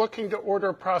is looking to order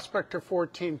a Prospector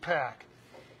 14 pack.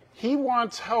 He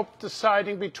wants help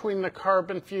deciding between the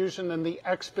Carbon Fusion and the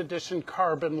Expedition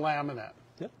Carbon laminate.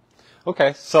 Yep.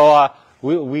 Okay, so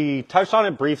we touched on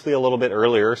it briefly a little bit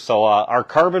earlier. So our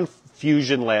Carbon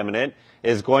Fusion laminate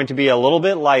is going to be a little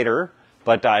bit lighter,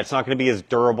 but it's not going to be as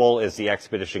durable as the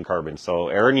Expedition Carbon. So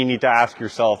Aaron, you need to ask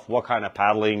yourself what kind of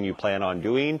paddling you plan on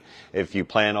doing. If you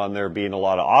plan on there being a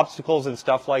lot of obstacles and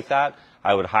stuff like that,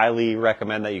 I would highly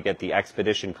recommend that you get the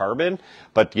Expedition Carbon.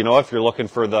 But, you know, if you're looking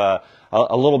for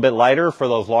a little bit lighter for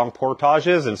those long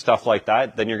portages and stuff like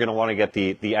that, then you're going to want to get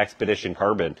the Expedition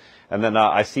Carbon. And then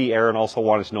I see Aaron also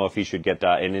wanted to know if he should get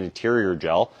an interior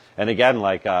gel. And again,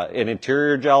 like an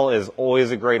interior gel is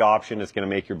always a great option. It's going to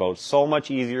make your boat so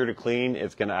much easier to clean.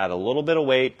 It's going to add a little bit of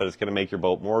weight, but it's going to make your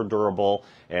boat more durable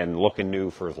and looking new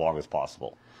for as long as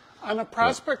possible. On a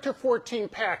Prospector 14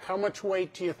 pack, how much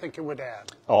weight do you think it would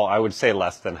add? Oh, I would say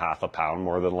less than half a pound,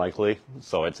 more than likely.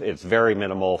 So it's very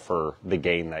minimal for the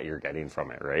gain that you're getting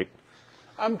from it, right?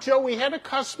 Joe, we had a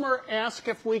customer ask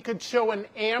if we could show an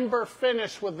amber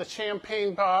finish with the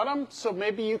champagne bottom. So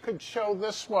maybe you could show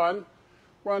this one,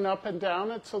 run up and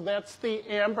down it. So that's the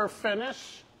amber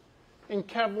finish. in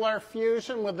Kevlar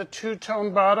Fusion with a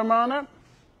two-tone bottom on it.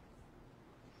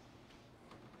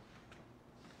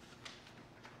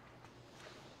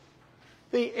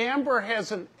 The amber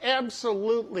has an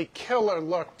absolutely killer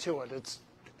look to it. It's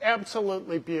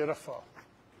absolutely beautiful.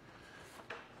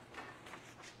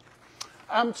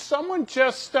 Someone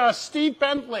just, Steve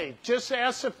Bentley, just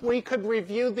asked if we could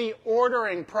review the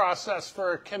ordering process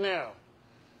for a canoe.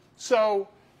 So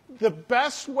the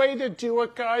best way to do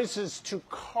it, guys, is to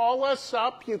call us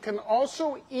up. You can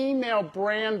also email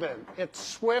Brandon at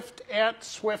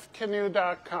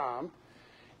swift@swiftcanoe.com,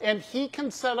 and he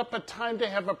can set up a time to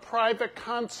have a private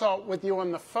consult with you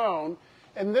on the phone.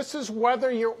 And this is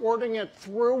whether you're ordering it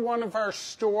through one of our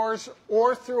stores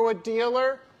or through a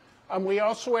dealer. We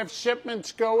also have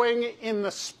shipments going in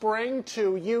the spring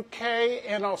to UK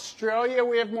and Australia.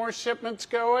 We have more shipments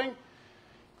going.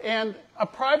 And a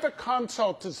private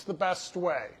consult is the best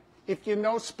way if you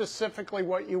know specifically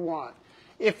what you want.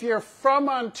 If you're from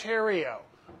Ontario,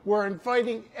 we're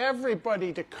inviting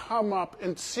everybody to come up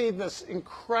and see this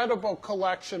incredible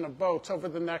collection of boats over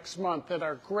the next month at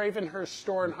our Gravenhurst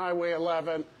store on Highway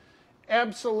 11.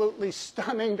 Absolutely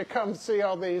stunning to come see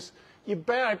all these. You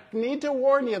bet. Need to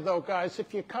warn you, though, guys,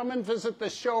 if you come and visit the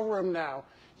showroom now,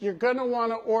 you're going to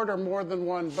want to order more than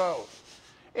one boat.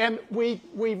 And we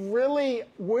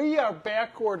are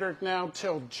back ordered now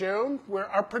till June, where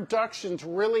our production's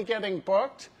really getting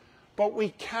booked, but we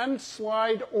can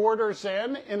slide orders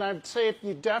in. And I'd say if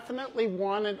you definitely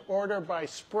want an order by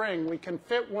spring, we can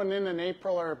fit one in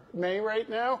April or May right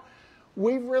now.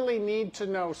 We really need to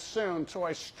know soon. So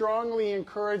I strongly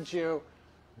encourage you,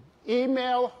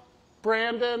 email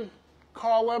Brandon,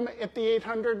 call him at the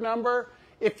 800 number.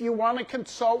 If you want to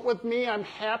consult with me, I'm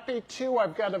happy to.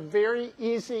 I've got a very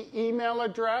easy email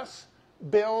address,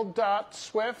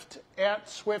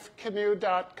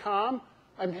 bill.swift@swiftcanoe.com.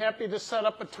 I'm happy to set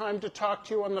up a time to talk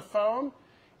to you on the phone.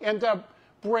 And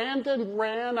Brandon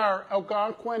ran our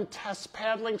Algonquin Test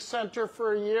Paddling Center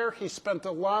for a year. He spent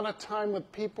a lot of time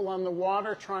with people on the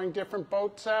water trying different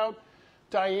boats out.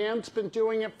 Diane's been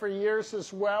doing it for years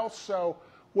as well, so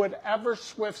whatever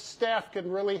Swift staff can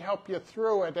really help you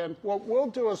through it. And what we'll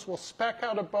do is we'll spec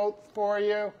out a boat for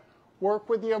you, work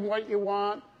with you on what you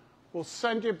want. We'll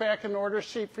send you back an order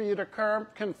sheet for you to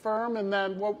confirm. And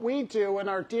then what we do and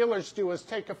our dealers do is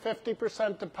take a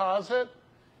 50% deposit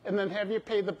and then have you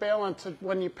pay the balance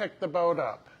when you pick the boat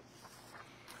up.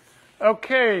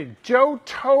 Okay, Joe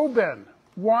Tobin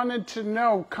wanted to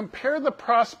know, compare the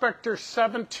Prospector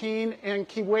 17 and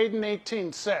Keewaydin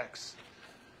 18.6.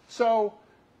 So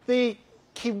the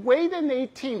Keewaydin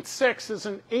 18.6 is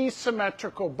an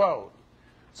asymmetrical boat.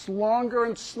 It's longer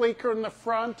and sleeker in the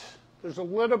front. There's a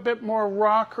little bit more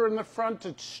rocker in the front.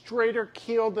 It's straighter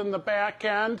keeled in the back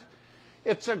end.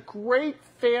 It's a great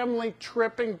family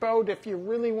tripping boat if you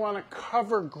really want to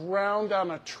cover ground on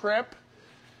a trip.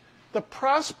 The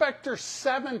Prospector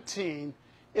 17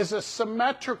 is a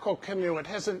symmetrical canoe. It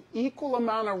has an equal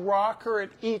amount of rocker at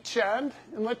each end.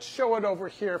 And let's show it over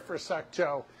here for a sec,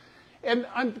 Joe. And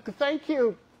thank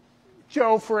you,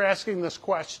 Joe, for asking this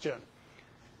question.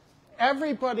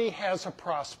 Everybody has a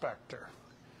Prospector.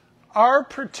 Our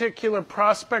particular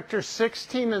Prospector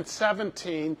 16 and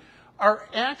 17 are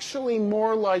actually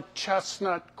more like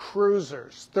chestnut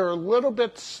cruisers. They're a little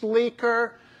bit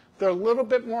sleeker. They're a little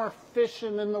bit more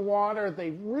efficient in the water.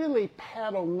 They really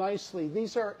paddle nicely.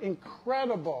 These are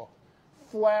incredible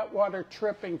flat water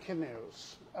tripping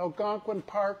canoes. Algonquin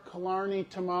Park, Killarney,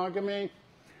 Temagami.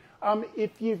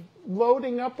 If you're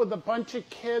loading up with a bunch of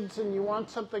kids and you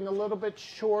want something a little bit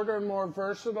shorter and more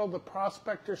versatile, the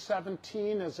Prospector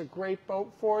 17 is a great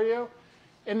boat for you.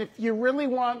 And if you really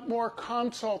want more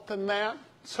consult than that,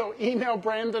 so email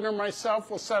Brandon or myself,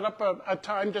 we'll set up a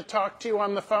time to talk to you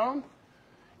on the phone.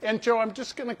 And Joe, I'm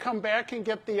just going to come back and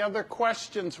get the other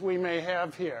questions we may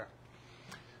have here.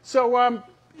 So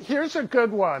here's a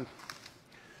good one.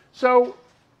 So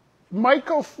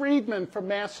Michael Friedman from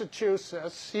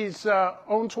Massachusetts, he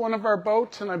owns one of our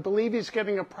boats, and I believe he's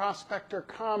getting a Prospector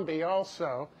Combi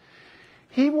also.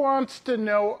 He wants to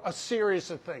know a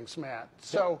series of things, Matt.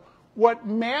 So what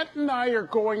Matt and I are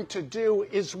going to do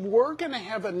is we're going to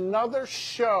have another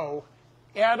show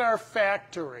at our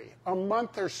factory a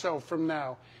month or so from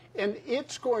now. And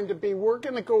it's going to be, we're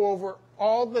going to go over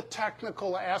all the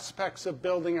technical aspects of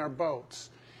building our boats.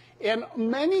 And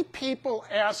many people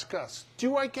ask us,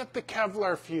 do I get the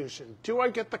Kevlar Fusion? Do I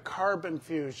get the carbon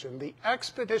fusion? The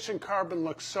Expedition carbon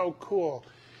looks so cool.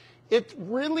 It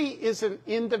really is an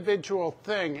individual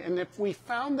thing. And if we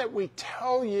found that we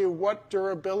tell you what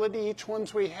durability each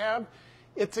ones we have,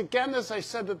 it's again, as I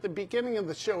said at the beginning of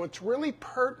the show, it's really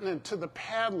pertinent to the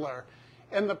paddler.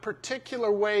 and the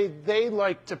particular way they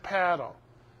like to paddle.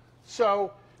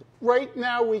 So right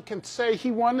now we can say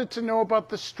he wanted to know about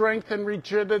the strength and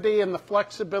rigidity and the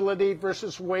flexibility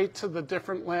versus weights of the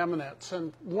different laminates.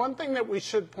 And one thing that we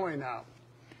should point out,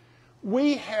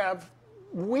 we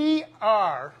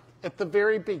are, at the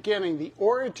very beginning, the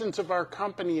origins of our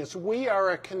company is we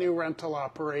are a canoe rental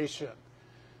operation.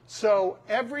 So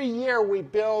every year we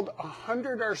build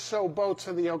 100 or so boats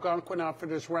for the Algonquin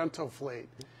Outfitters rental fleet.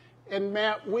 And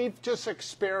Matt, we've just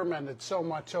experimented so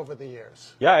much over the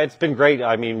years. Yeah, it's been great.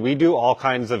 I mean, we do all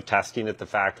kinds of testing at the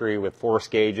factory with force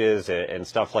gauges and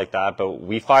stuff like that, but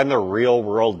we find the real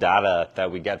world data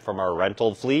that we get from our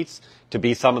rental fleets to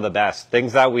be some of the best.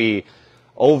 Things that we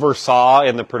oversaw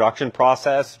in the production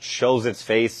process shows its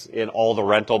face in all the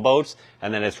rental boats,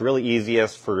 and then it's really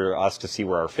easiest for us to see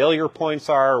where our failure points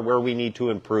are, where we need to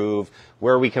improve,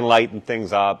 where we can lighten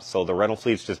things up. So the rental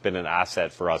fleet's just been an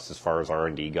asset for us as far as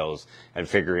R&D goes and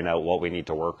figuring out what we need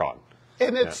to work on.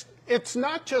 And it's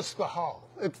not just the hull.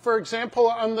 For example,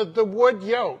 on the wood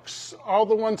yokes, all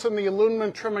the ones in the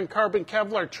aluminum trim and carbon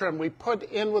Kevlar trim, we put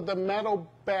in with the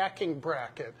metal backing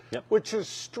bracket, which is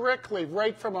strictly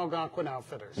right from Algonquin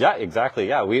Outfitters. Yeah, exactly.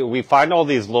 Yeah, we find all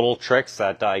these little tricks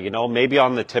that, maybe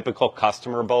on the typical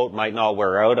customer boat might not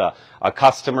wear out. A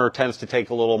customer tends to take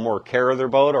a little more care of their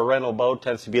boat. A rental boat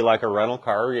tends to be like a rental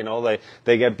car.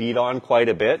 They get beat on quite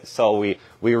a bit. So we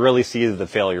really see the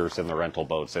failures in the rental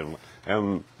boats.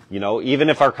 And even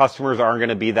if our customers aren't going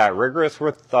to be that rigorous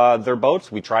with their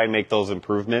boats, we try and make those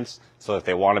improvements so if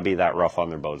they want to be that rough on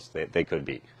their boats, they could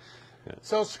be. Yeah.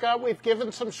 So, Scott, we've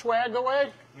given some swag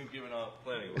away? We've given out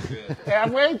plenty. We're good.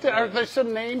 Have we? Are there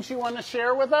some names you want to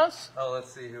share with us? Oh,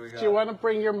 let's see who we got. Do you want to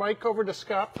bring your mic over to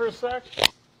Scott for a sec?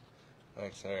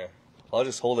 Thanks, okay. I'll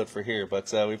just hold it for here,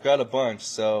 but we've got a bunch.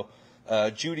 So,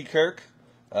 Judy Kirk,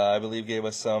 I believe, gave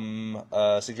us some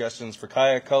suggestions for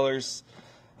kayak colors.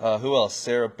 Who else?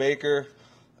 Sarah Baker,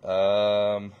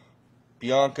 Bianca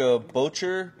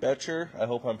Betcher, I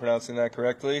hope I'm pronouncing that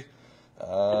correctly.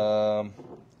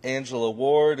 Angela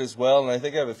Ward as well, and I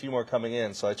think I have a few more coming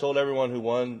in. So I told everyone who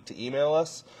won to email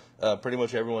us. Pretty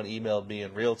much everyone emailed me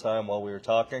in real time while we were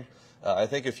talking. I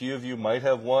think a few of you might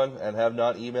have won and have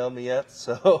not emailed me yet.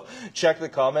 So check the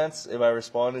comments. If I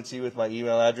responded to you with my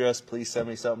email address, please send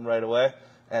me something right away,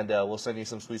 and we'll send you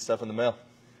some sweet stuff in the mail.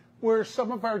 Were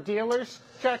some of our dealers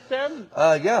checked in?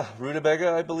 Yeah,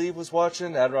 Rutabaga, I believe, was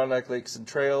watching. Adirondack Lakes and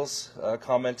Trails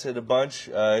commented a bunch.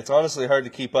 It's honestly hard to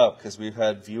keep up because we've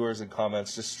had viewers and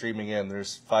comments just streaming in.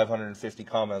 There's 550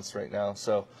 comments right now.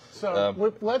 So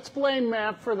let's blame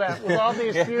Matt for that with all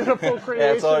these beautiful creations.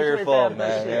 Yeah, it's all your we've fault, had man.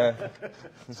 this year. Yeah.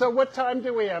 So what time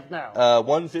do we have now?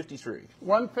 1:53.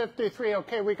 1:53.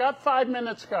 Okay, we got 5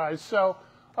 minutes, guys. So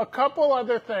a couple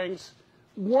other things.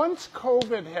 Once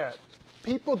COVID hit,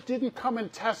 people didn't come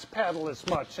and test paddle as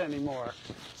much anymore.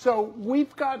 So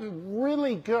we've gotten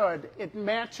really good at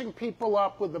matching people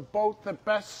up with a boat that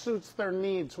best suits their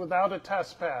needs without a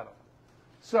test paddle.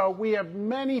 So we have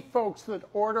many folks that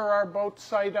order our boats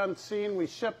sight unseen. We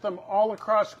ship them all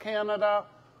across Canada,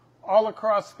 all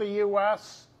across the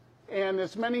U.S. And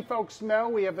as many folks know,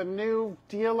 we have a new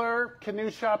dealer,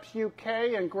 Canoe Shops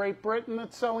UK in Great Britain,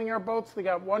 that's selling our boats. They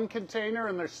got one container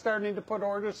and they're starting to put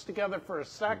orders together for a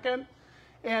second.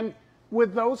 And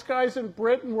with those guys in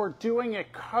Britain, we're doing a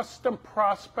custom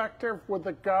prospector with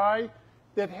a guy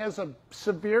that has a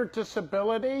severe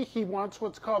disability. He wants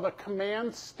what's called a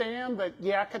command stand that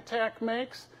Yak Attack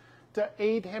makes to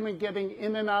aid him in getting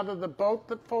in and out of the boat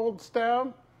that folds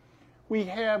down.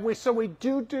 So we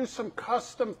do some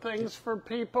custom things for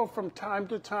people from time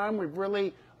to time. We've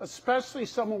really, especially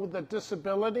someone with a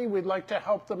disability, we'd like to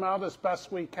help them out as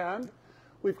best we can.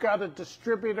 We've got a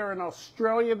distributor in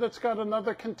Australia that's got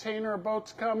another container of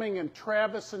boats coming, and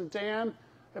Travis and Dan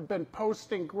have been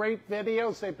posting great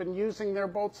videos. They've been using their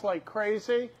boats like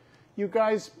crazy. You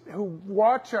guys who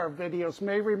watch our videos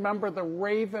may remember the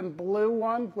Raven Blue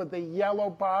one with the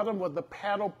yellow bottom with the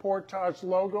Paddle Portage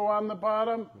logo on the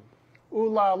bottom. Ooh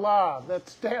la la,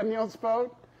 that's Daniel's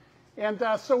boat. And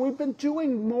so we've been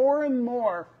doing more and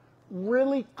more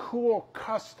really cool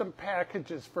custom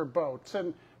packages for boats.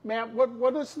 And Matt,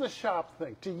 what does the shop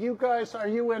think? Are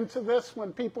you into this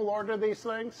when people order these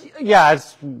things? Yeah,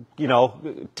 it's,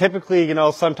 typically,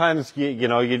 sometimes,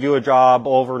 you do a job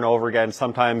over and over again.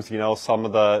 Sometimes, some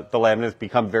of the laminates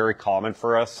become very common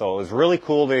for us. So it was really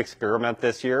cool to experiment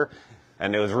this year.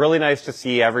 And it was really nice to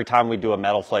see every time we do a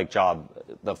metal flake job,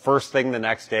 the first thing the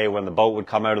next day when the boat would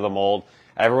come out of the mold,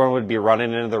 everyone would be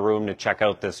running into the room to check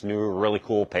out this new, really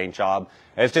cool paint job.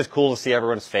 And it's just cool to see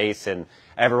everyone's face, and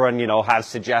everyone, you know, has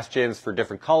suggestions for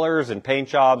different colors and paint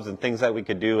jobs and things that we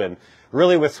could do. And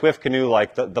really with Swift Canoe,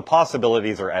 like the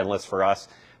possibilities are endless for us.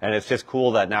 And it's just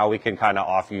cool that now we can kind of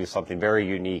offer you something very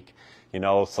unique, you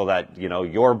know, so that, you know,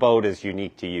 your boat is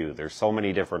unique to you. There's so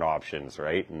many different options,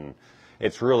 right? And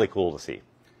it's really cool to see.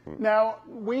 Now,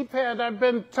 I've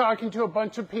been talking to a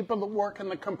bunch of people that work in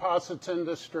the composites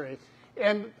industry,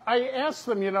 and I asked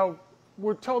them, you know,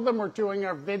 we told them we're doing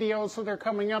our videos that are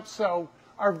coming up, so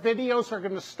our videos are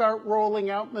going to start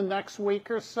rolling out in the next week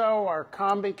or so, our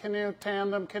combi canoe,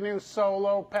 tandem canoe,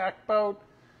 solo, pack boat,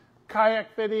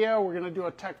 kayak video. We're going to do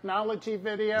a technology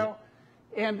video.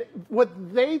 And what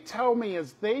they tell me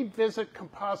is they visit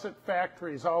composite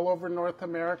factories all over North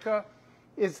America,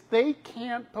 is they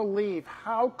can't believe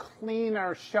how clean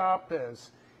our shop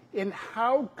is and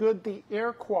how good the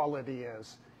air quality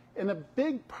is. And a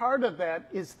big part of that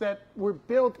is that we're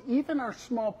built, even our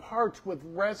small parts, with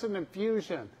resin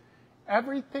infusion.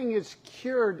 Everything is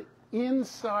cured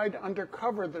inside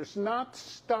undercover. There's not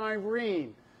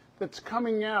styrene that's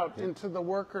coming out into the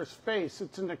worker's face.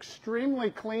 It's an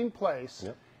extremely clean place.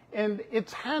 Yep. And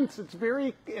it's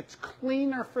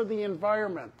cleaner for the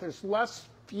environment. There's less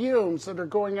fumes that are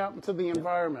going out into the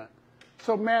environment.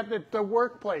 So Matt, the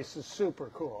workplace is super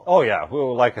cool. Oh yeah,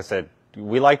 well, like I said,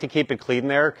 we like to keep it clean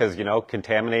there because, you know,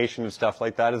 contamination and stuff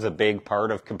like that is a big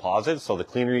part of composites. So the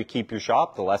cleaner you keep your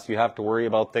shop, the less you have to worry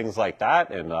about things like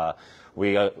that. And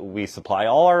we supply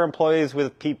all our employees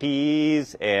with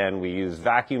PPEs, and we use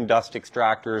vacuum dust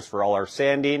extractors for all our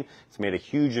sanding. It's made a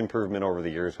huge improvement over the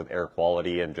years with air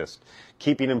quality, and just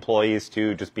keeping employees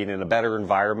to just being in a better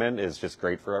environment is just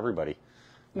great for everybody.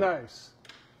 Nice.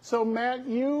 So Matt,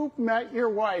 you met your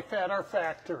wife at our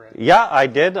factory. Yeah, I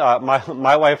did.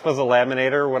 My wife was a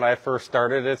laminator when I first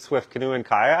started at Swift Canoe and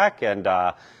Kayak, and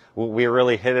we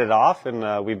really hit it off,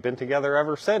 and we've been together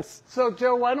ever since. So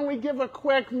Joe, why don't we give a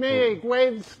quick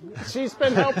wave? She's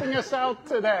been helping us out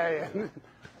today.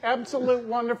 Absolute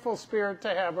wonderful spirit to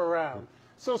have around.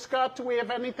 So Scott, do we have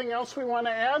anything else we want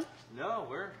to add? No,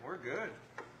 we're good.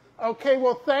 Okay,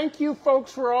 well, thank you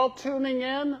folks for all tuning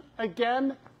in.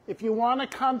 Again, if you want to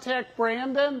contact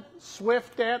Brandon,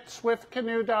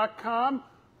 swift@swiftcanoe.com.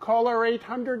 Call our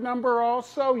 800 number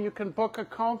also. You can book a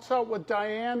consult with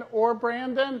Diane or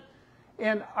Brandon.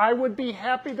 And I would be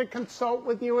happy to consult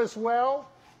with you as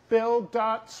well.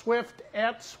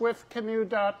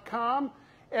 bill.swift@swiftcanoe.com.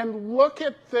 And look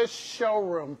at this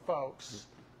showroom, folks.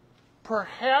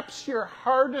 Perhaps your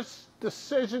hardest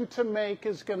decision to make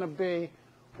is going to be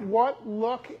what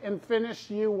look and finish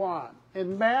you want.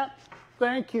 And Matt,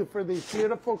 thank you for these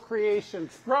beautiful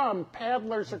creations from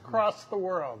paddlers across the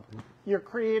world. You're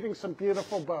creating some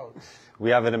beautiful boats.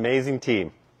 We have an amazing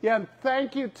team. Yeah, and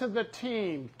thank you to the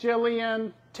team,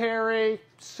 Jillian, Terry,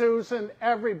 Susan,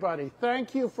 everybody.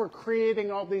 Thank you for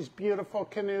creating all these beautiful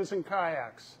canoes and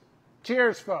kayaks.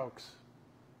 Cheers, folks.